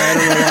 I'm sorry, I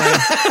don't know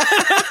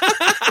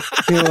why.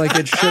 I feel like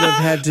it should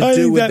have had to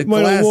do with the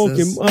glasses. Woke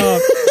him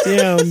up.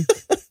 Damn.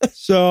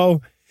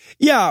 So,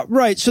 yeah,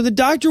 right. So the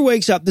doctor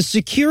wakes up. The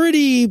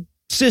security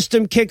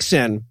system kicks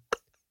in.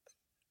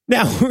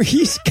 Now,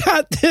 he's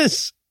got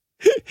this...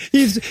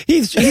 He's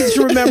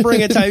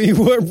remembering a time he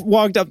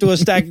walked up to a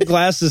stack of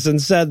glasses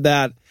and said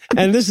that,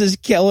 and this is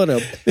killing him.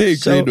 He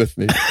agreed with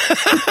me.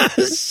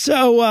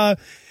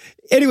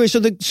 Anyway, so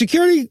the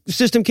security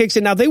system kicks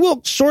in. Now, they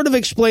will sort of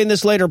explain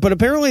this later, but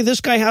apparently this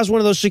guy has one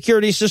of those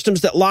security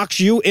systems that locks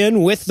you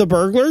in with the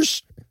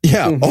burglars.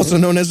 Yeah, also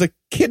known as a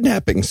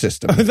kidnapping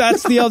system.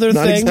 That's the other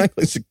Not thing. Not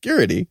exactly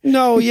security.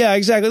 No, yeah,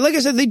 exactly. Like I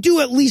said, they do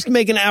at least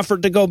make an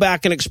effort to go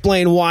back and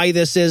explain why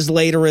this is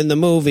later in the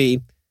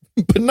movie.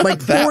 But not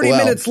like 40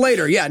 minutes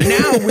later. Yeah,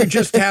 now we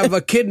just have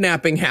a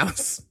kidnapping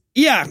house.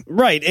 Yeah,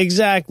 right,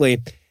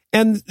 exactly.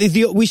 And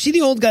we see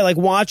the old guy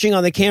watching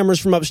on the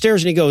cameras from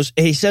upstairs, and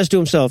he says to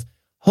himself,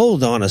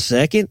 hold on a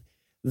second.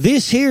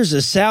 This here's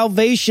a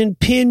Salvation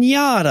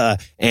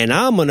Pinata, and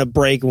I'm going to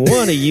break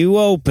one of you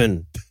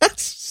open.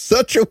 That's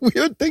such a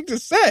weird thing to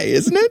say,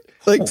 isn't it?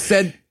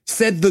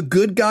 said the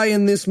good guy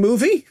in this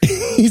movie?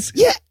 Is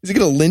he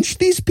going to lynch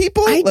these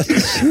people?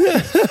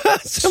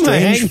 Someone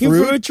hang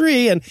you from a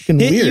tree and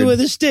hit you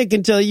with a stick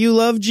and tell you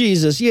love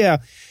Jesus. Yeah.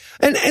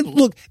 And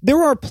look,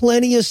 there are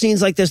plenty of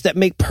scenes like this that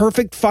make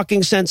perfect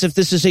fucking sense if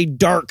this is a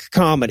dark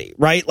comedy,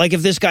 right? Like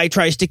if this guy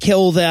tries to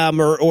kill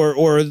them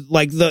or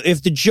like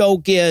if the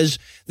joke is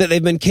that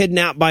they've been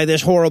kidnapped by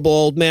this horrible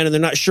old man and they're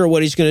not sure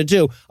what he's going to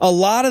do. A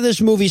lot of this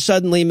movie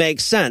suddenly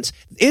makes sense.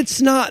 It's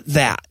not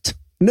that.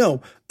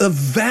 No, the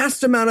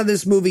vast amount of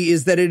this movie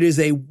is that it is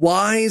a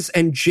wise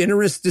and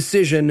generous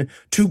decision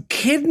to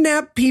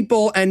kidnap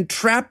people and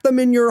trap them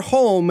in your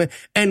home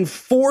and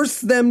force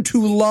them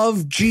to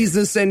love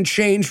Jesus and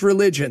change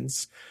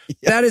religions.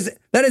 Yeah.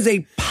 That is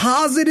a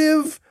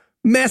positive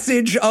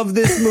message of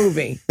this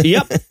movie.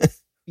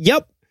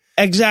 Yep,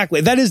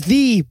 exactly. That is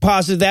the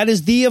positive, that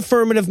is the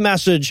affirmative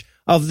message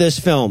of this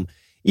film.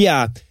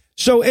 Yeah.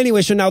 So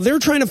anyway, so now they're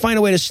trying to find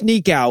a way to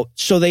sneak out.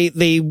 So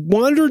they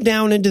wander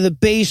down into the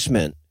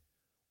basement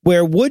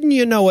where, wouldn't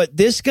you know it,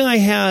 this guy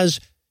has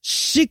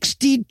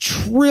 60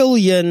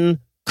 trillion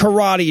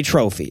karate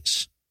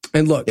trophies.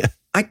 And look,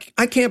 I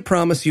can't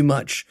promise you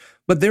much,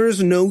 but there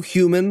is no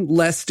human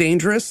less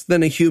dangerous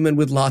than a human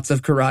with lots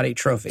of karate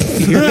trophies.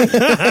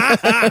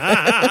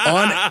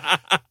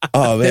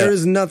 There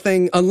is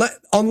nothing,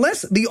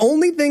 unless the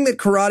only thing that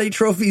karate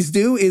trophies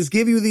do is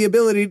give you the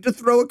ability to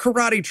throw a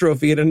karate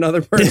trophy at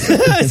another person.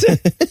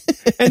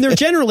 And they're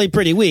generally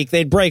pretty weak.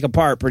 They'd break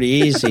apart pretty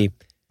easy.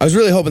 I was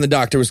really hoping the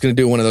doctor was going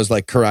to do one of those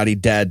like Karate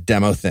Dad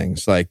demo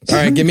things. Like, all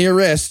right, give me your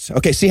wrist.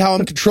 Okay, see how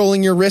I'm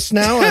controlling your wrist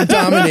now? I'm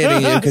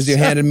dominating you because you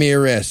handed me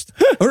your wrist.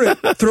 All right,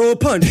 throw a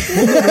punch.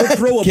 We'll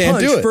throw a Can't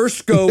punch. do it.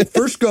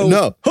 First go,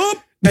 no. Hup,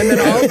 and then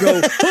I'll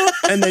go, hup,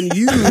 and then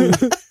you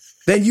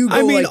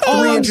go like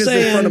 3 inches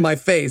in front of my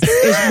face.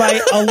 Is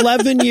my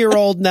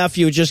 11-year-old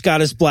nephew just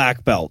got his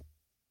black belt.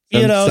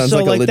 You know, sounds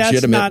so like a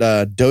legitimate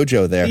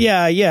dojo there.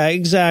 Yeah,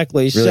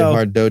 exactly. Really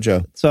hard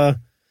dojo.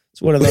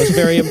 It's one of those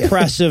very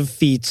impressive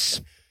feats.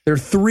 There are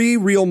 3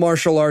 real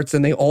martial arts,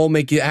 and they all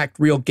make you act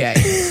real gay.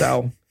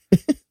 So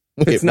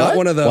it's not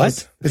one of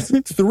those.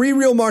 It's 3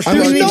 real martial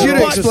arts. I need you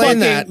to explain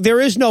that.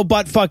 There is no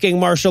butt-fucking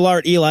martial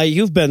art, Eli.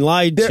 You've been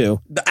lied to.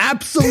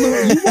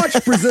 Absolutely. You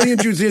watch Brazilian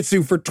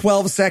Jiu-Jitsu for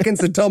 12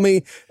 seconds and tell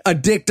me a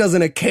dick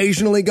doesn't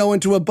occasionally go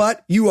into a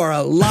butt? You are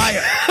a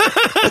liar.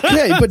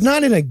 Okay, but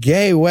not in a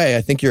gay way.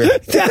 I think you're...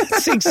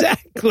 That's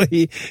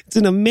exactly. It's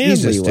in a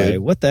manly way.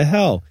 Dude. What the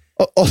hell?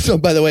 Also,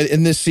 by the way,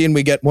 in this scene,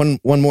 we get one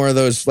more of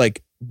those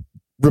like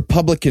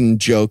Republican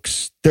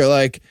jokes. They're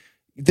like,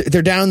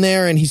 they're down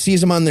there and he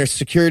sees him on their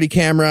security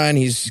camera and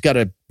he's got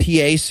a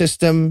PA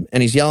system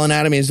and he's yelling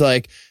at him. He's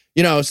like,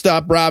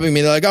 stop robbing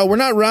me. They're like, oh, we're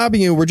not robbing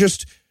you. We're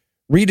just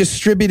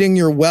redistributing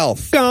your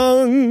wealth.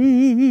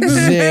 Gong.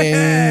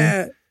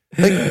 Zing.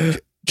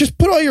 Like, just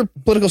put all your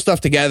political stuff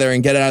together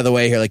and get it out of the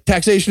way here. Like,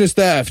 taxation is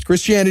theft.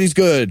 Christianity's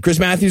good. Chris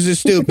Matthews is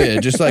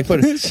stupid. Just like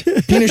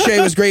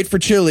Pinochet was great for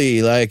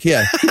Chile. Like,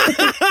 yeah.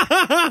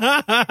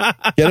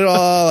 Get it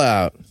all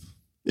out.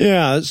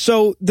 Yeah.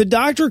 So the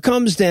doctor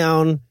comes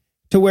down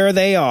to where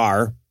they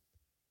are.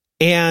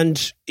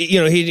 And,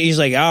 he's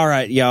like, all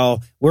right,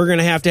 y'all, we're going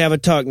to have a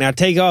talk. Now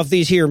take off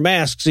these here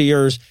masks of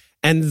yours.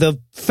 And the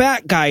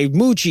fat guy,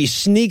 Moochie,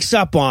 sneaks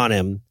up on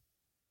him.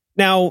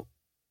 Now,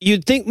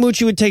 you'd think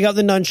Moochie would take out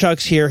the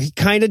nunchucks here. He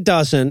kind of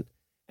doesn't,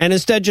 and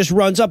instead just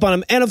runs up on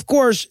him. And of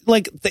course,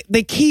 like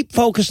they keep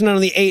focusing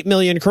on the 8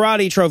 million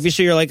karate trophy.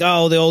 So you're like,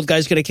 oh, the old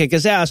guy's going to kick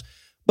his ass.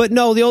 But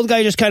no, the old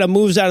guy just kind of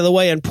moves out of the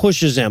way and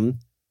pushes him.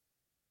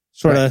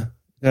 Sort of.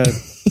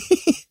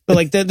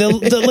 Like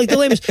the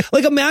lamest.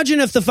 Like,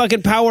 imagine if the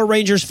fucking Power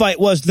Rangers fight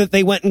was that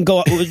they went and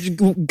got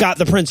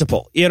the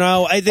principal.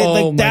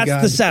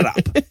 That's the setup.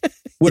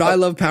 Would I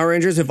love Power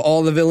Rangers if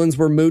all the villains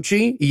were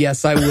Moochie?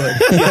 Yes, I would.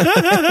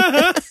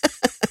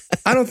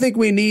 I don't think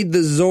we need the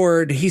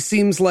Zord. He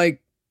seems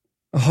like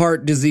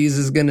heart disease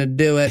is going to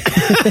do it.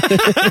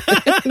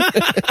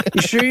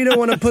 You sure you don't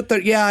want to put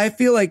the... Yeah, I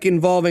feel like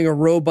involving a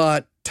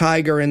robot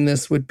tiger in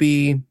this would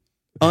be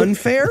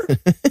unfair.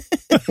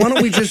 Why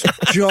don't we just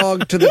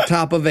jog to the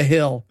top of a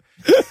hill?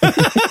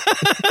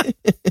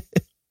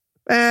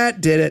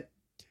 That did it.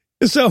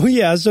 So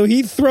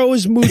he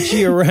throws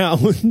Moochie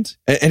around.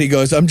 And he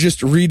goes, I'm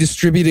just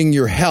redistributing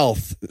your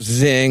health,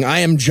 zing. I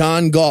am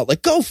John Galt.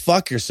 Like, go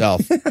fuck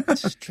yourself.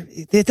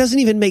 It doesn't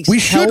even make sense. We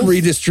should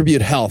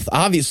redistribute health.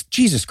 Obvious.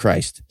 Jesus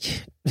Christ.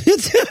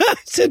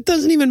 It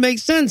doesn't even make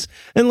sense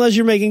unless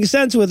you're making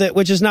sense with it,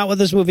 which is not what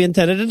this movie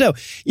intended to do.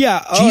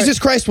 Yeah. Jesus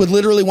Christ would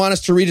literally want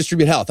us to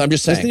redistribute health. I'm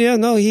just saying. Yeah,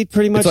 no, he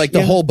pretty much. It's like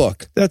the whole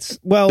book. That's,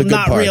 well,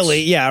 not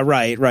really. Yeah,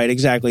 right,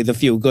 exactly. The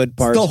few good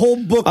parts. It's the whole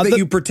book that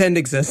you pretend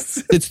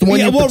exists. It's the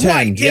one you pretend.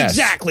 Right, yes.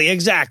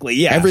 Exactly.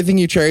 Yeah. Everything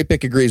you cherry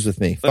pick agrees with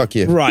me. Fuck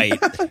you. Right.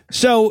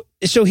 So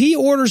he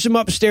orders him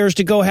upstairs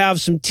to go have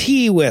some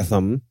tea with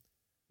him.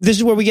 This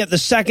is where we get the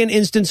second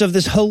instance of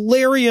this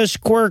hilarious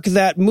quirk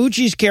that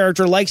Moochie's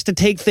character likes to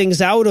take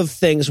things out of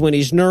things when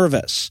he's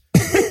nervous.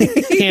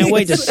 Can't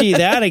wait to see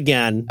that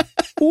again.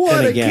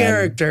 What a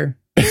character.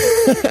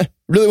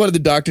 Really wanted the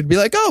doctor to be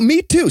like, oh,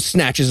 me too.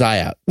 Snatch his eye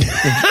out.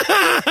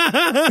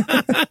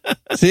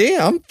 See,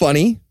 I'm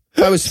funny.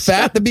 If I was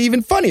fat, that'd be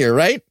even funnier,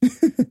 right?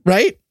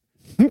 Right?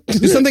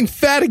 Do something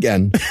fat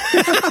again.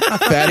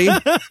 Fatty.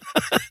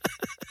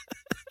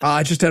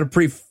 I just had a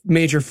pretty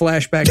major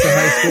flashback to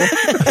high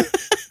school.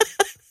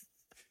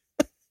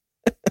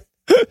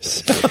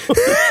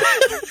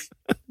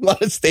 A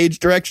lot of stage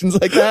directions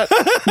like that.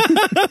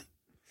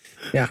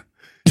 Yeah.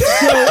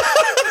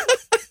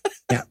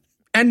 Yeah.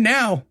 And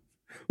now,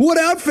 what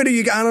outfit are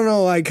you? I don't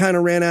know. I kind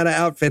of ran out of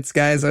outfits,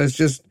 guys. It was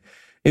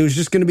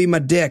just going to be my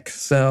dick.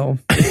 So,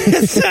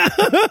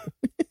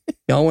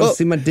 y'all want to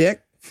see my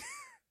dick?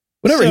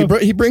 Whatever. So,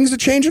 he brings a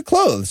change of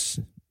clothes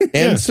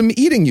and some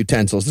eating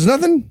utensils. There's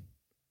nothing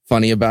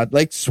funny about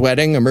like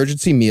sweating,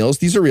 emergency meals.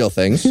 These are real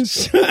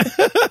things.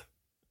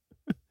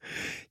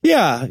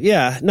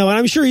 Yeah. No, and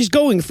I'm sure he's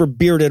going for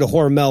bearded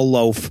Hormel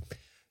loaf.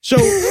 So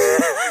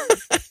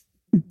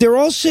they're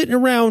all sitting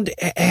around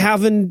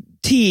having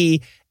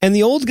tea, and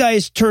the old guy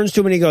turns to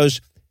him and he goes,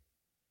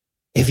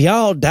 "If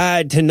y'all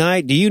died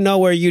tonight, do you know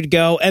where you'd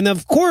go?" And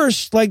of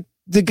course, like,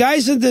 the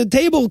guys at the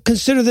table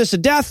consider this a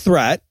death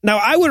threat. Now,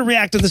 I would have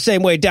reacted the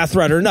same way, death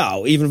threat or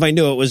no, even if I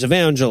knew it was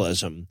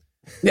evangelism.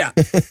 Yeah.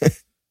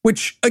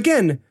 Which,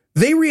 again,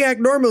 they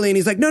react normally, and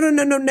he's like,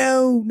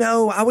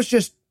 no, I was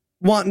just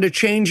wanting to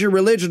change your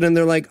religion. And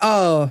they're like,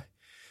 oh,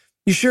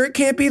 you sure it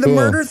can't be the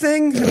murder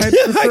thing?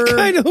 I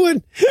kind of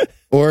would.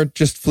 Or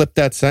just flip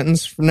that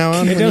sentence from now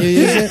on when you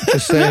use it.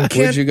 Just say,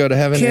 would you go to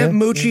heaven? Can't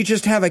Moochie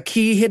just have a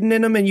key hidden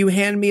in him and you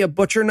hand me a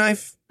butcher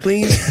knife,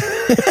 please?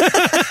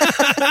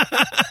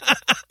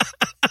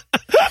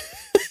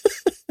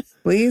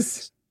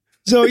 Please?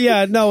 So,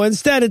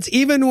 instead, it's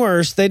even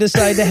worse. They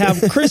decide to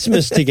have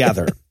Christmas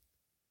together.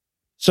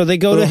 So they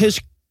go to his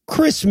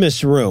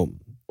Christmas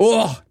room.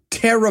 Oh,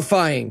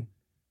 terrifying.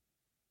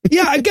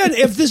 Yeah, again,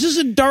 if this is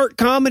a dark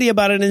comedy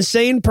about an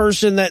insane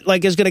person that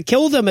like is going to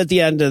kill them at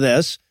the end of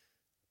this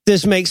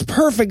makes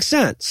perfect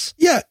sense.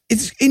 Yeah,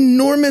 it's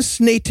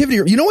enormous nativity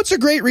room. You know what's a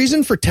great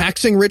reason for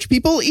taxing rich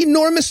people?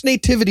 Enormous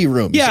nativity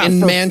rooms in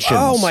mansions.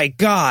 Oh, my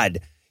God.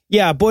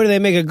 Yeah, boy, do they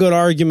make a good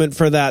argument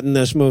for that in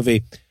this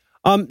movie.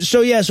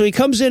 So he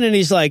comes in and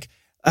he's like,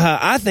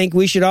 I think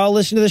we should all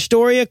listen to the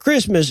story of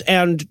Christmas.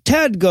 And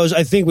Ted goes,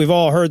 I think we've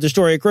all heard the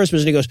story of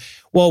Christmas. And he goes,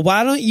 well,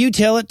 why don't you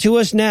tell it to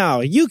us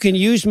now? You can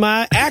use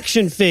my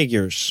action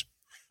figures.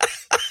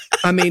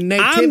 I mean,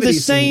 nativity I'm the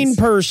sane scenes.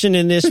 person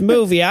in this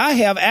movie. I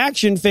have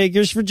action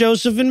figures for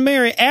Joseph and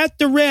Mary at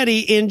the ready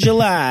in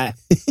July.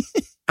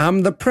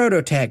 I'm the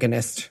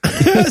protagonist.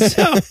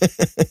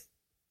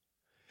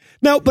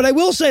 No, but I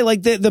will say,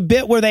 like, the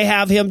bit where they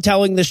have him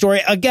telling the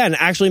story, again,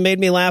 actually made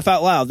me laugh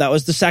out loud. That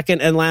was the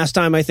second and last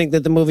time I think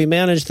that the movie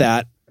managed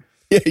that.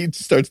 Yeah, he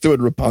starts doing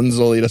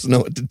Rapunzel. He doesn't know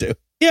what to do.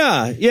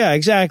 Yeah,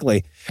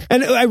 exactly.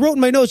 And I wrote in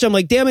my notes, I'm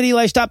like, damn it,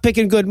 Eli, stop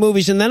picking good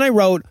movies. And then I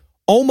wrote,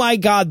 oh my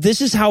God, this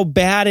is how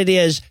bad it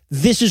is.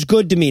 This is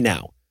good to me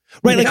now.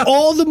 Right? Like,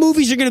 all the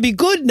movies are going to be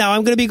good now.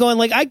 I'm going to be going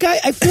like, I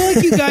feel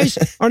like you guys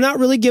are not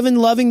really giving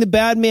Loving the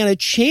Bad Man a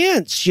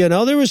chance. You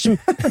know, there was some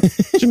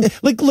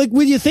like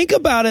when you think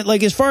about it,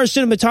 like as far as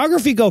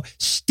cinematography go,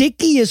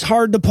 Sticky is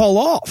hard to pull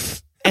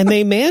off. And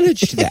they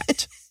managed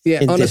that.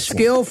 Yeah. On a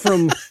scale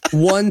from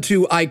 1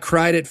 to I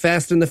cried at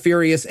Fast and the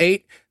Furious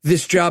 8,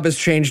 this job has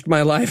changed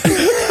my life.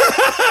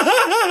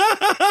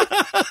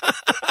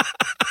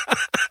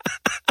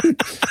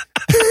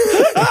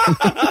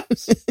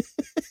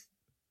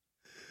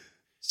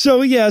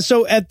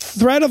 So at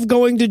threat of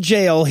going to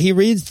jail, he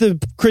reads the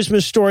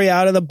Christmas story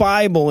out of the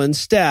Bible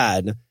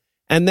instead.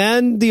 And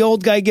then the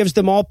old guy gives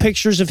them all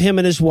pictures of him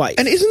and his wife.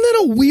 And isn't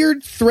that a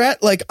weird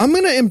threat? Like, I'm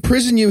going to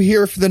imprison you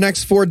here for the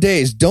next 4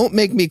 days. Don't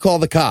make me call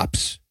the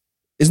cops.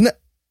 Isn't that...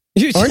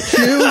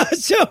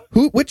 Aren't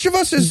you? Which of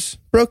us has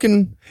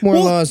broken more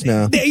laws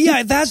now?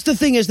 Yeah, that's the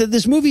thing, is that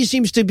this movie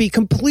seems to be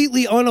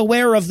completely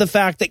unaware of the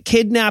fact that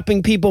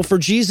kidnapping people for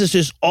Jesus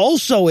is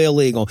also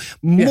illegal.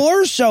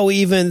 More so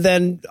even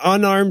than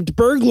unarmed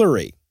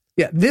burglary.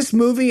 Yeah, this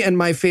movie and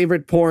my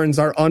favorite porns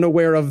are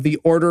unaware of the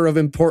order of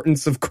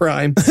importance of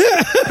crime.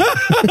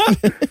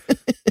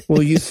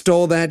 Well, you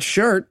stole that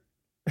shirt.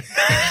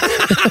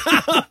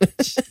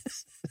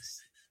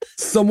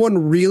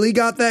 Someone really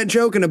got that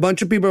joke, and a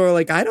bunch of people are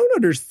like, I don't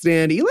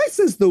understand. Eli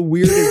says the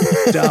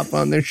weirdest stuff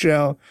on their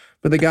show.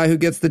 But the guy who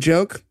gets the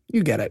joke,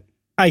 you get it.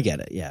 I get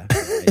it, yeah.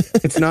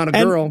 It's not a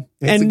girl.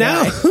 It's and a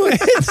now guy.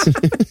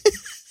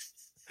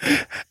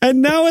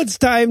 And now it's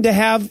time to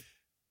have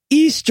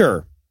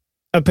Easter,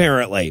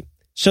 apparently.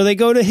 So they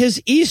go to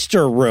his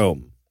Easter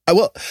room.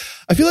 Well,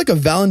 I feel like a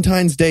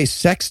Valentine's Day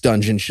sex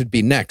dungeon should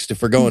be next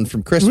if we're going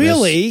from Christmas.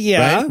 Really?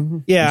 Yeah.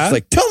 Right? Yeah. It's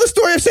like, tell the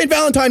story of St.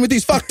 Valentine with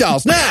these fuck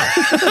dolls now.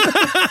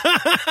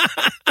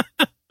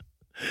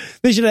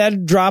 They should have had to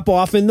drop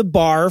off in the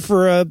bar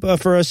for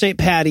a St.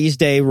 Patty's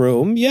Day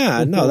room.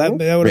 Yeah, no, that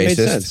would have made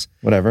sense.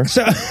 Whatever.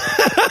 So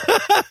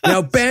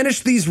now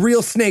banish these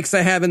real snakes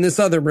I have in this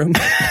other room.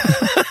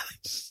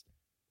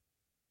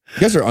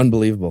 You guys are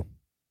unbelievable.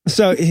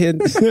 So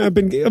I've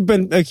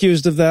been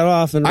accused of that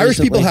often. Irish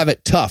recently. people have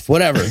it tough.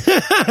 Whatever.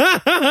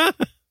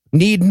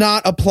 Need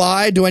not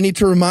apply. Do I need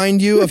to remind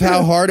you of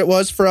how hard it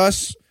was for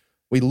us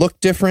We look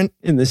different.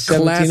 in the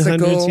 1700s.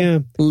 Classical Yeah.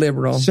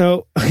 liberal.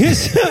 So,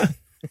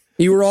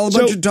 You were all a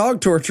bunch So- of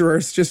dog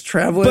torturers just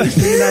traveling to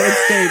the United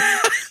States,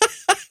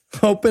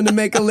 hoping to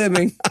make a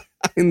living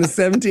in the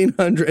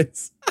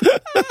 1700s.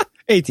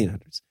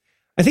 1800s.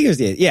 I think it was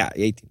the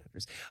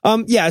 1800s.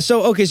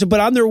 But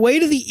on their way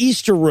to the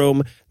Easter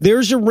room,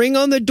 there's a ring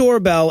on the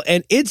doorbell,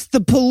 and it's the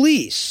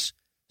police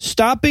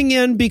stopping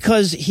in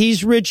because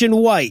he's rich and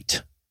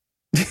white.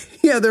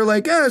 Yeah, they're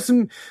like,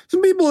 some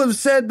people have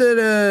said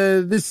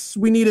that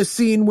we need a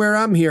scene where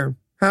I'm here.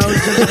 How's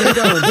everything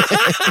going?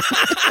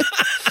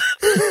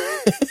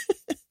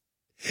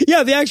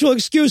 Yeah, the actual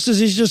excuse is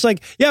he's just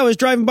like, I was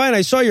driving by and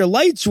I saw your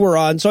lights were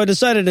on, so I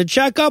decided to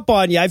check up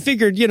on you. I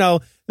figured,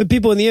 the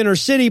people in the inner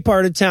city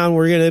part of town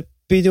were going to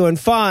be doing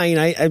fine.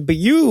 But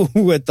you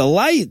with the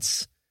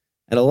lights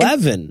at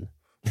 11.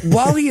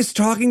 While he is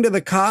talking to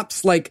the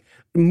cops, like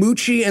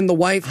Moochie and the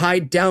wife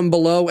hide down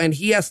below, and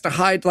he has to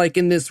hide like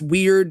in this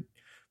weird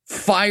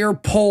fire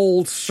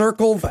pole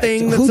circle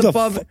thing that's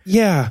above.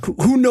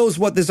 Who knows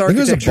what this I think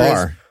it was a architecture is?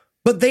 bar.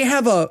 But they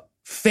have a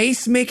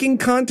face making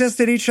contest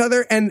at each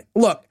other. And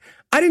look,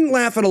 I didn't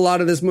laugh at a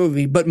lot of this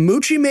movie, but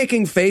Moochie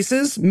making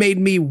faces made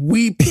me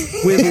weep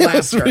with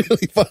That's laughter.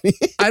 really funny.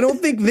 I don't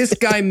think this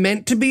guy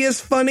meant to be as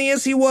funny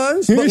as he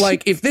was, but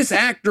like if this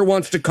actor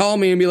wants to call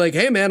me and be like,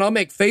 hey man, I'll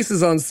make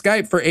faces on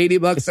Skype for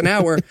 $80 an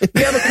hour,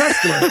 we have a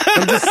customer.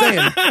 I'm just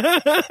saying.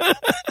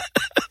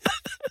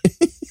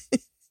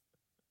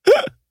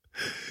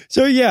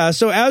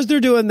 So as they're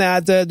doing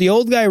that, the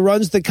old guy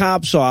runs the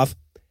cops off,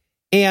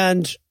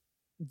 and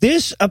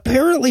this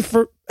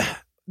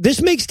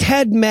makes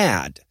Ted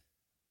mad.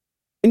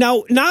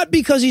 Now, not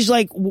because he's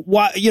like,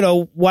 why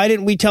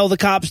didn't we tell the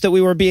cops that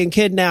we were being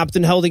kidnapped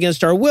and held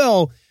against our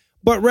will,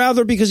 but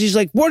rather because he's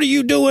like, what are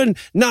you doing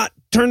not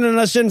turning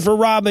us in for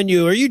robbing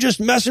you? Are you just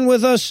messing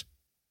with us?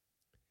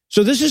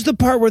 So this is the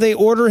part where they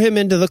order him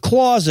into the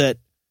closet,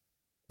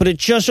 but it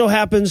just so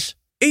happens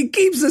it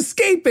keeps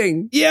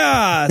escaping.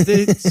 Yeah,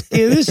 this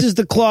is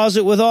the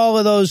closet with all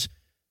of those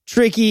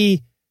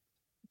tricky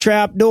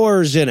trap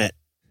doors in it.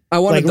 I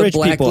wanted Like the rich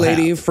black people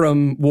lady have.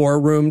 from War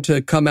Room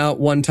to come out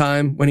one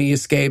time when he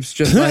escapes,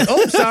 just like,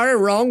 oh, sorry,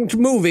 wrong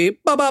movie.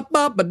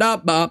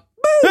 Ba-ba-ba-ba-da-ba.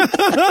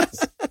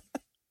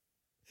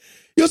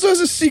 He also has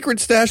a secret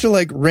stash of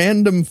like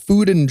random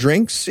food and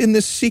drinks in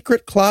this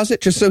secret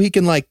closet just so he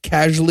can like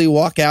casually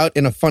walk out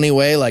in a funny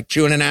way, like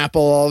chewing an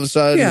apple all of a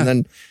sudden Yeah. and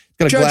then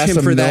got a Judge glass him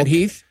of for milk. that,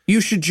 Heath.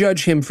 You should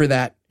judge him for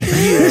that.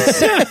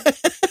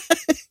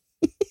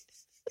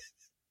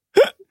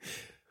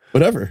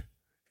 Whatever.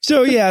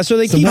 So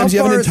they keep Sometimes you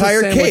have far an is the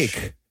entire sandwich?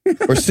 cake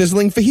or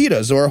sizzling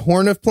fajitas or a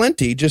horn of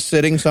plenty just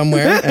sitting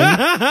somewhere.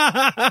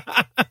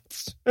 And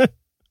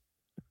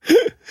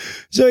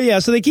So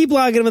they keep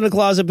locking him in the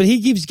closet, but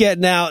he keeps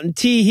getting out,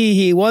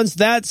 and once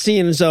that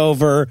scene is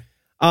over,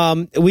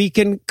 we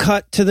can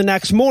cut to the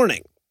next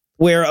morning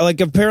where like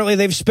apparently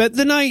they've spent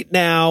the night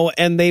now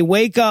and they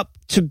wake up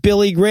to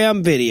Billy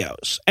Graham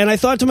videos. And I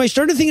started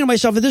thinking to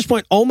myself at this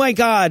point, oh my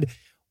God,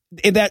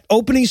 in that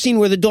opening scene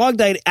where the dog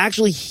died,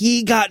 actually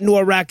he got into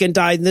a wreck and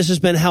died, and this has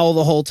been hell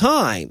the whole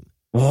time.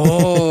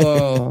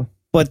 Oh.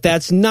 But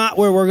that's not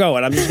where we're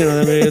going. I'm going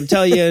to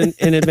tell you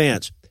in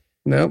advance.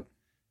 Nope.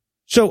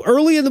 So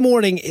early in the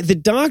morning, the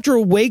doctor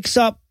wakes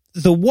up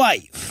the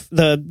wife,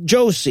 the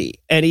Josie,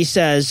 and he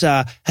says,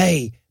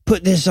 hey,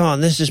 put this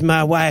on. This is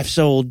my wife's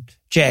old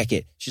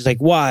jacket. She's like,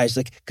 why? He's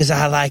like, because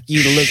I like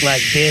you to look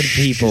like dead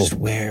people. just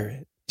wear it.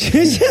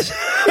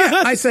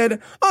 I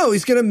said, oh,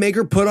 he's going to make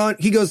her put on.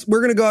 He goes, we're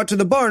going to go out to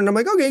the barn. And I'm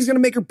like, okay, he's going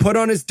to make her put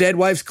on his dead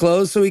wife's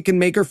clothes so he can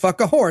make her fuck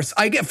a horse.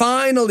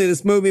 Finally,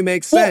 this movie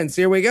makes sense.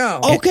 Here we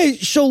go. Okay,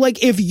 so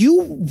like if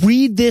you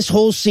read this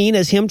whole scene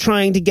as him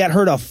trying to get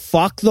her to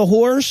fuck the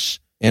horse,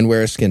 And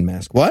wear a skin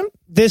mask. What?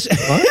 this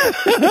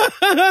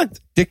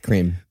Dick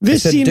cream.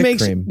 this I said scene dick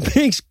makes cream.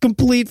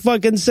 complete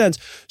fucking sense.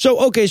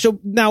 So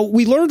now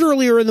we learned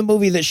earlier in the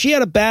movie that she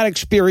had a bad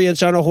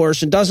experience on a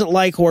horse and doesn't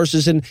like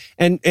horses, and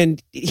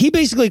he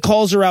basically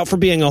calls her out for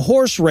being a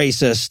horse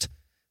racist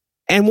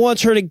and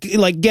wants her to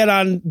like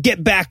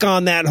get back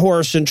on that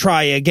horse and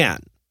try again.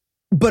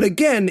 But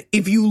again,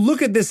 if you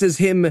look at this as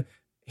him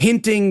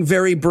hinting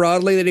very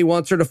broadly that he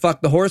wants her to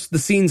fuck the horse, the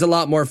scene's a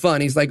lot more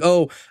fun. He's like,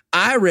 oh,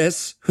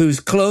 Iris, whose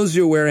clothes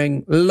you're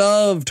wearing,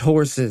 loved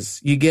horses.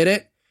 You get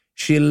it?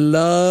 She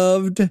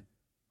loved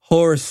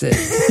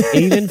horses.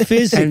 Even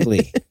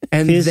physically.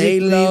 And Physically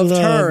they loved her.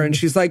 loved. And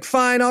she's like,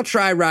 fine, I'll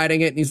try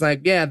riding it. And he's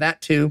like, yeah,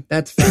 that too.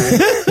 That's fine.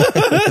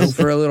 Go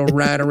for a little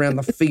ride around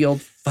the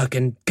field.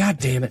 Fucking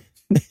goddamn it.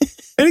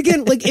 And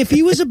again, like if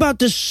he was about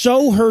to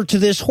sew her to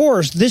this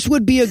horse, this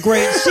would be a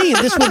great scene.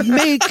 This would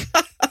make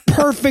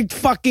perfect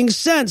fucking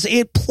sense.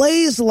 It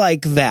plays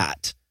like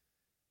that.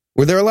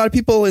 Were there a lot of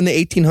people in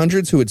the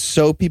 1800s who would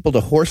sew people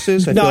to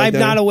horses? I No, feel like I'm they're-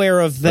 not aware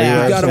of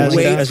that. You got as to a-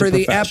 wait as a for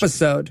the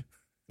profession.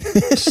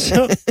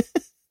 episode.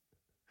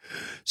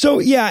 So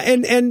yeah,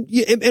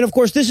 and of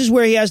course this is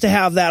where he has to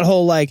have that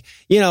whole like,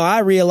 I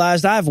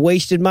realized I've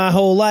wasted my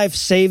whole life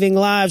saving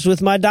lives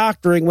with my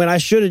doctoring when I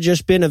should have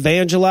just been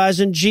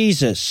evangelizing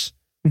Jesus.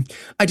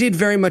 I did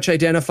very much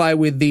identify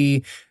with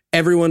the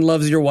everyone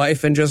loves your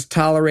wife and just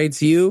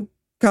tolerates you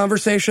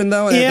conversation,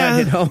 though. Yeah.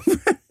 That hit home.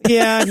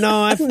 Yeah,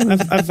 no,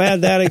 I've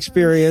had that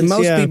experience.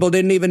 Most yeah. people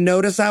didn't even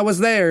notice I was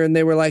there, and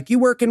they were like, "You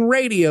work in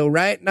radio,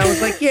 right?" And I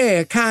was like,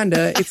 "Yeah,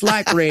 kinda. It's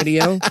like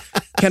radio.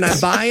 Can I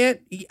buy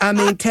it? I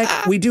mean,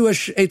 we do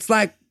it's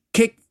like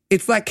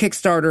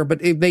Kickstarter, but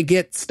they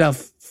get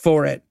stuff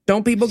for it.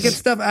 Don't people get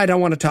stuff? I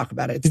don't want to talk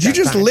about it. Did you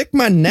just lick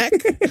my neck?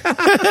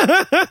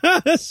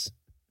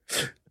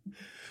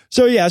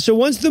 So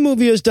once the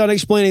movie is done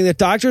explaining that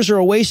doctors are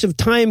a waste of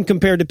time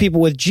compared to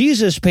people with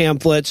Jesus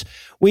pamphlets,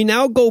 we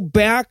now go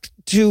back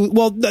to,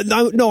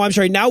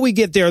 now we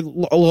get their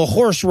little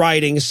horse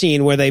riding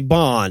scene where they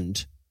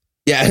bond.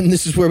 Yeah, and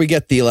this is where we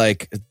get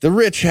the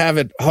rich have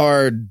it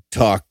hard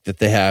talk that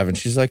they have. And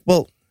she's like,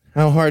 well,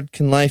 how hard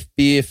can life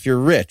be if you're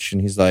rich? And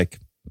he's like,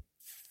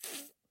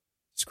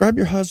 describe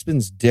your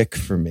husband's dick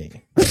for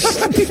me.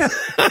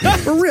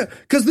 For real.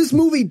 Because this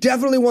movie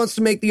definitely wants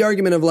to make the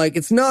argument of like,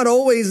 it's not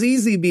always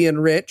easy being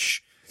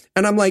rich.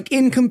 And I'm like,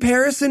 in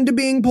comparison to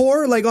being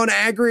poor, like on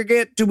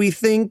aggregate, do we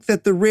think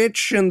that the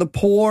rich and the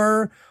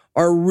poor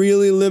are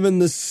really living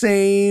the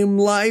same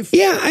life?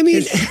 Yeah, I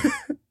mean,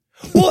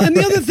 well, and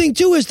the other thing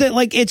too is that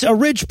like it's a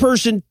rich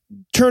person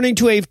turning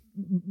to a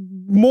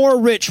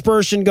more rich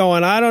person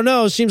going, I don't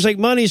know, seems like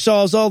money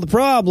solves all the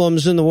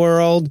problems in the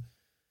world.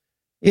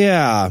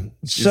 Yeah.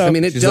 So I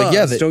mean, it does. Like,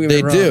 yeah, don't get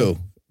they me wrong. do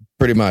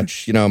pretty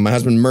much. You know, my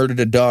husband murdered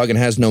a dog and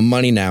has no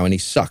money now, and he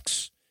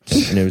sucks.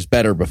 And it was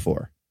better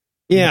before.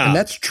 yeah. And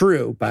that's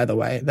true, by the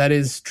way. That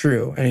is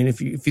true. I mean, if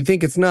you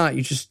think it's not,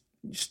 you just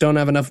don't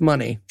have enough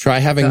money. Try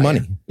having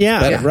money. Yeah,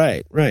 Better.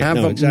 right. Have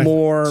No, exactly.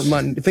 more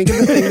money. Think of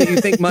the thing that you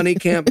think money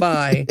can't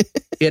buy.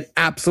 It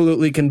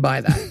absolutely can buy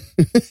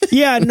that.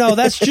 Yeah, no,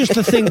 that's just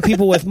the thing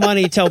people with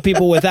money tell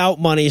people without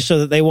money so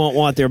that they won't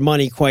want their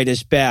money quite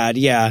as bad.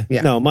 Yeah.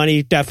 No,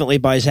 money definitely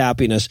buys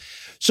happiness.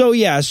 So,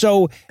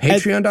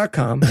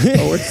 Patreon.com/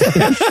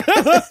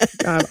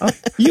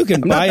 you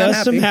can I'm buy not that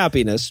us some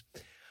happiness.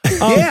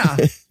 Yeah.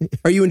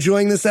 Are you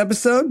enjoying this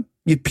episode?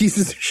 You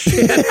pieces of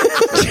shit.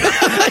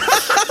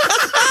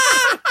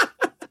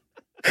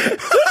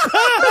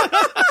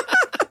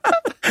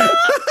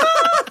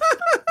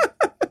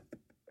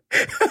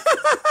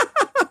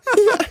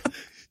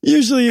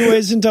 Usually you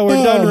wait until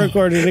we're done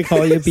recording to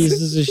call you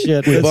pieces of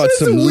shit. We bought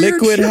some a weird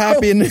liquid show.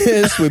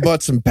 happiness. We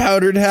bought some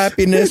powdered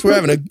happiness. We're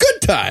having a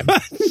good time.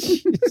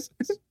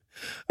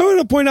 I want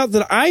to point out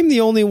that I'm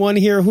the only one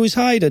here who's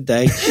high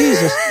today.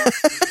 Jesus.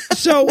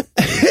 So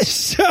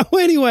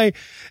anyway,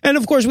 and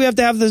of course we have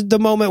to have the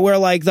moment where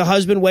like the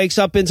husband wakes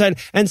up inside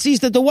and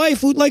sees that the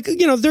wife, who like,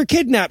 you know, they're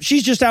kidnapped.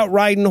 She's just out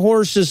riding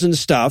horses and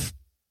stuff.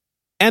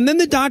 And then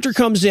the doctor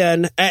comes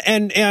in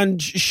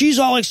and she's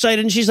all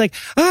excited and she's like,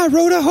 I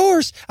rode a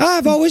horse.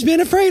 I've always been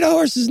afraid of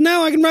horses.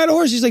 Now I can ride a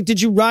horse. He's like, did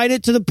you ride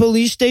it to the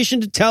police station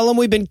to tell them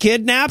we've been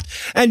kidnapped?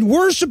 And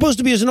we're supposed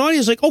to be as an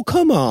audience like, oh,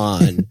 come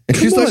on. And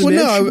she's like,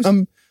 well,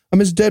 no, I'm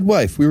his dead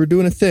wife. We were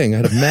doing a thing. I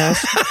had a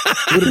mask.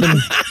 Would have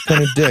been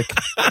kind of dick.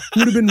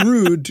 Would have been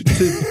rude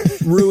to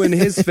ruin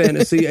his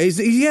fantasy.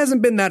 He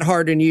hasn't been that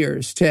hard in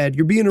years, Ted.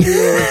 You're being a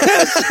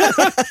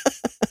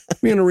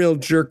real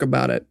jerk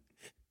about it.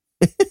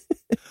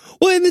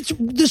 Well, and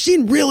the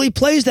scene really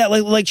plays that.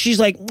 Like she's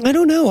like, I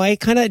don't know. I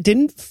kind of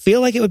didn't feel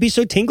like it would be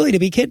so tingly to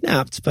be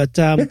kidnapped, but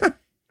kind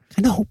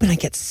of hoping I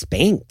get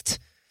spanked.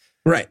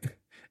 Right.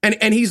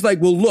 And he's like,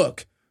 well,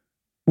 look,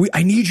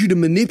 I need you to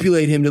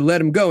manipulate him to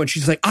let him go. And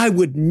she's like, I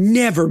would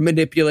never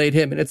manipulate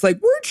him. And it's like,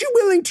 weren't you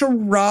willing to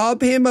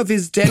rob him of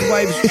his dead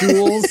wife's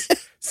jewels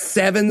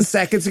 7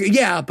 seconds ago?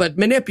 Yeah, but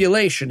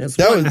manipulation is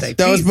one thing.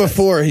 That was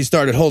before he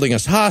started holding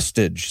us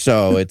hostage.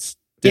 So it's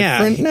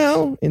different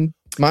now.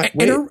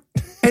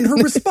 And her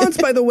response,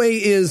 by the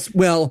way, is,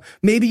 well,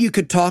 maybe you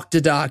could talk to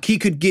Doc. He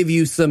could give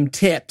you some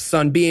tips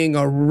on being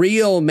a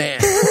real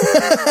man.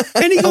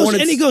 And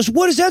he goes,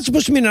 what is that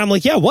supposed to mean? And I'm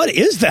like, yeah, what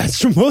is that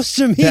supposed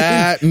to mean?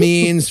 That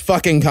means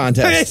fucking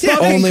contest.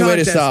 Fucking Only way to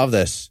contest. solve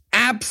this.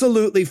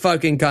 Absolutely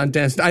fucking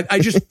contest. I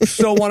just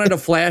so wanted a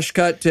flash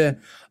cut to,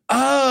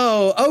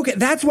 oh, okay.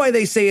 That's why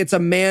they say it's a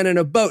man in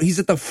a boat. He's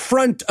at the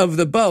front of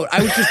the boat.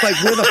 I was just like,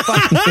 where the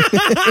fuck?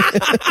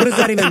 What does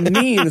that even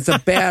mean? It's a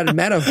bad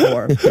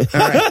metaphor. All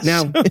right.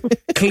 Now,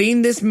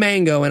 clean this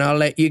mango and I'll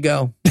let you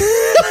go.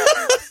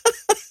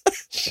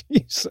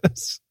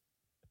 Jesus.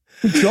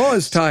 Jaw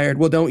is tired.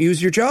 Well, don't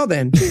use your jaw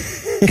then. Move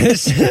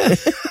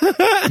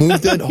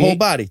the whole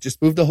body.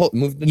 Just move the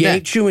You neck.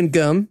 ain't chewing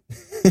gum.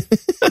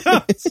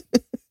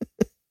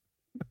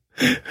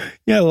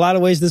 Yeah, a lot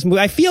of ways this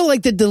movie. I feel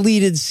like the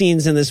deleted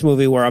scenes in this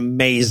movie were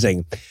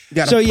amazing. You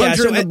got to punch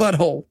her in the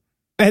butthole.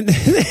 And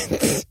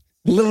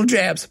Little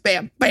jabs.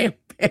 Bam, bam,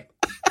 bam.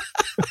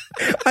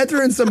 I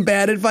threw in some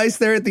bad advice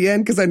there at the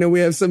end because I know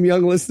we have some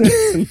young listeners.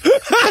 And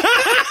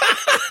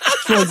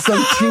just want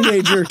some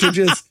teenager to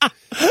just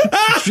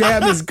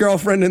jab his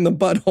girlfriend in the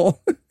butthole.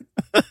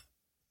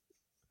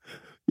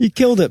 you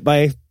killed it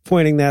by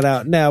pointing that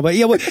out now. But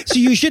yeah, so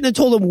you shouldn't have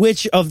told them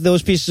which of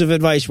those pieces of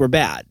advice were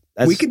bad.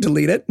 We could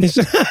delete it. They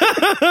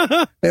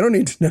don't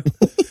need to know.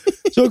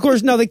 So, of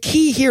course, now the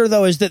key here,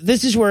 though, is that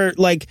this is where,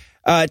 like,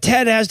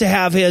 Ted has to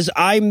have his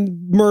I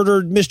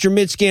murdered Mr.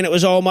 Mitski and it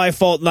was all my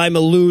fault and I'm a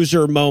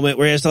loser moment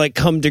where he has to, like,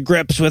 come to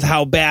grips with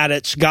how bad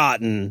it's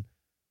gotten.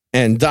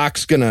 And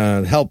Doc's going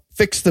to help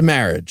fix the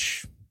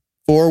marriage.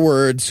 4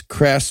 words,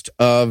 crest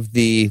of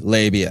the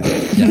labia.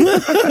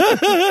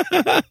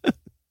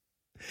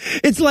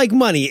 It's like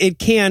money. It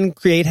can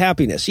create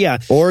happiness. Yeah.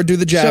 Or do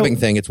the jabbing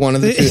thing. It's one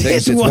of the two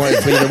things.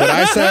 It's either what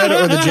I said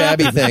or the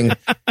jabby thing.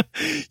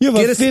 You have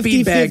Get a a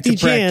speed bag 50-50 to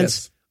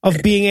chance practice.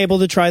 of being able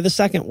to try the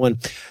second one.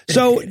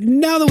 So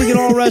now that we can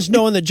all rest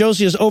knowing that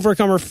Josie has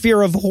overcome her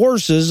fear of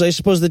horses, I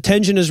suppose the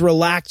tension is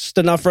relaxed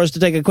enough for us to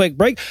take a quick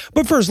break.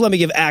 But first, let me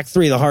give Act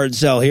 3 the hard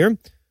sell here.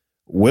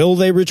 Will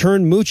they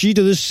return Moochie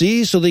to the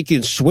sea so they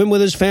can swim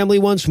with his family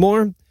once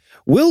more?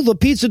 Will the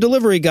pizza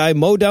delivery guy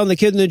mow down the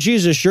kid in the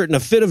Jesus shirt in a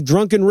fit of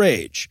drunken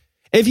rage?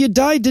 If you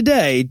died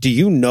today, do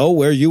you know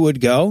where you would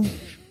go?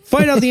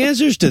 Find out the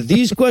answers to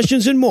these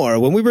questions and more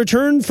when we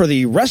return for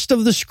the rest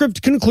of the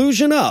script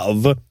conclusion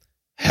of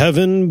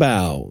Heaven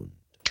Bound.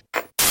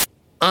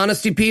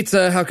 Honesty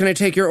Pizza, how can I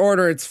take your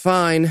order? It's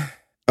fine.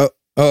 Oh,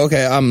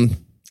 okay.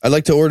 I'd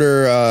like to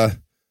order a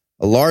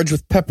large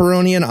with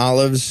pepperoni and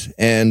olives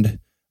and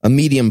a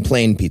medium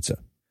plain pizza.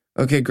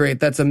 Okay, great.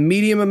 That's a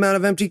medium amount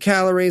of empty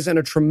calories and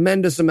a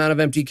tremendous amount of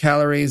empty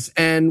calories.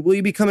 And will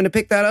you be coming to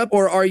pick that up?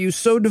 Or are you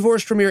so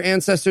divorced from your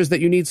ancestors that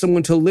you need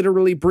someone to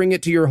literally bring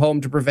it to your home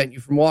to prevent you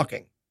from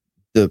walking?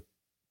 The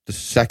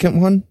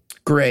second one?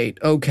 Great.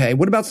 Okay.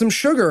 What about some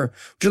sugar?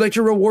 Would you like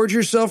to reward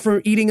yourself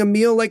for eating a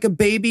meal like a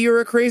baby or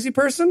a crazy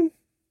person?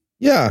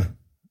 Yeah,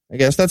 I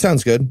guess that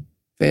sounds good.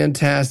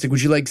 Fantastic.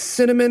 Would you like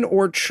cinnamon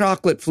or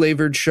chocolate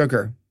flavored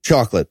sugar?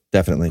 Chocolate,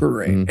 definitely.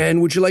 Great. Mm.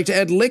 And would you like to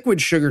add liquid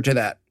sugar to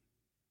that?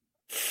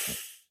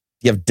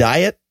 You have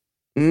diet?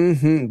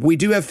 Mm-hmm. We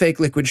do have fake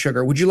liquid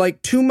sugar. Would you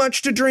like too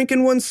much to drink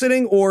in one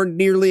sitting or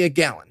nearly a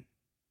gallon?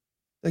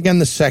 Again,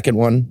 the second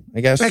one,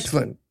 I guess.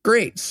 Excellent.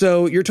 Great.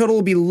 So your total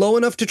will be low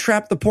enough to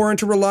trap the poor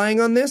into relying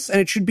on this,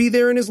 and it should be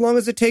there in as long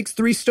as it takes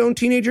 3 stone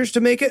teenagers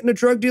to make it and a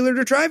drug dealer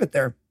to drive it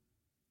there.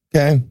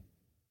 Okay.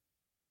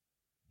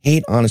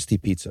 Hate Honesty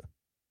Pizza.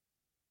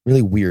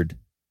 Really weird.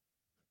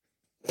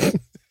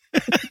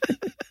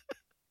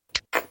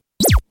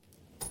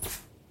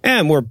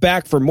 And we're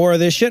back for more of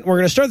this shit. We're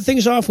going to start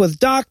things off with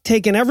Doc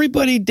taking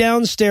everybody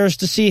downstairs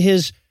to see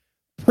his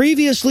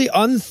previously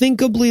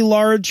unthinkably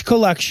large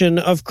collection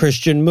of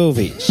Christian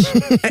movies.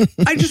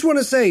 I just want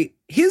to say,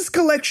 his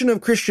collection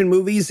of Christian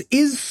movies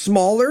is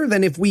smaller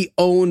than if we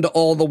owned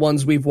all the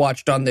ones we've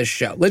watched on this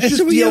show. Let's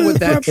just deal with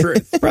that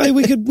truth. Probably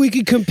we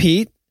could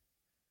compete.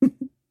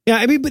 Yeah,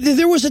 I mean, but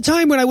there was a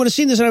time when I would have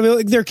seen this and I'd be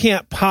like, there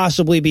can't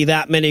possibly be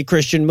that many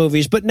Christian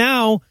movies. But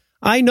now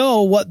I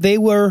know what they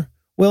were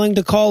willing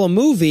to call a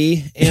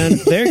movie, and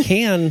there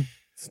can.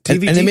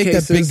 And they make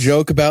that big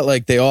joke about,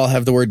 like, they all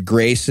have the word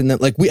grace in them.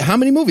 Like, how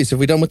many movies have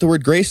we done with the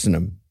word grace in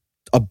them?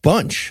 A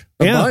bunch.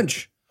 A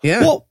bunch.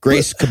 Yeah. Well,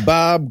 Grace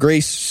Kebab,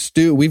 Grace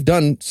Stew. We've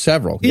done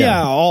several.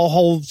 Yeah, all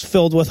holes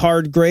filled with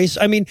hard grace.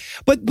 I mean,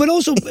 but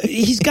also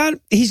he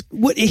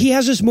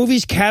has his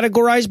movies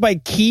categorized by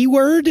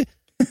keyword.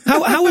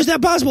 How is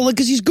that possible? Like,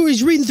 because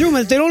he's reading through them,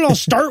 and they don't all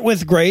start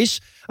with grace.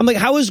 I'm like,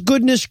 how is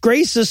goodness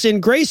grace us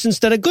in grace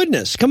instead of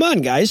goodness? Come on,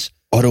 guys.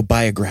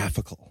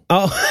 Autobiographical.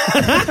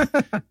 Oh.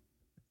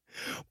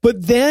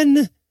 But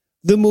then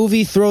the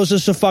movie throws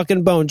us a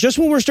fucking bone. Just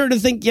when we're starting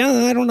to think, yeah,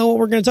 I don't know what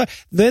we're going to talk.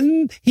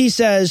 Then he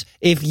says,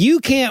 if you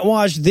can't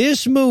watch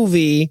this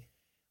movie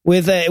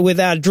with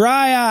a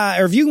dry eye,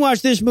 or if you can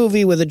watch this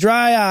movie with a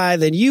dry eye,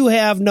 then you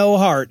have no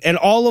heart. And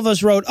all of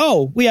us wrote,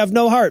 oh, we have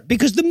no heart,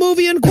 because the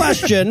movie in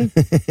question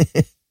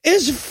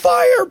is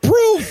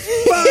Fireproof.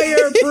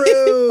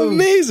 Fireproof.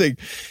 Amazing.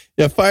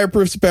 Yeah,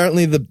 Fireproof's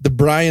apparently the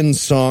Brian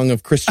song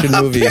of Christian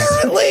movies.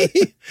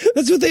 Apparently,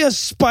 that's what they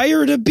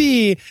aspire to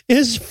be,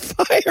 is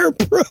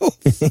Fireproof.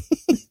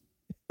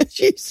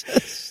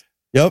 Jesus.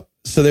 Yep.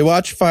 So they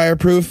watch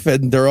Fireproof,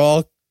 and they're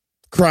all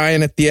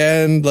crying at the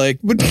end,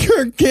 like, but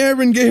Kirk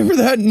Cameron gave her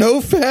that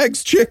no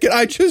fags chicken.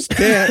 I just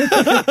can't.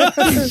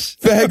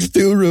 Fags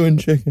do ruin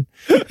chicken.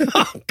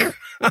 Oh, God.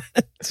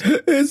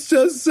 It's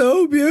just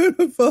so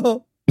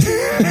beautiful.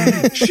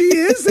 She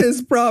is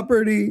his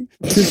property.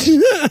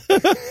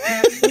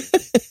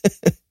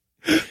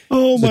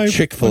 Oh, my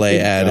Chick-fil-A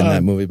ad in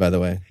that movie, by the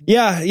way.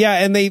 Yeah,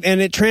 and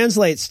it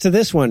translates to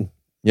this one.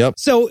 Yep.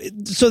 So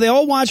they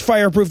all watch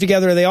Fireproof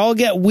together. They all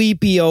get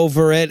weepy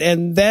over it,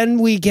 and then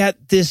we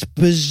get this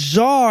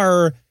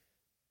bizarre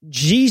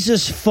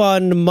Jesus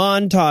fun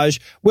montage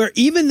where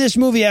even this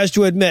movie has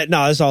to admit,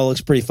 no, this all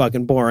looks pretty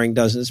fucking boring,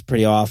 doesn't it? It's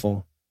pretty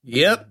awful.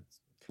 Yep.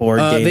 Board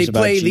games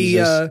about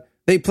Jesus.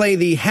 They play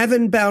the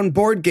Heaven Bound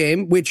board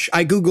game, which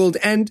I Googled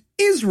and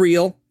is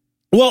real.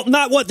 Well,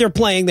 not what they're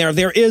playing there.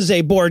 There is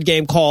a board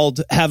game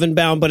called Heaven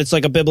Bound, but it's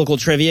like a biblical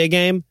trivia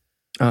game.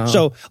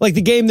 So, like,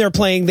 the game they're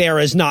playing there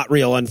is not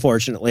real,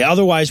 unfortunately.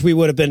 Otherwise, we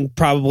would have been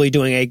probably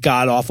doing a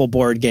god-awful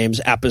board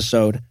games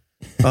episode.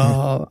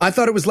 I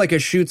thought it was like a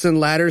Chutes and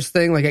Ladders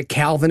thing, like a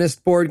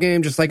Calvinist board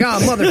game, just like,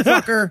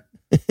 motherfucker,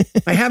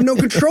 I have no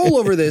control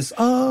over this.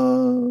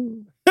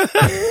 Oh.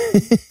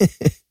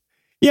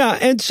 Yeah,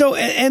 and so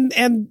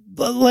and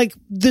like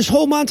this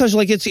whole montage,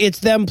 like it's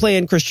them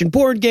playing Christian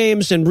board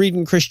games and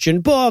reading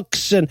Christian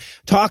books and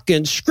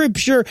talking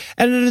scripture,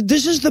 and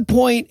this is the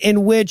point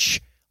in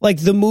which like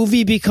the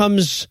movie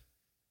becomes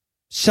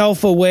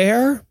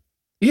self-aware,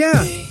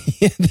 Yeah.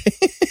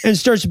 and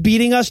starts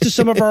beating us to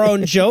some of our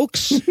own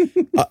jokes.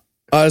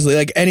 Honestly,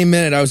 like any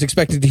minute, I was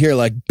expecting to hear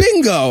like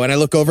bingo, and I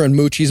look over and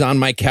Moochie's on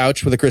my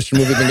couch with a Christian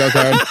movie bingo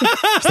card.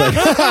 It's like,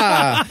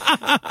 ha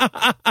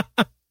ha.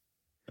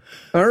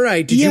 All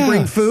right. Did you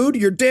bring food?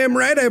 You're damn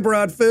right I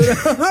brought food.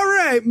 All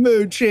right,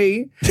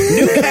 Moochie.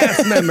 New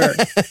cast member.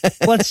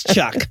 Let's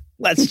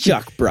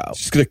chuck, bro.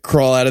 Just gonna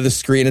crawl out of the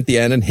screen at the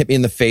end and hit me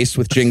in the face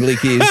with jingly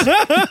keys.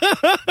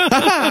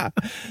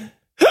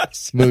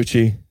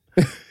 Moochie.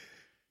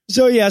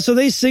 So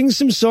they sing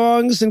some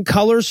songs and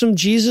color some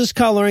Jesus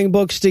coloring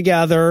books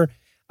together,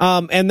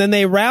 and then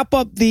they wrap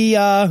up the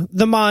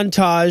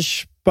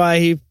montage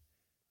by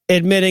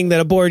admitting that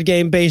a board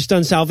game based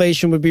on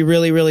salvation would be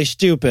really, really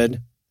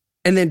stupid.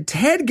 And then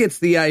Ted gets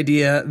the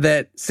idea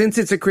that since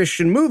it's a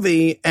Christian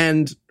movie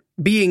and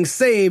being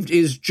saved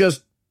is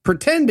just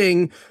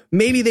pretending,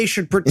 maybe they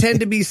should pretend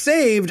to be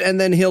saved and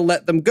then he'll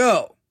let them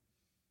go.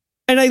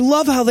 And I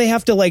love how they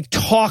have to like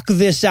talk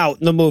this out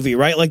in the movie,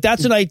 right? Like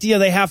that's an idea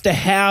they have to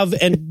have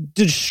and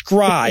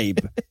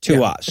describe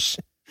to us.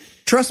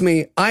 Trust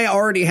me, I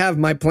already have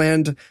my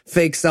planned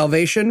fake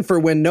salvation for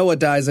when Noah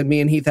dies and me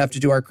and Heath have to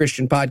do our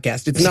Christian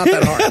podcast. It's not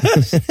that hard.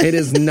 It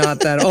is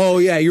not that. Oh,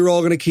 yeah, you're all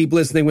going to keep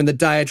listening when the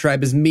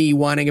diatribe is me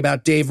whining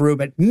about Dave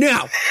Rubin.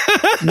 No,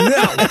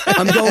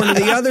 I'm going to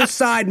the other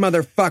side,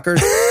 motherfuckers.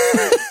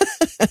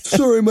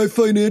 Sorry, my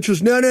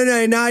financials. No,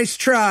 nice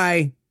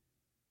try.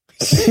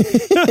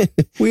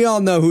 We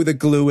all know who the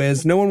glue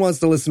is. No one wants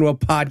to listen to a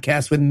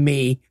podcast with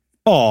me.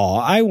 Oh,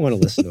 I want to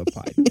listen to a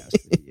podcast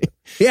with you.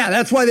 Yeah,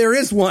 that's why there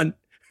is one.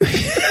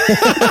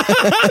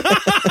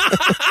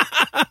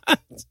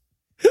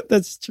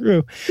 That's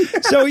true.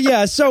 So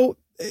yeah, so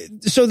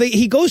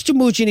he goes to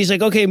Moochie and he's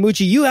like, okay,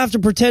 Moochie, you have to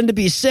pretend to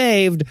be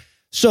saved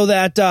so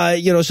that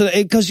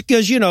because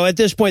at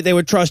this point they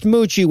would trust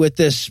Moochie with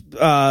this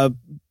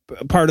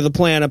part of the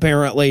plan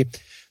apparently.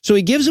 So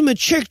he gives him a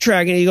chick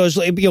track and he goes,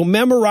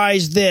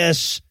 memorize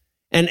this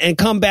and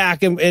come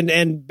back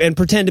and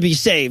pretend to be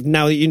saved.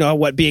 Now that you know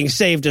what being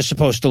saved is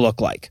supposed to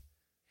look like.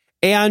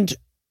 And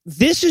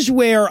this is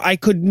where I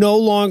could no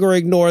longer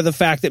ignore the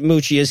fact that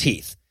Moochie is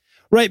Heath,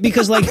 right?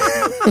 Because like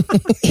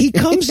he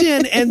comes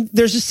in and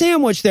there's a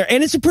sandwich there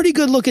and it's a pretty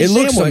good looking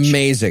sandwich. It looks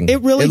amazing.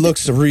 It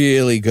looks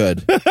really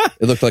good.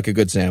 It looked like a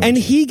good sandwich. And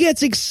he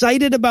gets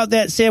excited about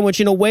that sandwich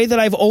in a way that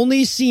I've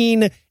only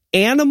seen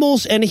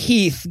animals and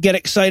Heath get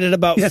excited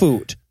about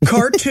food.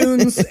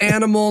 Cartoons,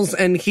 animals,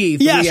 and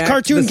Heath. Yes,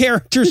 cartoon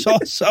characters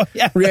also.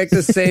 Yeah. React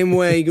the same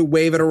way. You can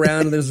wave it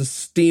around and there's a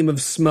steam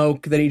of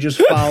smoke that he just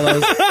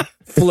follows,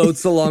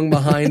 floats along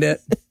behind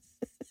it.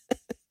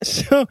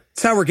 So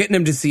that's how we're getting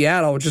him to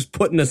Seattle, just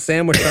putting a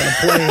sandwich on a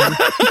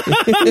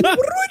plane.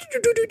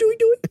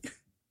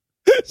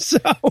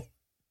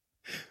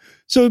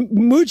 So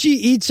Moochie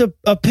eats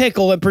a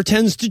pickle and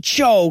pretends to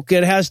choke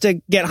and has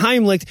to get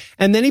Heimlicked,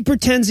 and then he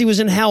pretends he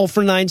was in hell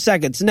for 9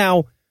 seconds.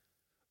 Now,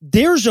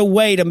 there's a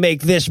way to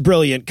make this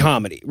brilliant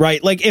comedy,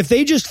 right? Like, if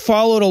they just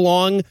followed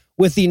along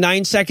with the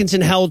 9 seconds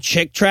in hell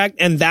chick track,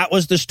 and that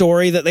was the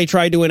story that they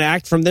tried to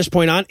enact from this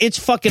point on, it's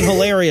fucking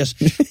hilarious.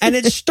 And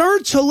it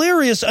starts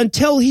hilarious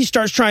until he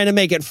starts trying to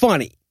make it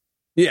funny.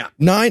 Yeah.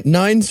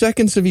 9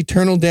 seconds of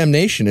eternal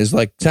damnation is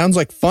sounds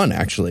like fun,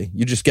 actually.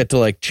 You just get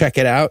to check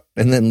it out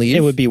and then leave.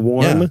 It would be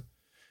warm. Yeah.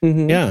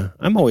 Mm-hmm. Yeah,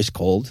 I'm always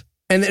cold.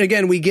 And then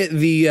again, we get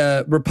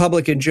the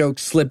Republican joke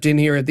slipped in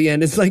here at the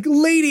end. It's like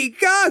Lady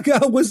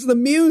Gaga was the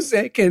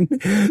music and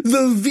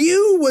The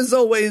View was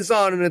always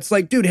on. And it's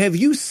like, dude, have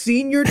you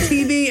seen your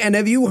TV and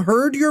have you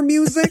heard your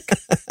music?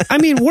 I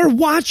mean, we're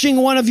watching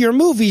one of your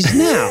movies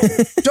now.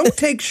 Don't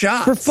take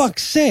shots. For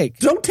fuck's sake.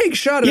 Don't take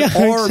shot at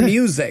our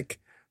music.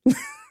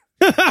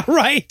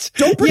 Right.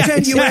 Don't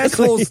pretend you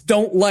assholes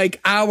don't like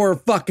our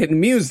fucking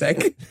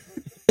music.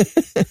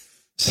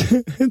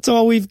 It's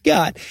all we've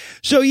got.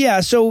 So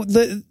yeah,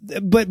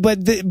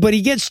 but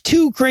he gets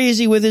too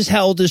crazy with his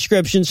hell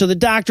description, so the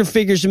doctor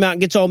figures him out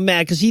and gets all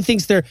mad because he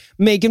thinks they're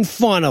making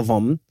fun of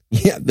him.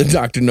 Yeah, the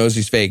doctor knows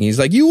he's faking. He's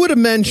like, you would have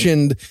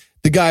mentioned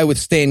the guy with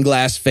stained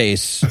glass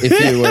face if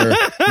you were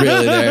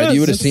really there.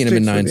 You would have seen him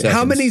in 9 seconds.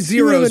 How many You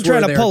zeros were were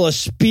trying there? to pull a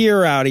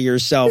spear out of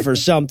yourself or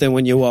something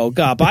when you woke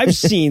up. I've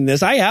seen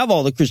this. I have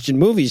all the Christian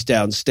movies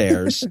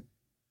downstairs.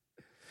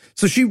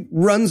 So she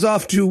runs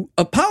off to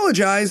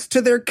apologize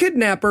to their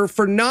kidnapper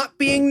for not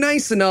being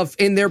nice enough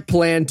in their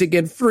plan to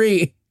get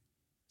free.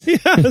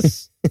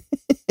 Yes.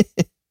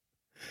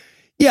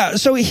 Yeah,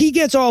 so he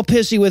gets all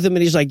pissy with him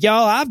and he's like,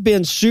 y'all, I've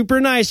been super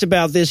nice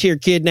about this here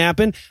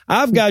kidnapping.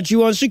 I've got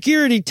you on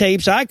security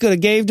tapes I could have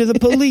gave to the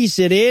police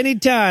at any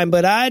time,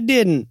 but I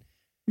didn't.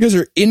 You guys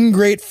are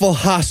ingrateful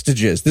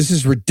hostages. This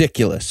is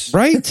ridiculous.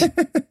 Right?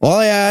 All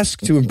I ask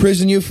to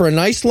imprison you for a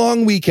nice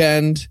long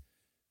weekend.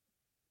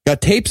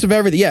 Got tapes of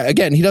everything. Yeah,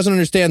 again, he doesn't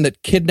understand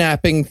that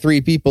kidnapping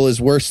 3 people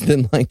is worse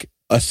than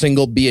a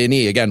single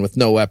B&E again with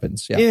no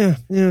weapons. Yeah.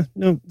 No,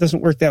 it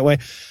doesn't work that way.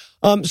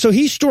 So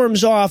he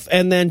storms off,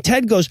 and then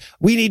Ted goes,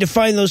 "We need to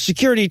find those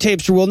security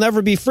tapes or we'll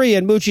never be free."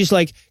 And Moochie's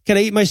like, "Can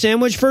I eat my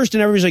sandwich first?"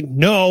 And everybody's like,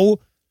 "No."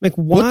 Like,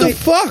 why? What the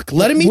fuck?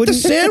 Let him eat the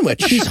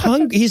sandwich. He's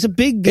hungry. He's a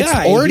big guy. It's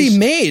already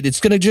made.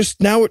 It's going to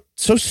just, now it's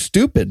so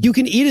stupid. You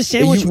can eat a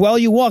sandwich while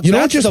you walk. You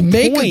That's don't just the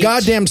make point a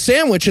goddamn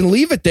sandwich and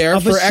leave it there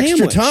of a for extra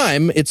sandwich.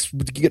 time. It's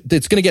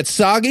going to get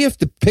soggy if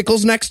the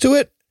pickle's next to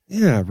it.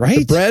 Yeah, right?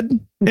 The bread.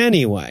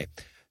 Anyway,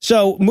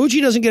 so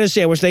Moochie doesn't get a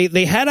sandwich.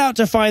 They head out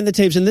to find the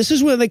tapes, and this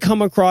is when they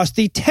come across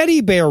the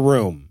teddy bear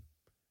room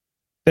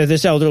that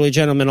this elderly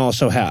gentleman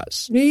also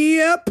has.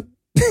 Yep.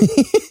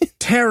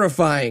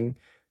 Terrifying.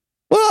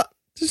 Well,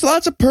 there's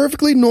lots of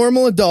perfectly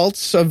normal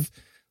adults of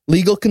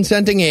legal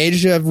consenting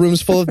age who have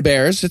rooms full of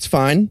bears. It's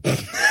fine.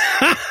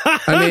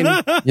 I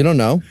mean, You don't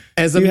know.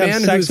 as a You have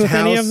man sex whose with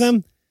any house of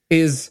them?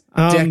 is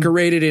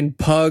decorated in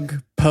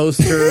pug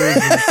posters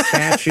and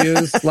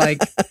statues,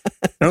 like,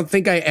 I don't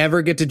think I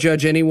ever get to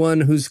judge anyone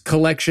whose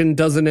collection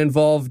doesn't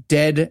involve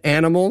dead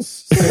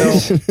animals.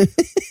 So,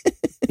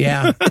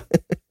 yeah.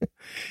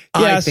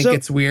 I think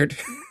it's weird.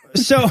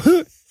 So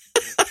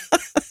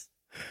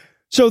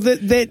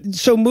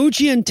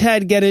Moochie and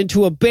Ted get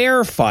into a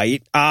bear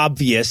fight,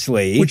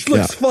 obviously. Which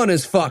looks fun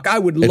as fuck. I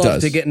would love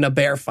does. to get in a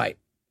bear fight.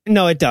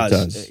 No, it does. It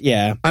does.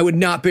 Yeah. I would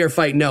not bear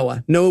fight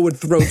Noah. Noah would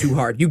throw too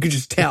hard. You could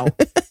just tell.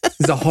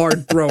 He's a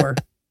hard thrower.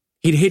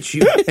 He'd hit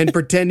you and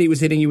pretend he was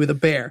hitting you with a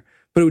bear,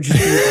 but it would just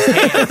be with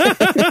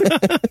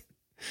his hand.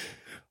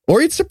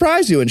 Or he'd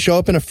surprise you and show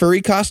up in a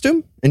furry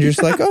costume, and you're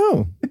just like,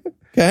 oh,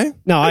 okay.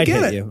 No, I'd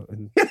get hit it. you.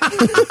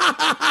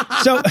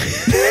 So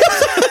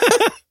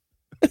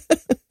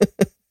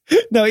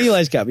no,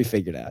 Eli's got me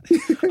figured out.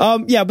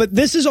 Yeah, but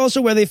this is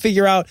also where they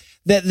figure out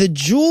that the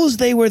jewels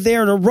they were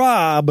there to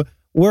rob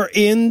were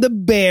in the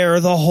bear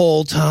the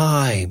whole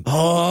time.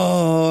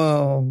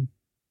 Oh.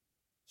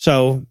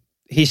 So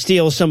he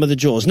steals some of the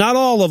jewels. Not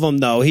all of them,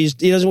 though. He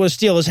doesn't want to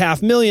steal his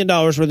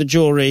 $500,000 worth of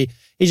jewelry.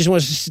 He just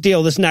wants to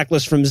steal this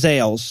necklace from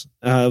Zales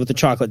with the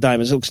chocolate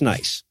diamonds. It looks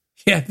nice.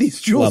 Yeah, these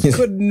jewels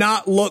could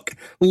not look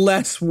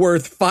less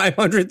worth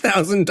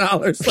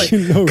 $500,000.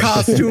 Like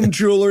costume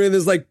jewelry, and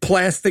there's like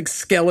plastic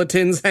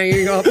skeletons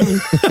hanging off them.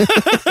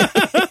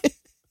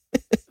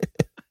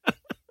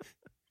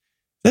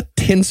 That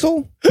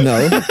tinsel?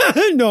 No.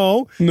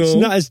 No. It's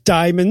not. It's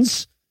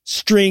diamonds,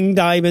 string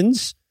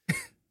diamonds.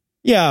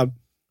 Yeah.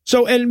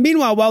 So, and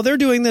meanwhile, while they're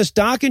doing this,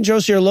 Doc and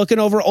Josie are looking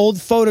over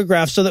old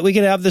photographs so that we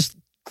can have this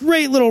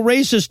great little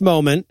racist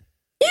moment.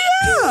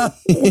 Yeah.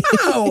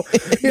 Wow.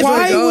 He's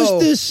Why like,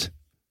 was this?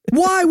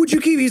 Why would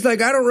you keep? He's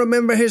like, I don't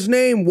remember his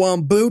name.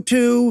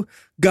 Wambutu,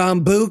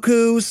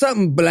 Gambuku,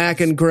 something black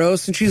and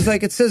gross. And she's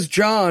like, it says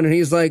John. And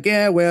he's like,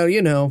 yeah, well,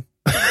 you know.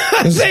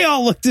 They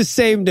all look the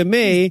same to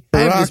me. I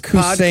have this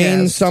Barack Hussein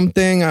podcast.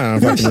 something. I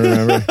don't know if I can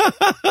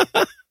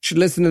remember. Should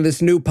listen to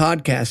this new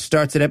podcast.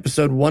 Starts at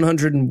episode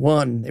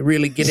 101. They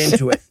really get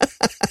into it.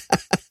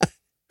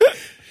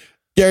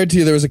 Guarantee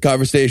you there was a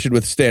conversation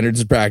with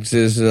standards and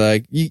practices.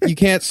 Like, you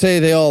can't say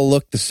they all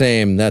look the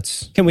same.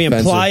 That's Can we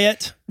offensive. imply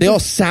it? They all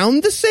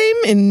sound the same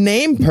in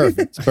name?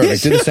 Perfect.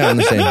 Perfect. Didn't sound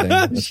the same thing.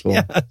 That's cool.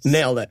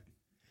 Nailed it.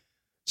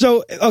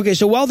 So, okay,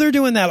 so while they're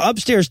doing that,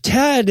 upstairs,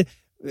 Ted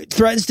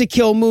threatens to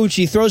kill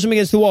Moochie, throws him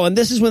against the wall, and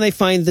this is when they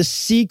find the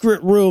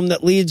secret room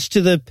that leads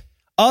to the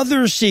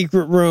other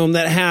secret room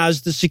that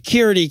has the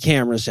security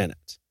cameras in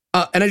it.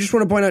 And I just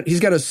want to point out,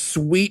 he's got a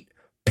sweet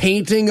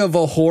painting of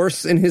a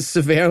horse in his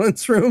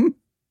surveillance room.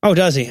 Oh,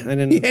 does he? I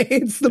didn't. Yeah,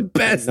 it's the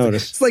best.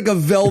 Notice. It's like a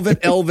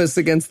velvet Elvis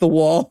against the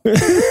wall.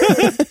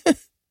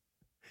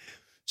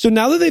 So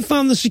now that they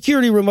found the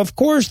security room, of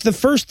course, the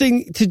first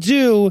thing to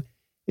do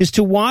is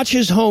to watch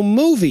his home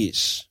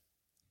movies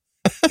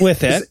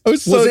with it. I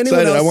was so Was anyone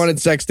excited. I else- wanted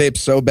sex tapes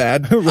so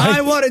bad.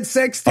 I wanted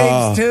sex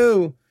tapes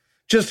too.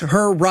 Just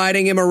her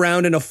riding him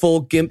around in a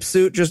full gimp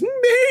suit. Just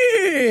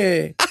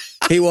meh.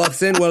 He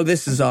walks in. Well,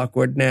 this is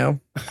awkward now.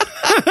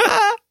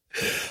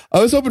 I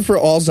was hoping for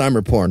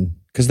Alzheimer porn.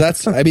 Because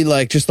that's, I mean,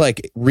 like, just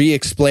like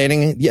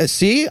re-explaining. Yeah,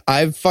 see,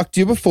 I've fucked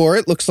you before.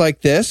 It looks like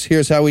this.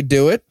 Here's how we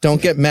do it.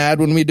 Don't get mad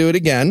when we do it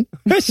again.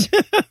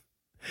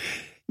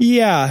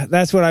 Yeah,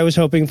 that's what I was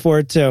hoping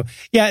for too.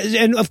 Yeah,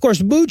 and of course,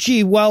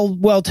 Moochie,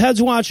 while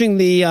Ted's watching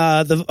the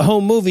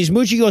home movies,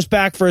 Moochie goes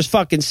back for his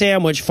fucking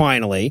sandwich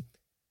finally,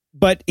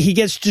 but he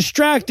gets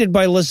distracted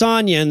by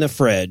lasagna in the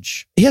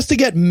fridge. He has to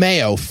get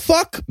mayo.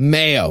 Fuck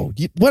mayo.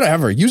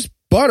 Whatever. Use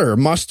butter,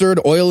 mustard,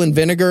 oil, and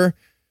vinegar.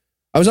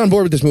 I was on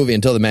board with this movie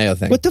until the mayo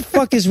thing. What the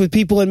fuck is with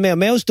people in mayo?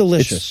 Mayo's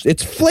delicious.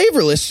 It's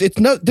flavorless. It's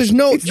no. There's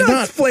no. It's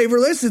not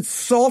flavorless. It's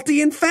salty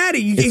and fatty.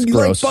 You It's like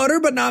gross. butter,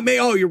 but not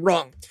mayo. Oh, you're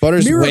wrong.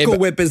 Butter's Miracle way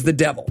Whip is the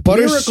devil.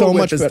 Butter's Miracle so Whip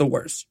much is better. the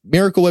worst.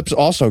 Miracle Whip's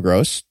also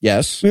gross.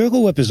 Yes.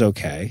 Miracle Whip is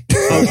okay.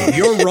 Okay,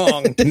 you're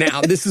wrong. Now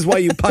this is why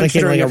you punch Like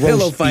in, during like, a a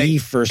pillow roast fight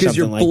beef or because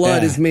your something like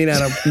blood that. is made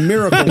out of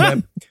Miracle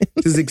Whip.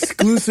 This is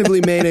exclusively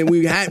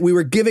mayonnaise. We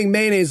were giving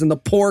mayonnaise and the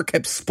poor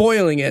kept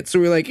spoiling it. So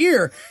we were like,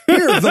 here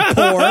the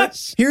poor.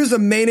 Here's a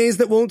mayonnaise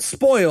that won't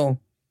spoil.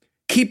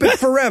 Keep it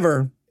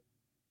forever.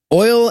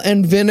 Oil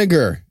and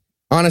vinegar.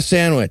 on a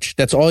sandwich.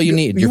 That's all you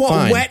need. You You're want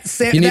fine. wet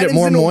sandwich? You need it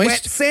more A moist.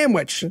 wet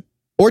sandwich.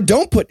 Or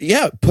don't put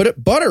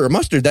it butter or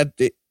mustard.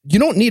 You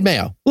don't need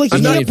mayo. Like, you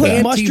I'm not can't put for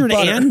that. mustard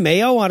Anti-butter. and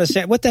mayo on a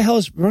sandwich. What the hell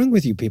is wrong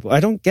with you people?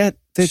 I don't get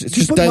this. It's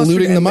just put mustard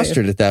diluting the and mayo.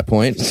 mustard at that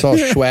point. It's all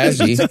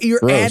schwazzy. So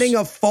you're Gross. adding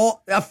a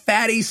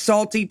fatty,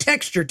 salty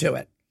texture to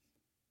it.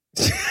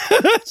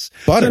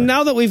 butter. So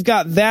now that we've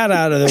got that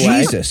out of the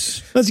way,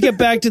 Jesus. let's get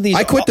back to these.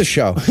 I quit the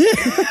show.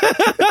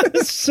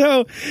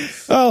 So,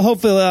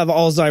 hopefully he'll have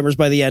Alzheimer's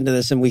by the end of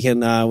this, and we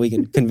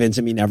can convince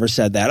him he never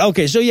said that.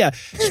 Okay, so yeah,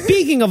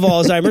 speaking of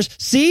Alzheimer's,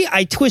 see,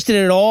 I twisted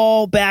it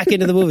all back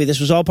into the movie. This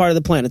was all part of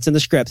the plan. It's in the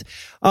script.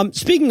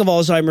 Speaking of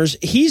Alzheimer's,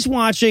 he's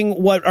watching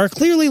what are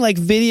clearly like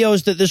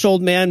videos that this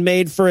old man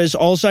made for his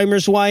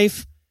Alzheimer's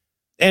wife,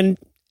 and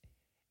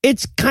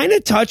it's kind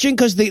of touching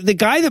because the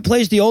guy that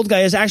plays the old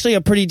guy is actually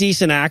a pretty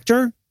decent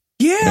actor.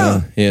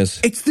 Yeah. Yes.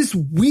 It's this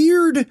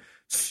weird,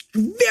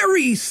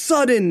 very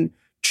sudden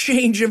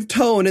change of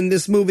tone in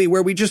this movie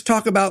where we just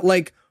talk about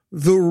like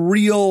the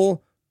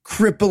real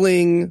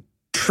crippling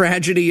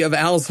tragedy of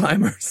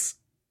Alzheimer's.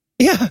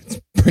 Yeah,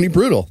 Pretty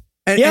brutal.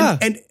 And, Yeah.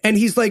 and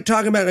he's like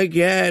talking about like,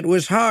 yeah, it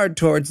was hard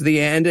towards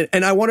the end.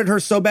 And I wanted her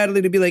so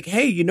badly to be like,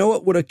 hey, you know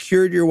what would have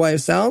cured your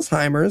wife's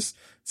Alzheimer's?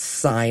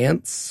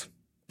 Science.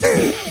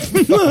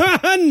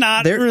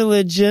 not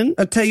religion.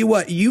 I'll tell you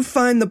what, you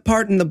find the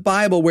part in the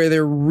Bible where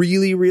they're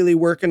really, really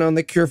working on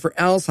the cure for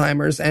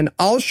Alzheimer's, and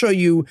I'll show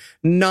you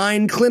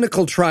 9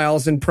 clinical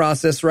trials in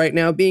process right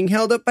now being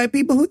held up by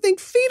people who think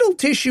fetal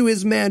tissue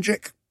is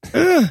magic.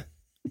 Where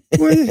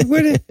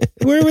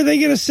would they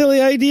get a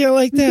silly idea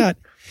like that?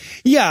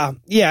 Yeah,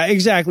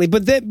 exactly.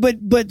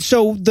 But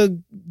so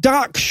the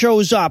doc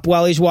shows up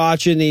while he's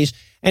watching these,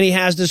 and he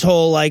has this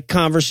whole like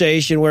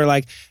conversation where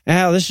like,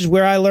 oh, this is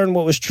where I learned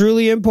what was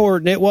truly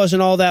important. It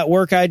wasn't all that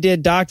work I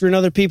did doctoring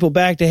other people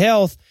back to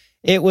health.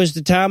 It was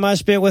the time I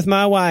spent with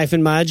my wife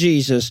and my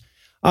Jesus.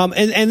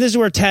 And this is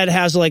where Ted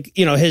has like,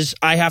 you know, his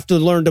I have to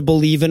learn to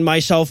believe in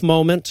myself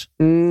moment.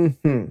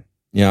 Mm-hmm.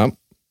 Yeah.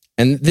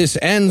 And this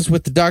ends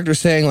with the doctor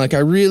saying, like,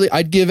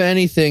 I'd give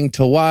anything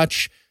to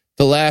watch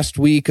the last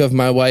week of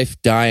my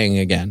wife dying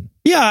again.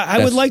 Yeah,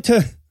 I would like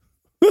to.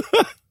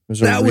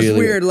 That was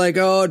weird. Like,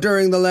 oh,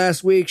 during the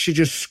last week, she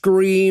just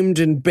screamed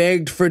and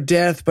begged for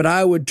death, but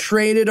I would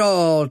trade it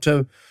all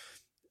to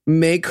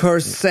make her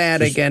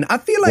sad again. I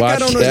feel like I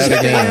don't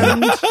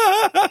understand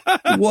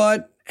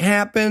what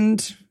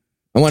happened.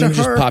 I want to to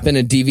just her. pop in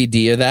a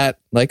DVD of that.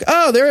 Like,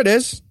 oh, there it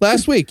is.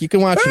 Last week. You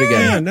can watch it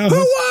again. no. Who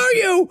are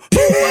you? Who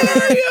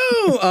are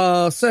you?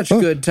 Oh, such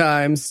good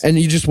times. And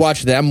you just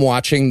watch them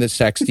watching the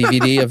sex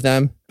DVD of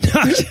them.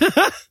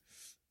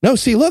 No,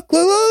 see, look.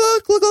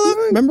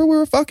 Remember we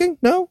were fucking?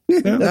 No,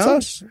 that's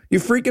us. You're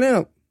freaking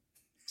out.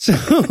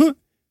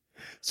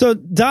 So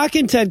Doc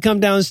and Ted come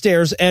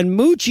downstairs, and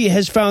Moochie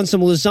has found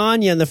some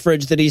lasagna in the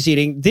fridge that he's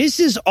eating. This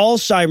is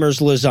Alzheimer's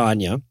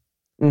lasagna.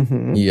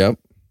 Mm-hmm. Yep.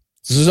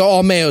 This is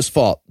all Mayo's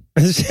fault.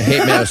 I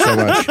hate Mayo so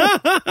much.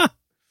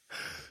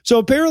 So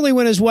apparently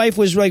when his wife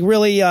was like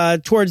really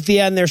towards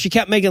the end there, she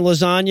kept making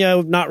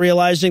lasagna, not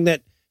realizing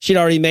that she'd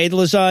already made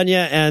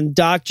lasagna, and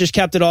Doc just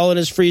kept it all in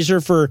his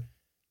freezer for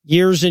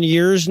years and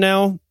years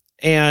now,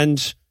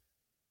 and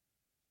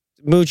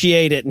Moochie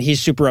ate it, and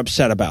he's super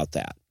upset about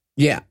that.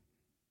 Yeah.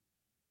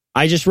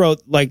 I just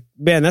wrote, like,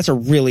 man, that's a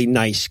really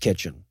nice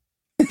kitchen.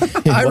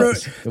 I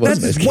wrote, It was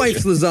that's his nice.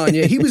 wife's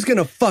lasagna. He was going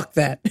to fuck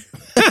that.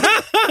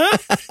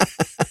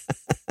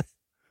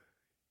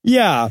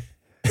 Yeah.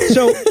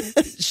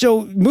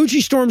 So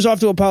Moochie storms off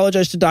to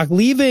apologize to Doc,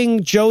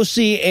 leaving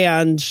Josie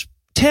and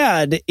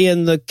Ted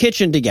in the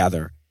kitchen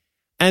together.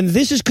 And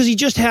this is because he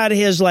just had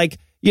his, like,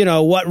 you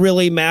know, what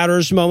really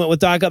matters moment with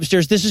Doc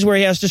upstairs. This is where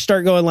he has to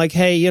start going like,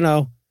 hey, you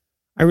know,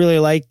 I really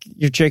like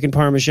your chicken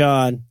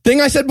parmesan.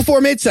 Thing I said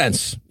before made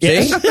sense.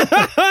 Yes. See?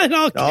 It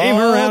all came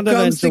around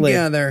comes eventually.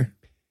 together.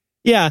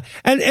 Yeah.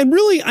 And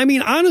really, I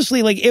mean,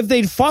 honestly, like if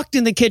they'd fucked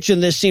in the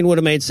kitchen, this scene would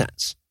have made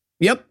sense.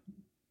 Yep.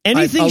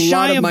 Anything a lot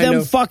shy of of my them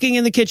notes- fucking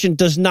in the kitchen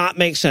does not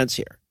make sense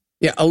here.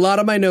 Yeah, a lot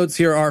of my notes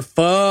here are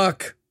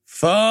fuck.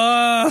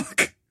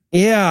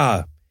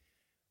 Yeah.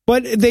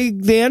 But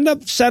they end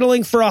up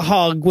settling for a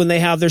hug when they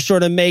have their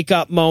sort of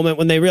makeup moment,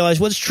 when they realize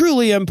what's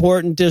truly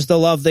important is the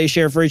love they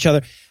share for each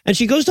other. And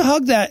she goes to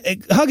hug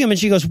him, and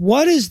she goes,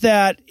 "What is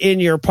that in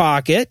your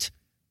pocket?"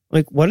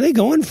 Like, what are they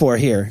going for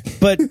here?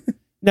 But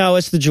no,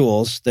 it's the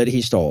jewels that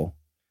he stole.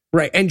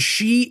 Right. And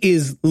she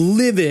is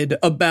livid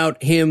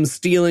about him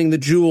stealing the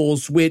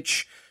jewels,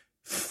 which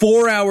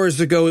 4 hours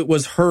ago it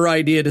was her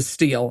idea to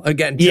steal.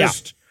 Again,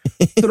 just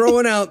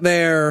throwing out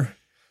there.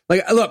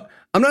 Like, look,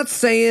 I'm not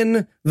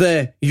saying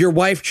the your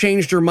wife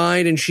changed her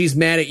mind and she's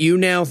mad at you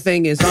now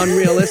thing is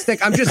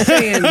unrealistic. I'm just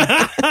saying,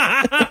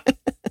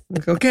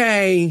 like,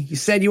 okay, you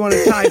said you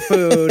wanted Thai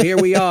food. Here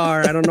we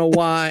are. I don't know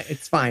why.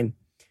 It's fine.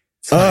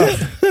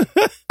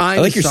 I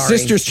like your sorry.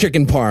 sister's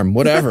chicken parm,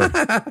 whatever.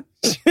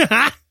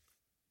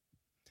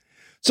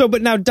 So,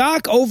 but now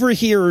Doc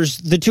overhears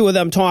the two of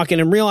them talking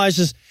and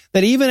realizes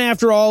that even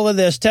after all of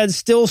this, Ted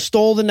still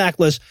stole the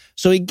necklace.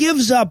 So he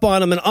gives up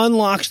on him and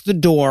unlocks the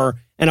door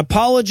and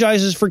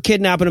apologizes for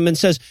kidnapping him and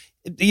says,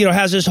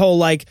 has this whole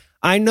like,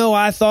 I know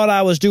I thought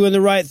I was doing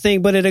the right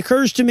thing, but it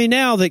occurs to me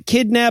now that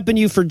kidnapping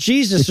you for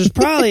Jesus is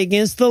probably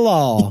against the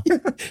law.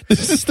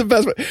 This is the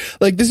best way.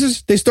 Like,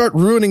 they start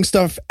ruining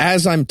stuff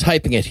as I'm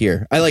typing it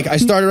here. I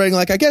started writing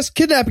like, I guess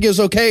kidnapping is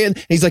okay.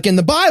 And he's like, in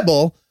the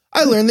Bible,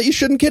 I learned that you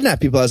shouldn't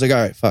kidnap people. I was like, all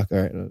right, fuck, all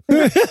right.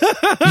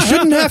 You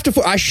shouldn't have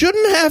to, I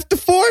shouldn't have to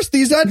force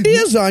these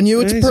ideas on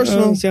you. It's a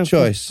personal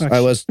choice. That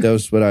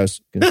was what I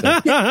was going to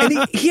say. Yeah,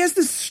 and he has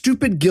this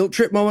stupid guilt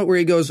trip moment where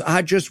he goes,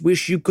 I just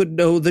wish you could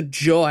know the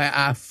joy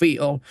I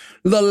feel,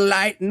 the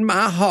light in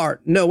my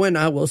heart, knowing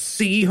I will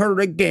see her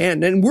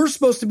again. And we're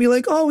supposed to be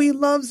like, oh, he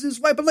loves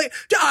his wife. But like,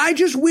 I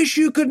just wish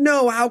you could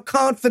know how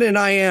confident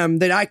I am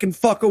that I can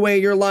fuck away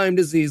your Lyme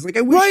disease. Like,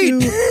 I wish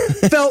you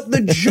felt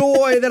the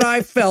joy that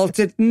I felt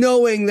at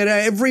knowing that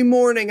every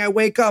morning I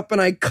wake up and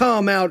I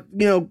come out,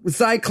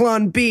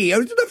 Zyklon B.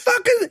 The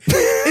fuck is it?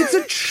 It's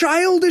a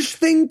childish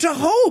thing to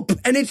hope,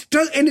 and it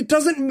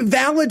doesn't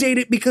validate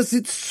it because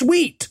it's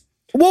sweet.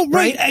 Well,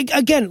 right.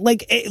 Again,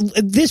 like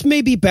this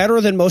may be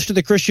better than most of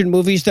the Christian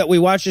movies that we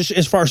watch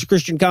as far as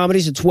Christian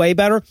comedies. It's way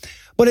better,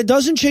 but it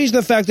doesn't change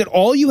the fact that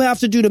all you have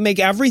to do to make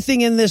everything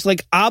in this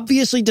like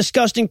obviously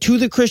disgusting to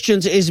the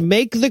Christians is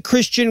make the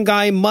Christian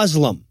guy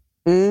Muslim.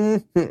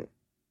 Mm-hmm.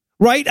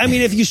 Right? I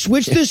mean, if you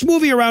switch this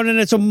movie around and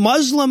it's a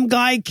Muslim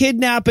guy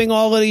kidnapping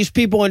all of these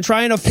people and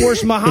trying to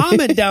force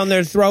Muhammad down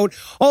their throat,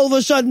 all of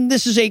a sudden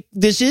this is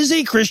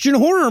a Christian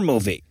horror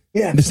movie.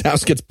 Yeah. This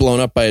house gets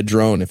blown up by a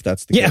drone if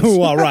that's the case. Yeah,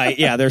 well, right.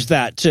 Yeah, there's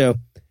that too.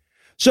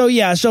 So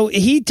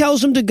he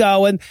tells them to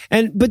go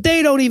but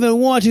they don't even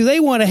want to. They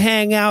want to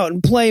hang out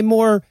and play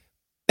more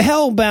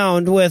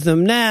Hellbound with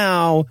them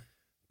now,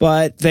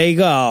 but they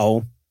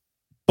go,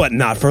 but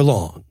not for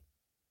long.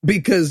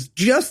 Because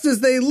just as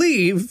they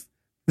leave,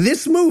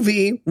 this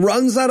movie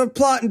runs out of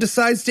plot and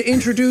decides to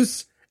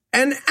introduce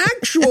an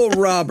actual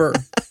robber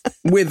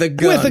with a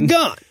gun. With a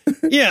gun.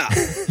 Yeah.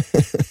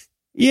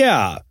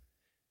 Yeah.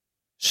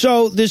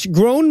 So this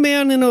grown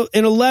man in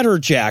a leather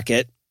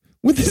jacket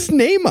with his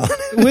name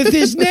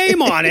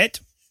on it.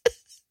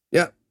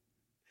 Yeah.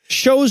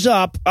 Shows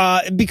up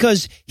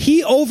because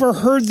he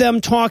overheard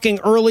them talking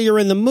earlier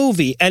in the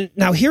movie. And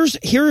now here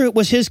it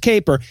was his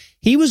caper.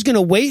 He was going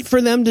to wait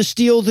for them to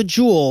steal the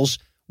jewels,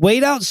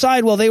 wait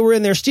outside while they were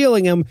in there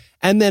stealing them,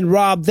 and then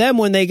rob them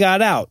when they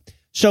got out.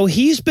 So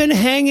he's been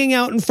hanging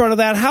out in front of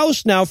that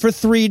house now for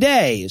 3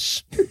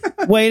 days,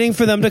 waiting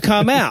for them to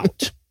come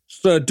out.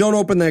 So don't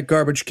open that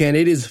garbage can.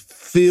 It is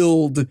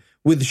filled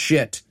with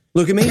shit.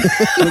 Look at me.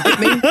 Look at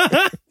me.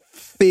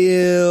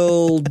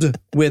 Filled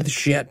with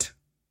shit.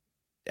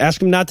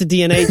 Ask him not to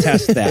DNA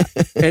test that.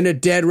 And a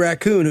dead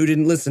raccoon who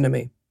didn't listen to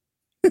me.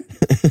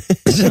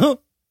 So...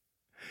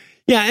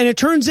 yeah, and it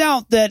turns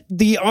out that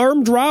the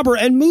armed robber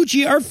and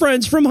Moochie are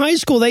friends from high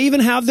school. They even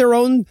have their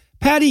own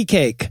patty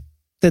cake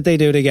that they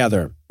do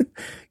together.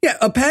 Yeah,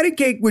 a patty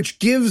cake which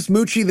gives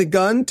Moochie the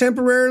gun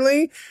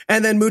temporarily,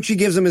 and then Moochie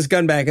gives him his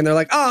gun back, and they're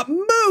like,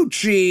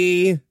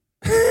 Moochie!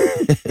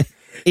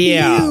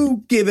 Yeah.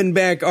 You giving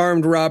back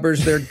armed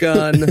robbers their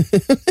gun.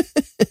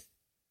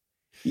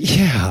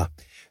 Yeah.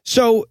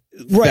 So,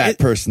 right. That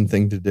person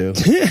thing to do.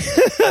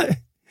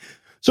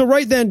 So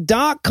right then,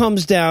 Doc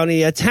comes down,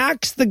 he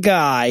attacks the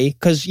guy,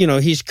 because,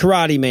 he's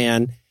Karate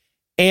Man,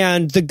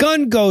 and the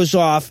gun goes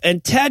off,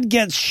 and Ted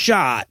gets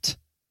shot.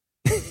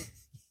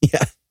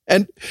 Yeah.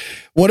 And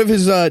one of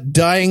his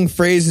dying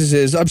phrases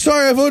is, I'm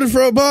sorry I voted for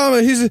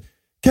Obama. He's a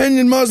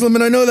Kenyan Muslim,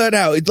 and I know that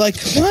now. It's like,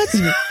 what?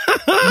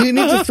 Do you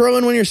need to throw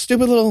in one of your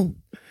stupid little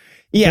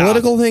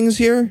political things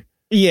here?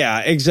 Yeah,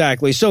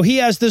 exactly. So he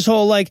has this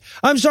whole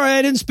I'm sorry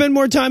I didn't spend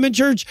more time in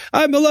church.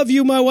 I love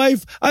you, my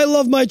wife. I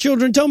love my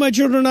children. Tell my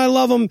children I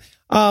love them.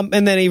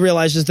 And then he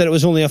realizes that it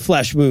was only a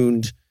flesh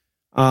wound.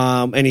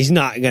 And he's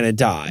not going to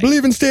die.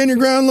 Believe in stand your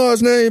ground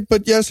laws, Nay,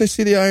 but yes, I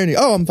see the irony.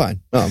 Oh, I'm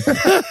fine.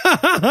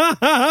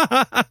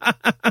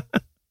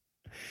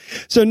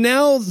 So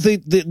now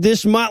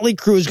this motley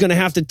crew is going to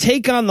have to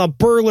take on the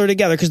burglar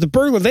together because the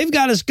burglar, they've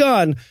got his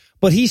gun,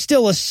 but he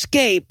still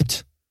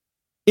escaped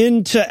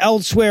into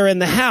elsewhere in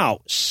the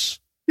house.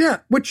 Yeah,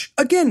 which,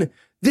 again,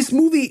 this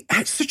movie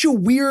has such a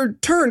weird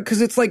turn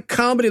because it's like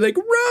comedy, like,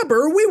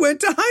 Robber, we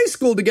went to high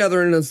school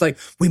together, and it's like,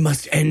 we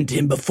must end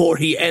him before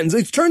he ends.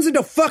 It turns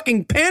into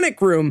fucking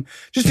Panic Room.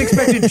 Just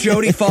expected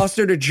Jodie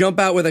Foster to jump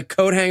out with a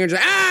coat hanger,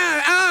 just,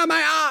 my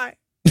eye.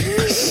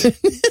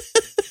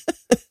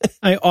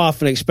 I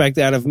often expect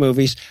that of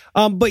movies.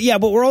 But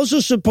we're also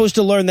supposed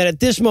to learn that at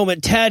this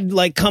moment, Ted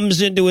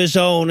comes into his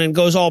own and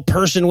goes all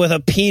person with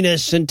a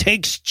penis and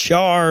takes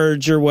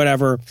charge or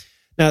whatever.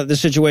 Now that the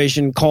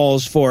situation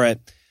calls for it.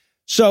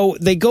 So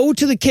they go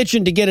to the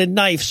kitchen to get a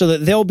knife so that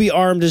they'll be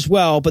armed as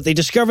well. But they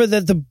discover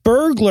that the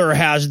burglar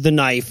has the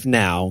knife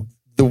now.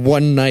 The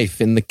one knife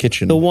in the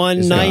kitchen. The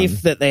one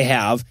knife that they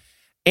have.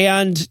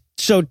 And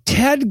so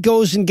Ted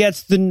goes and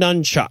gets the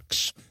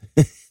nunchucks.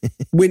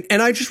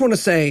 And I just want to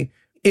say,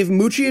 if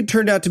Moochie had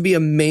turned out to be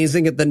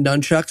amazing at the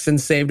nunchucks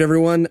and saved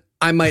everyone,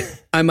 I might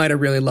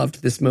have really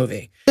loved this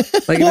movie.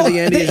 Like at the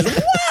end, he's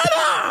just,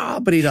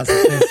 but he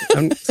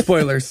doesn't.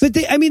 Spoilers. But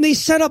they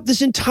set up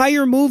this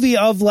entire movie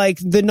of like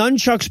the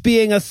nunchucks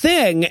being a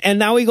thing, and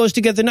now he goes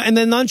to get and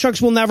the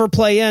nunchucks will never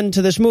play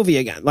into this movie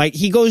again. Like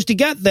he goes to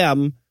get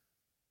them,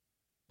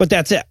 but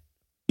that's it.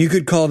 You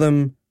could call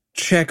them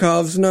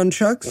Chekhov's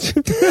nunchucks.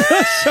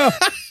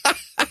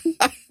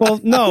 Well,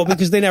 no,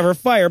 because they never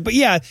fire. But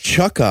yeah,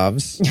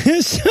 Chekhov's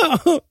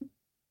so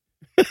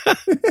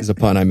is a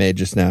pun I made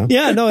just now.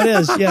 yeah, no, it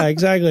is. Yeah,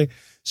 exactly.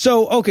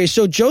 So, okay,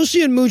 so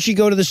Josie and Moochie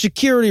go to the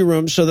security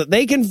room so that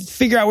they can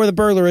figure out where the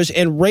burglar is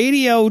and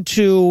radio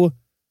to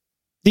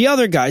the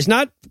other guys.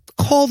 Not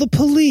call the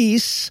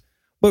police,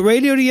 but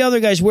radio to the other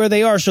guys where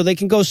they are so they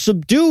can go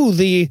subdue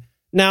the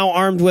now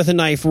armed with a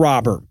knife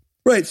robber.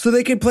 Right, so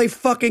they can play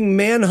fucking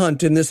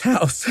manhunt in this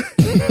house.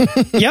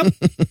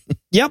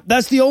 Yep,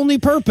 that's the only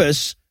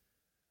purpose.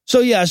 So,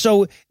 yeah,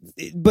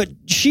 but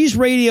she's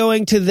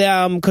radioing to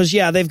them because,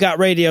 yeah, they've got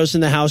radios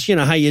in the house. You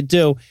know how you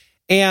do.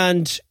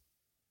 And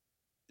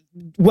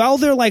while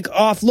they're like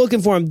off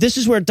looking for him, this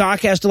is where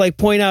Doc has to like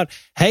point out,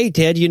 hey,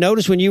 Ted, you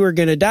noticed when you were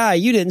going to die,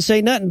 you didn't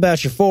say nothing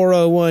about your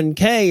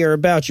 401k or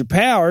about your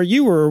power.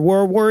 You were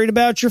worried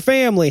about your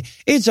family.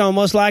 It's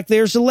almost like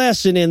there's a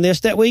lesson in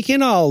this that we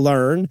can all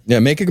learn. Yeah,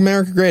 make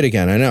America great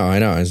again. I know.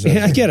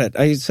 Yeah, I get it.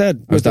 I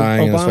said I was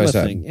dying. That's what I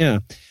said. thing. Yeah.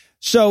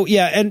 So,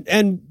 yeah,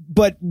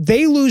 but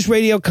they lose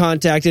radio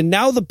contact, and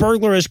now the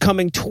burglar is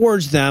coming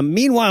towards them.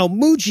 Meanwhile,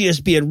 Moochie is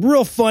being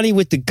real funny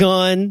with the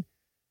gun,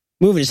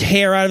 moving his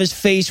hair out of his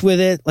face with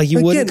it, like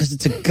you wouldn't because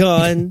it's a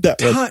gun.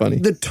 That was funny.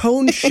 The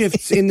tone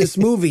shifts in this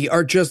movie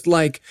are just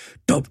like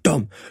dum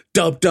dum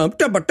dum dum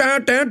dum dum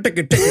dum dum dum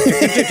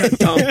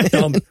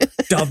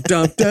dum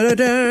dum.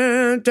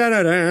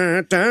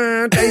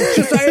 It's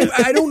just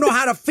I don't know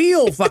how to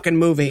feel fucking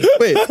movie.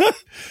 Wait.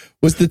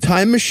 Was the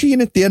time machine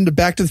at the end of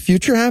Back to the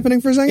Future happening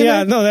for a second?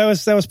 Yeah, no, that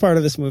was part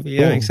of this movie.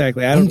 Yeah,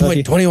 exactly. I don't know.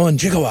 1.21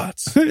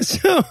 gigawatts.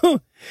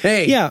 So,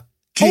 hey, yeah.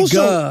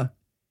 Also,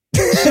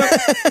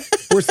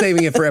 we're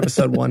saving it for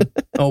episode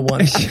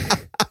 101.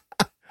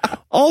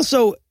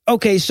 Also,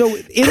 okay, so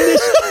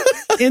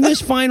in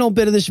this final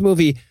bit of this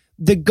movie,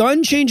 the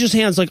gun changes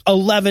hands like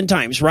 11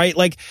 times, right?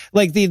 Like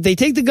they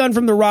take the gun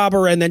from the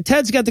robber, and then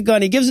Ted's got the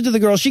gun. He gives it to the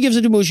girl. She gives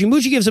it to Moochie.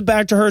 Moochie gives it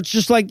back to her. It's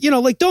just like,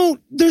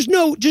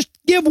 just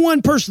give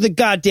one person the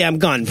goddamn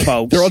gun,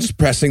 folks. They're all just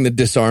pressing the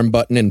disarm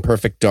button in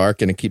perfect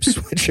dark, and it keeps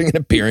switching and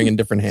appearing in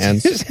different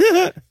hands.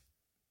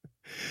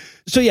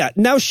 So yeah,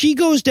 now she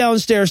goes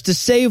downstairs to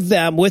save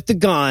them with the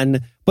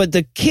gun, but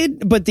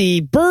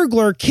the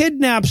burglar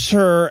kidnaps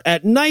her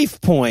at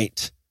knife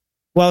point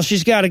while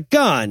she's got a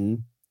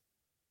gun.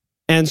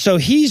 And so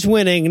he's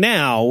winning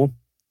now,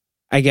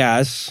 I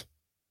guess.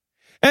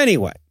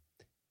 Anyway,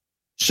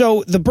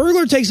 so the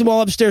burglar takes them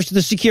all upstairs to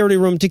the security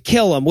room to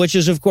kill him, which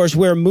is, of course,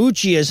 where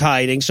Moochie is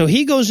hiding. So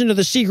he goes into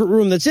the secret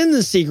room that's in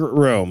the secret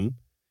room.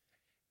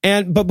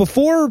 But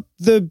before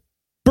the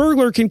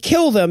burglar can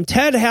kill them,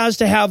 Ted has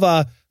to have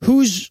a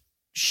whose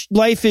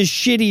life is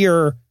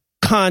shittier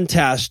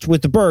contest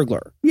with the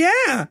burglar.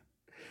 Yeah.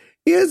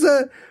 He has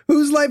a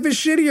whose life is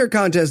shittier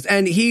contest,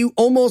 and he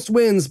almost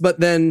wins, but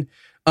then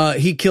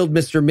he killed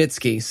Mr.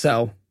 Mitski,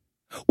 so.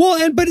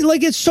 Well, but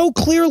like it's so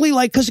clearly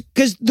like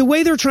because the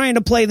way they're trying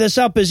to play this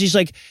up is he's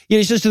like,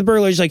 he says to the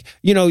burglar, he's like,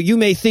 you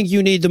may think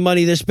you need the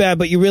money this bad,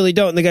 but you really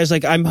don't. And the guy's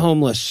like, I'm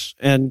homeless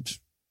and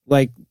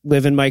like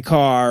live in my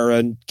car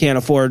and can't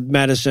afford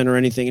medicine or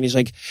anything. And he's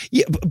like,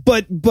 yeah,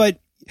 but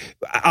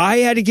I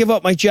had to give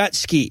up my jet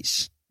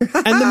skis.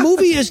 And the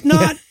movie is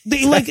not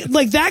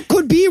like that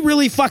could be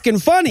really fucking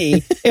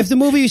funny if the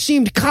movie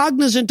seemed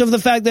cognizant of the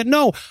fact that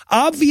no,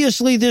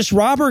 obviously this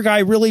robber guy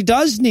really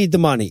does need the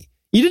money.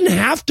 You didn't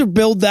have to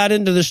build that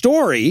into the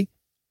story.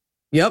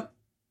 Yep.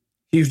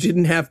 You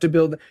didn't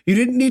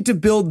need to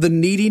build the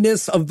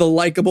neediness of the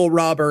likable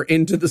robber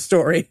into the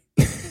story.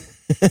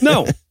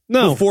 No.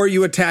 Before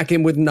you attack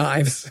him with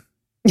knives.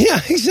 Yeah,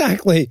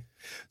 exactly.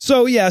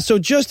 So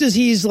just as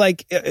he's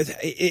like,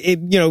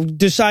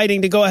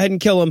 deciding to go ahead and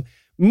kill him,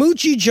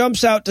 Moochie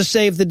jumps out to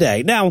save the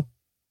day. Now,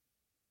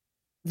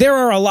 there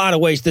are a lot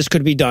of ways this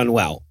could be done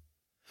well.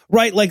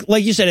 Right?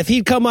 Like you said, if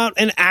he'd come out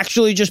and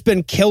actually just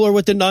been killer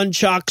with the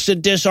nunchucks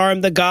and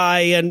disarmed the guy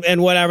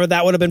and whatever,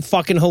 that would have been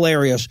fucking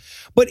hilarious.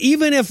 But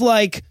even if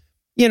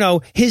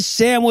his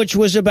sandwich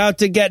was about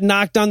to get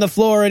knocked on the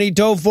floor and he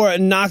dove for it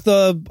and knocked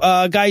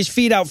the guy's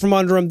feet out from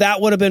under him,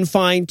 that would have been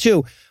fine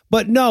too.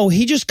 But no,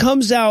 he just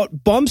comes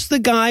out, bumps the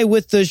guy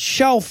with the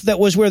shelf that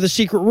was where the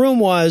secret room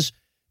was,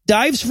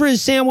 dives for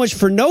his sandwich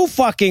for no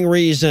fucking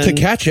reason. To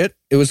catch it.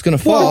 It was going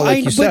to fall,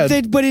 you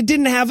said. But it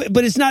didn't have,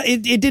 but it's not,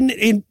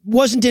 it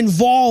wasn't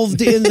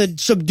involved in the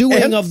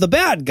subduing of the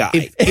bad guy.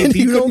 If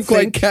you couldn't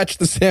quite catch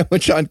the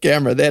sandwich on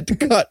camera, they had to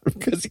cut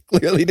because he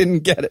clearly didn't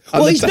get it.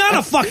 Well, he's not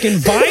a fucking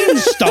Vine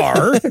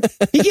star.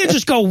 He can't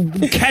just go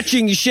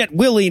catching shit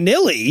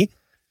willy-nilly.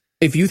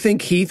 If you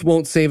think Heath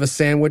won't save a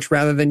sandwich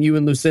rather than you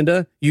and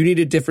Lucinda, you need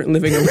a different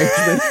living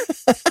arrangement.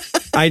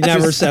 I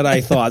never said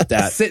I thought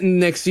that. Sitting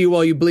next to you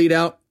while you bleed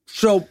out.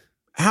 So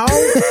how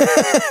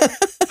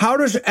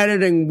does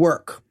editing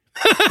work?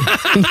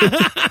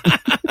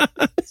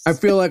 I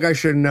feel like I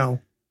should know.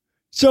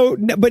 So,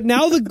 but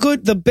now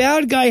the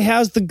bad guy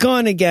has the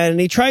gun again, and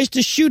he tries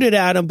to shoot it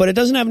at him, but it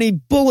doesn't have any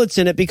bullets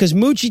in it because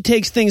Moochie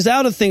takes things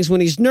out of things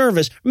when he's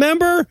nervous.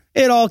 Remember?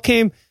 It all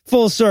came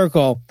full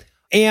circle.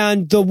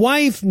 And the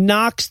wife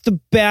knocks the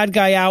bad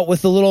guy out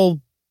with a little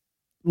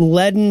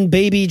leaden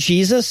baby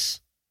Jesus,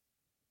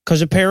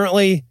 because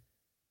apparently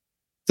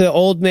the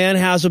old man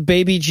has a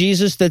baby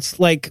Jesus that's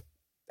like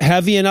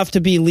heavy enough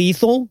to be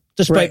lethal,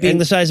 despite being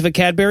the size of a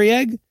Cadbury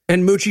egg.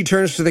 And Moochie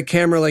turns to the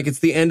camera like it's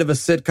the end of a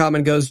sitcom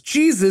and goes,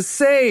 Jesus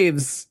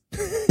saves.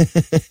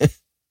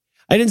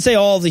 I didn't say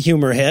all the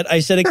humor hit. I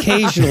said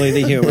occasionally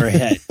the humor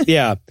hit.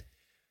 Yeah.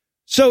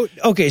 So,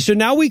 okay, so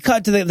now we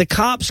cut to the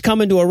cops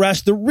coming to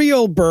arrest the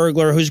real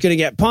burglar who's going to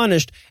get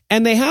punished.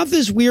 And they have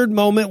this weird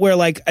moment where,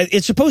 like,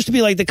 it's supposed to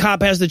be like the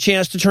cop has the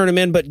chance to turn him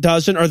in but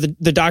doesn't, or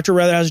the doctor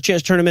rather has a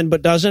chance to turn him in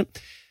but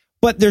doesn't.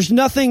 But there's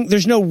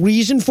no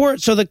reason for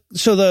it. So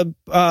the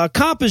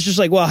cop is just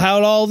like, well,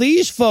 how'd all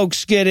these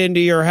folks get into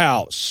your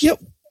house?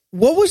 Yep.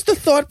 What was the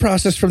thought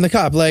process from the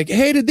cop? Like,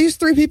 hey, did these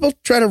three people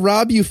try to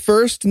rob you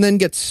first and then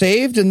get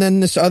saved, and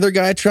then this other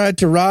guy tried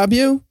to rob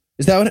you?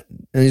 Is that what?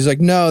 And he's like,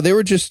 no, they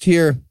were just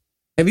here.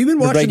 Have you been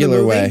watching regular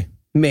the movie? way?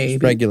 Maybe.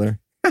 Just regular.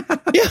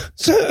 Yeah.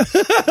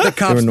 The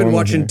cop's been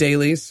watching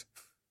dailies.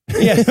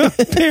 Yeah,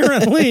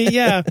 apparently,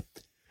 yeah.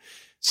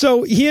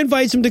 So he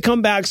invites him to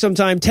come back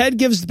sometime. Ted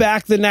gives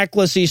back the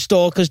necklace he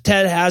stole because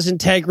Ted has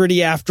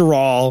integrity after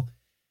all.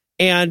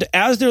 And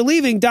as they're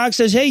leaving, Doc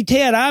says, hey,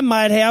 Ted, I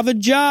might have a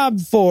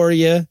job for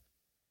you.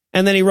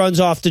 And then he runs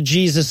off to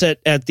Jesus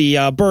at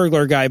the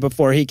burglar guy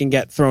before he can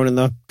get thrown in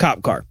the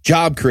cop car.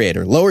 Job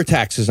creator. Lower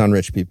taxes on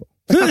rich people.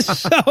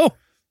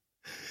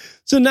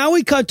 So now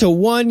we cut to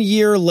 1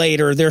 year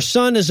later. Their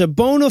son is a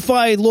bona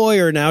fide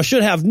lawyer now,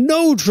 should have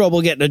no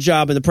trouble getting a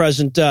job in the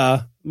present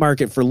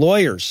market for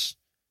lawyers.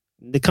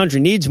 The country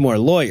needs more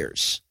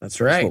lawyers. That's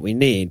right. That's what we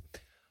need.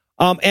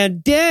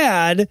 And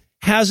Dad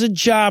has a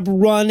job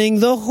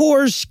running the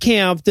horse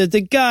camp that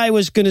the guy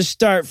was going to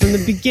start from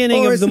the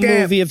beginning of the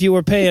movie, if you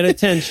were paying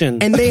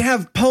attention. And they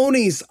have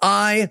ponies.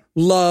 I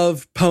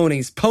love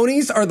ponies.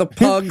 Ponies are the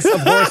pugs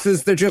of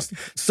horses. They're just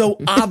so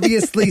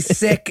obviously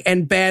sick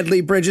and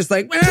badly bred. Just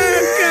like,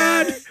 oh,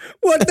 God,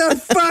 what the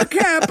fuck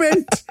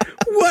happened?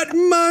 What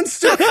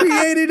monster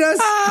created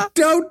us?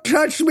 Don't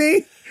touch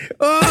me.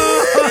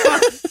 Oh.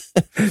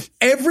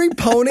 Every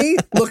pony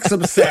looks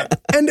upset,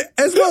 and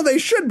as well they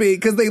should be,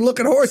 because they look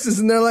at horses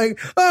and they're like,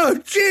 oh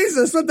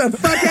Jesus, what the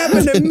fuck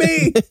happened to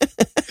me?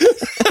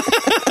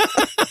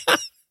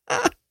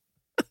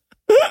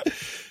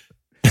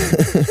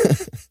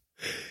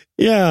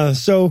 Yeah,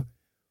 so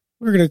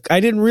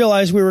I didn't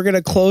realize we were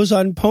gonna close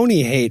on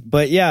pony hate,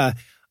 but yeah.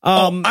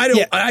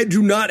 I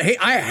do not hate.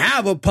 I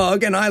have a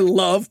pug and I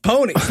love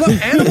ponies. Look,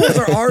 animals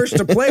are ours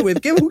to play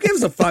with. Who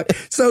gives a fuck?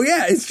 So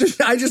yeah,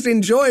 I just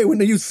enjoy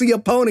when you see a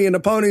pony and the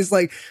pony's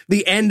like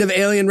the end of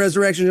Alien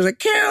Resurrection. You're like,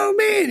 kill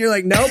me. And you're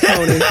like, no,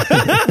 pony.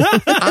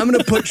 I'm going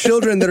to put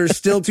children that are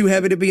still too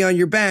heavy to be on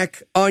your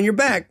back.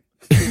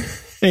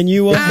 And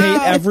you will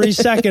hate every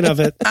second of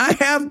it. I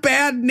have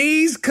bad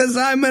knees because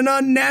I'm an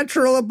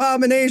unnatural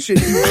abomination.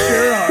 You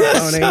sure are,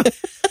 pony.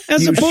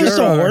 As opposed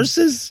to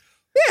horses?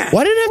 Yeah.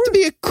 Why did it have to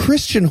be a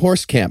Christian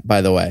horse camp,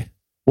 by the way?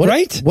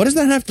 Right? What does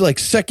that have to, like,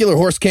 secular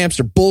horse camps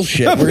are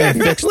bullshit. We're going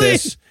to fix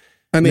this.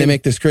 I mean, they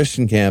make this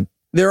Christian camp.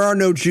 There are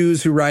no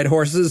Jews who ride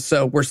horses,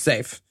 so we're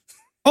safe.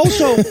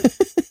 Also,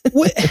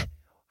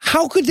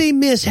 how could they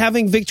miss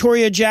having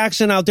Victoria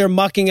Jackson out there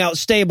mucking out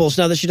stables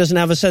now that she doesn't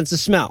have a sense of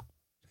smell?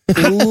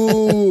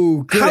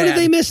 Ooh, good How ad. did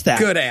they miss that?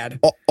 Good ad.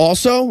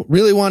 Also,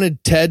 really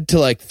wanted Ted to,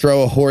 like,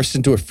 throw a horse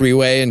into a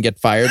freeway and get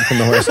fired from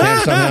the horse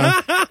camp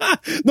somehow.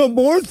 The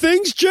more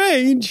things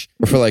change.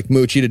 Or for, like,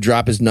 Moochie to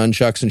drop his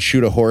nunchucks and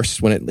shoot a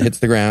horse when it hits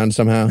the ground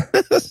somehow.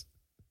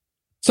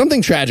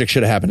 Something tragic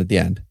should have happened at the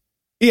end.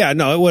 Yeah,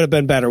 no, it would have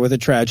been better with a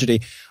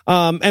tragedy.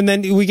 And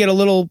then we get a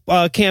little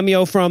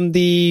cameo from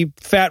the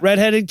fat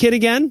redheaded kid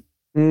again.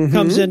 Mm-hmm.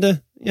 Comes in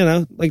to,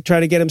 like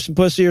try to get him some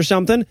pussy or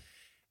something.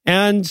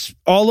 And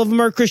all of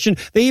them are Christian.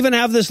 They even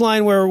have this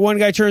line where one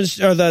guy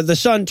the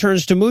son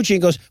turns to Moochie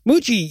and goes,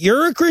 Moochie,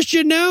 you're a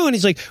Christian now? And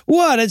he's like,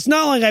 what? It's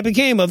not like I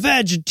became a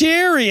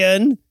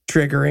vegetarian.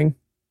 Triggering.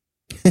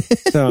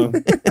 So,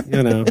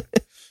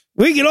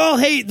 we can all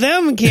hate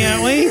them,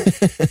 can't we?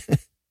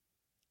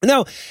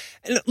 Now,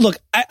 look,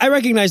 I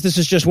recognize this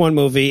is just one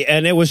movie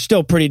and it was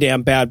still pretty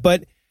damn bad,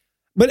 but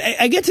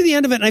I get to the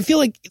end of it and I feel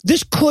like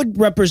this could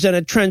represent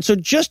a trend. So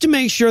just to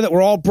make sure that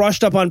we're all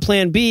brushed up on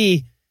plan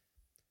B,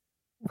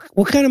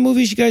 what kind of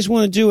movies you guys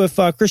want to do if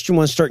Christian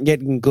ones start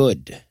getting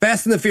good?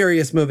 Fast and the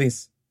Furious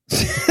movies.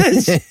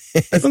 That's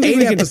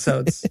 8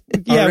 episodes.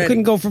 Yeah, we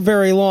couldn't go for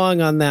very long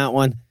on that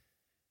one.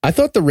 I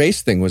thought the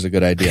race thing was a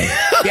good idea.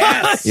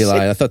 Yes.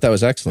 Eli, I thought that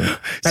was excellent.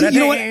 See, you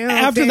know what?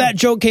 After that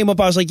joke came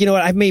up, I was like, you know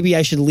what? Maybe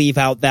I should leave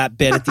out that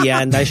bit at the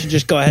end. I should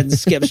just go ahead and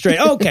skip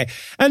straight. Okay.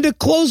 And to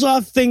close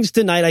off things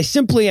tonight, I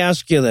simply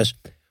ask you this.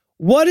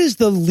 What is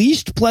the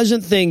least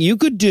pleasant thing you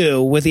could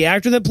do with the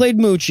actor that played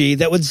Moochie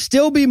that would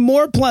still be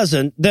more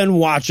pleasant than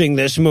watching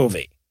this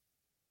movie?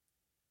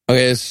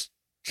 Okay, it's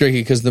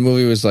tricky because the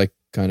movie was like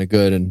kind of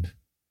good and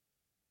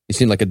You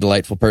seem like a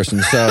delightful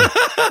person. So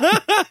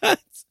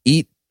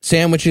eat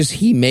sandwiches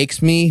he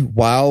makes me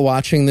while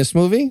watching this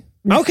movie.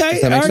 Okay.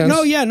 Does that make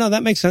sense? No,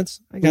 that makes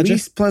sense. I got you.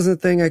 Least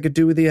pleasant thing I could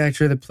do with the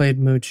actor that played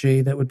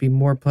Moochie that would be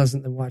more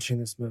pleasant than watching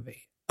this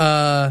movie.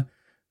 A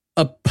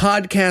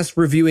podcast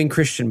reviewing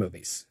Christian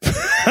movies.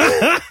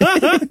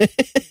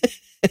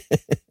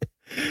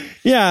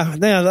 Yeah,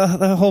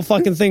 the whole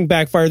fucking thing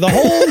backfired. The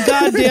whole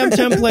goddamn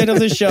template of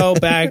the show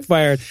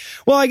backfired.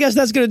 Well, I guess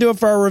that's going to do it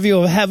for our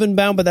review of Heaven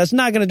Bound, but that's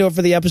not going to do it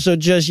for the episode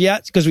just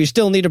yet because we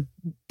still need to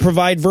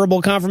provide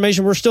verbal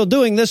confirmation we're still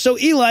doing this. So,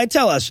 Eli,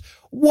 tell us,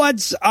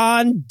 what's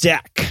on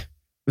deck?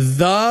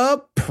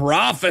 The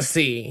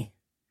Prophecy.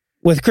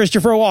 With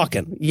Christopher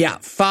Walken. Yeah,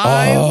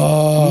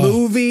 5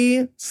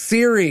 movie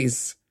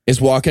series. Is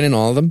Walken in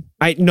all of them?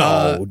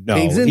 No.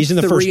 He's in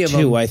the first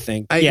 2, I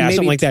think.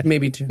 Something like that.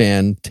 Maybe 2.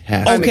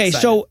 Fantastic. Okay,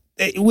 so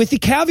with the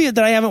caveat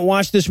that I haven't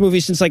watched this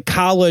movie since like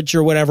college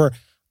or whatever,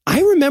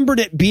 I remembered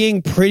it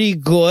being pretty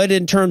good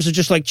in terms of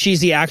just like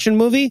cheesy action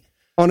movie.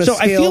 So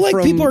I feel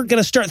like people are going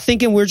to start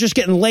thinking we're just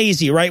getting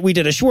lazy, right? We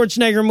did a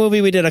Schwarzenegger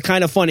movie. We did a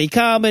kind of funny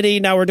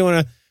comedy. Now we're doing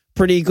a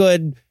pretty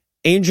good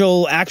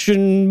angel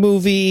action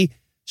movie.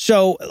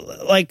 So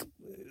like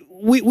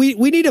we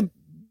need to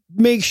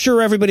make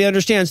sure everybody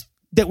understands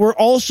that we're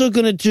also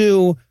going to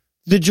do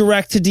the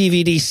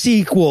direct-to-DVD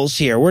sequels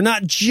here. We're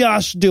not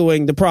just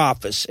doing The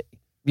Prophecy.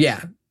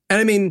 Yeah. And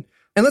I mean,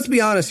 and let's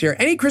be honest here.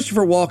 Any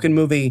Christopher Walken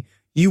movie,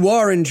 you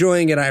are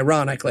enjoying it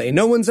ironically.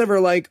 No one's ever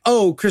like,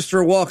 oh,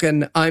 Christopher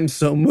Walken, I'm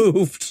so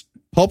moved.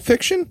 Pulp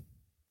Fiction?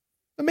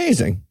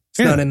 Amazing. It's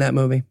not in that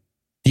movie.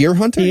 Deer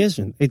Hunter? He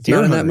isn't.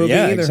 Not in that movie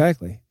either.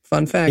 Exactly.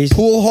 Fun fact.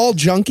 Pool Hall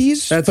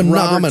Junkies? That's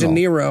phenomenal. Robert De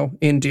Niro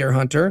in Deer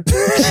Hunter.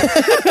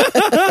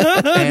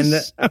 And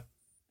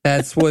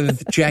that's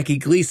with Jackie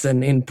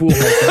Gleason in Pool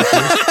Hall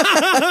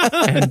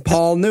Junkies. And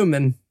Paul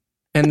Newman.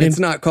 And it's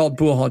not called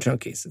Pool Hall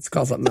Junkies. It's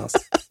called something else.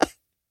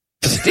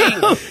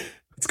 Sting.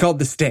 It's called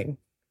The Sting.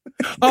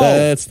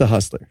 That's The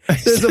Hustler.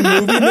 There's a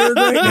movie nerd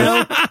right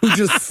now who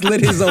just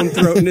slit his own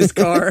throat in his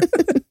car.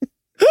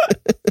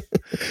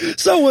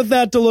 So with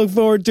that to look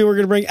forward to, we're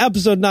going to bring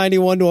episode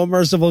 91 to a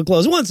merciful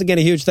close. Once again,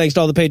 a huge thanks to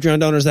all the Patreon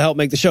donors that help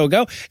make the show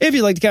go. If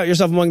you'd like to count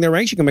yourself among their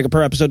ranks, you can make a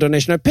per episode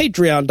donation at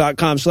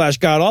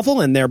patreon.com/godawful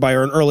and thereby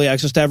earn early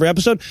access to every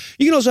episode.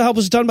 You can also help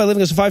us a ton by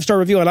leaving us a 5-star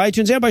review on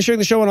iTunes and by sharing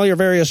the show on all your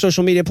various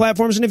social media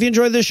platforms. And if you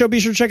enjoyed this show,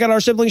 be sure to check out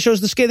our sibling shows,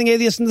 The Scathing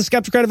Atheist and The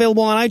Skeptocrat,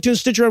 available on iTunes,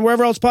 Stitcher, and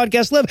wherever else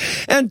podcasts live.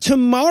 And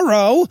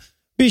tomorrow,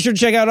 be sure to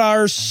check out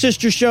our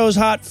sister shows,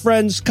 Hot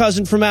Friends,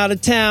 Cousin from Out of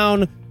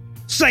Town,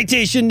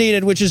 Citation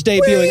Needed, which is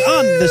debuting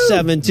on the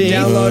 17th.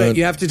 Download it.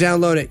 You have to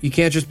download it. You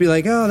can't just be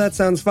like, oh, that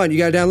sounds fun. You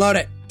got to download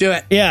it. Do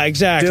it. Yeah,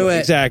 exactly. Do it.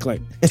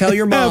 Exactly. Tell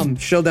your mom.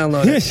 She'll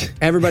download it.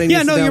 Everybody needs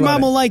to download your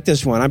mom it. will like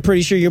this one. I'm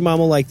pretty sure your mom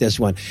will like this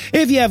one.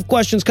 If you have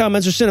questions,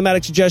 comments, or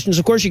cinematic suggestions,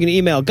 of course, you can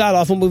email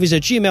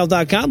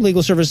godawfulmovies@gmail.com.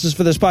 Legal services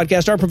for this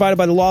podcast are provided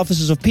by the law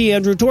offices of P.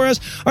 Andrew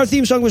Torres. Our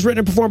theme song was written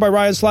and performed by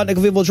Ryan Slotnick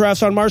of Evil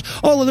Giraffes on Mars.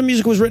 All other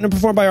music was written and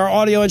performed by our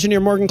audio engineer,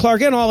 Morgan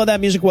Clark, and all of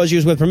that music was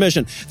used with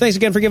permission. Thanks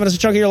again for giving us a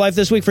chunk of your life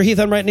this week. For Heath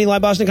Unwright and Eli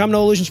Bosnick, I'm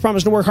No Illusions.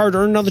 Promise to work hard to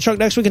earn another chunk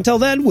next week. Until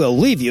then, we'll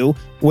leave you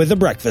with the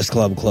Breakfast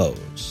Club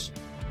close.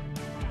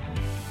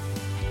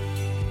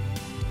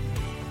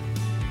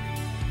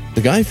 The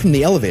guy from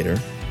the elevator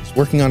is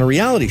working on a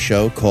reality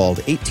show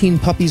called 18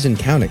 Puppies and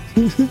Counting.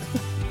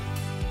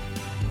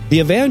 The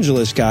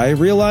evangelist guy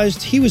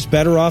realized he was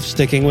better off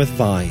sticking with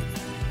Vine.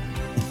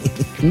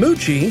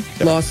 Moochie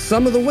lost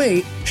some of the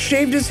weight,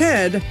 shaved his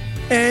head,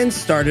 and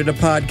started a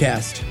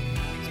podcast.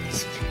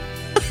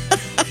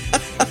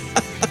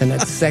 And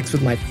had sex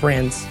with my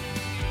friends.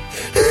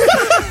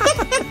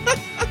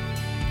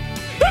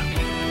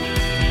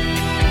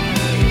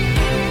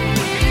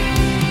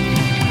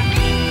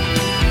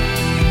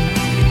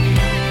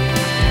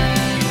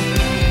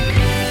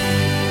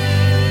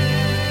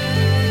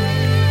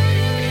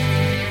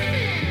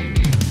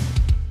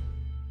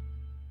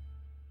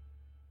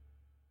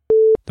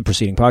 The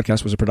preceding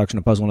podcast was a production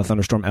of Puzzle and a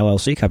Thunderstorm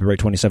LLC, copyright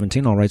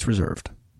 2017, all rights reserved.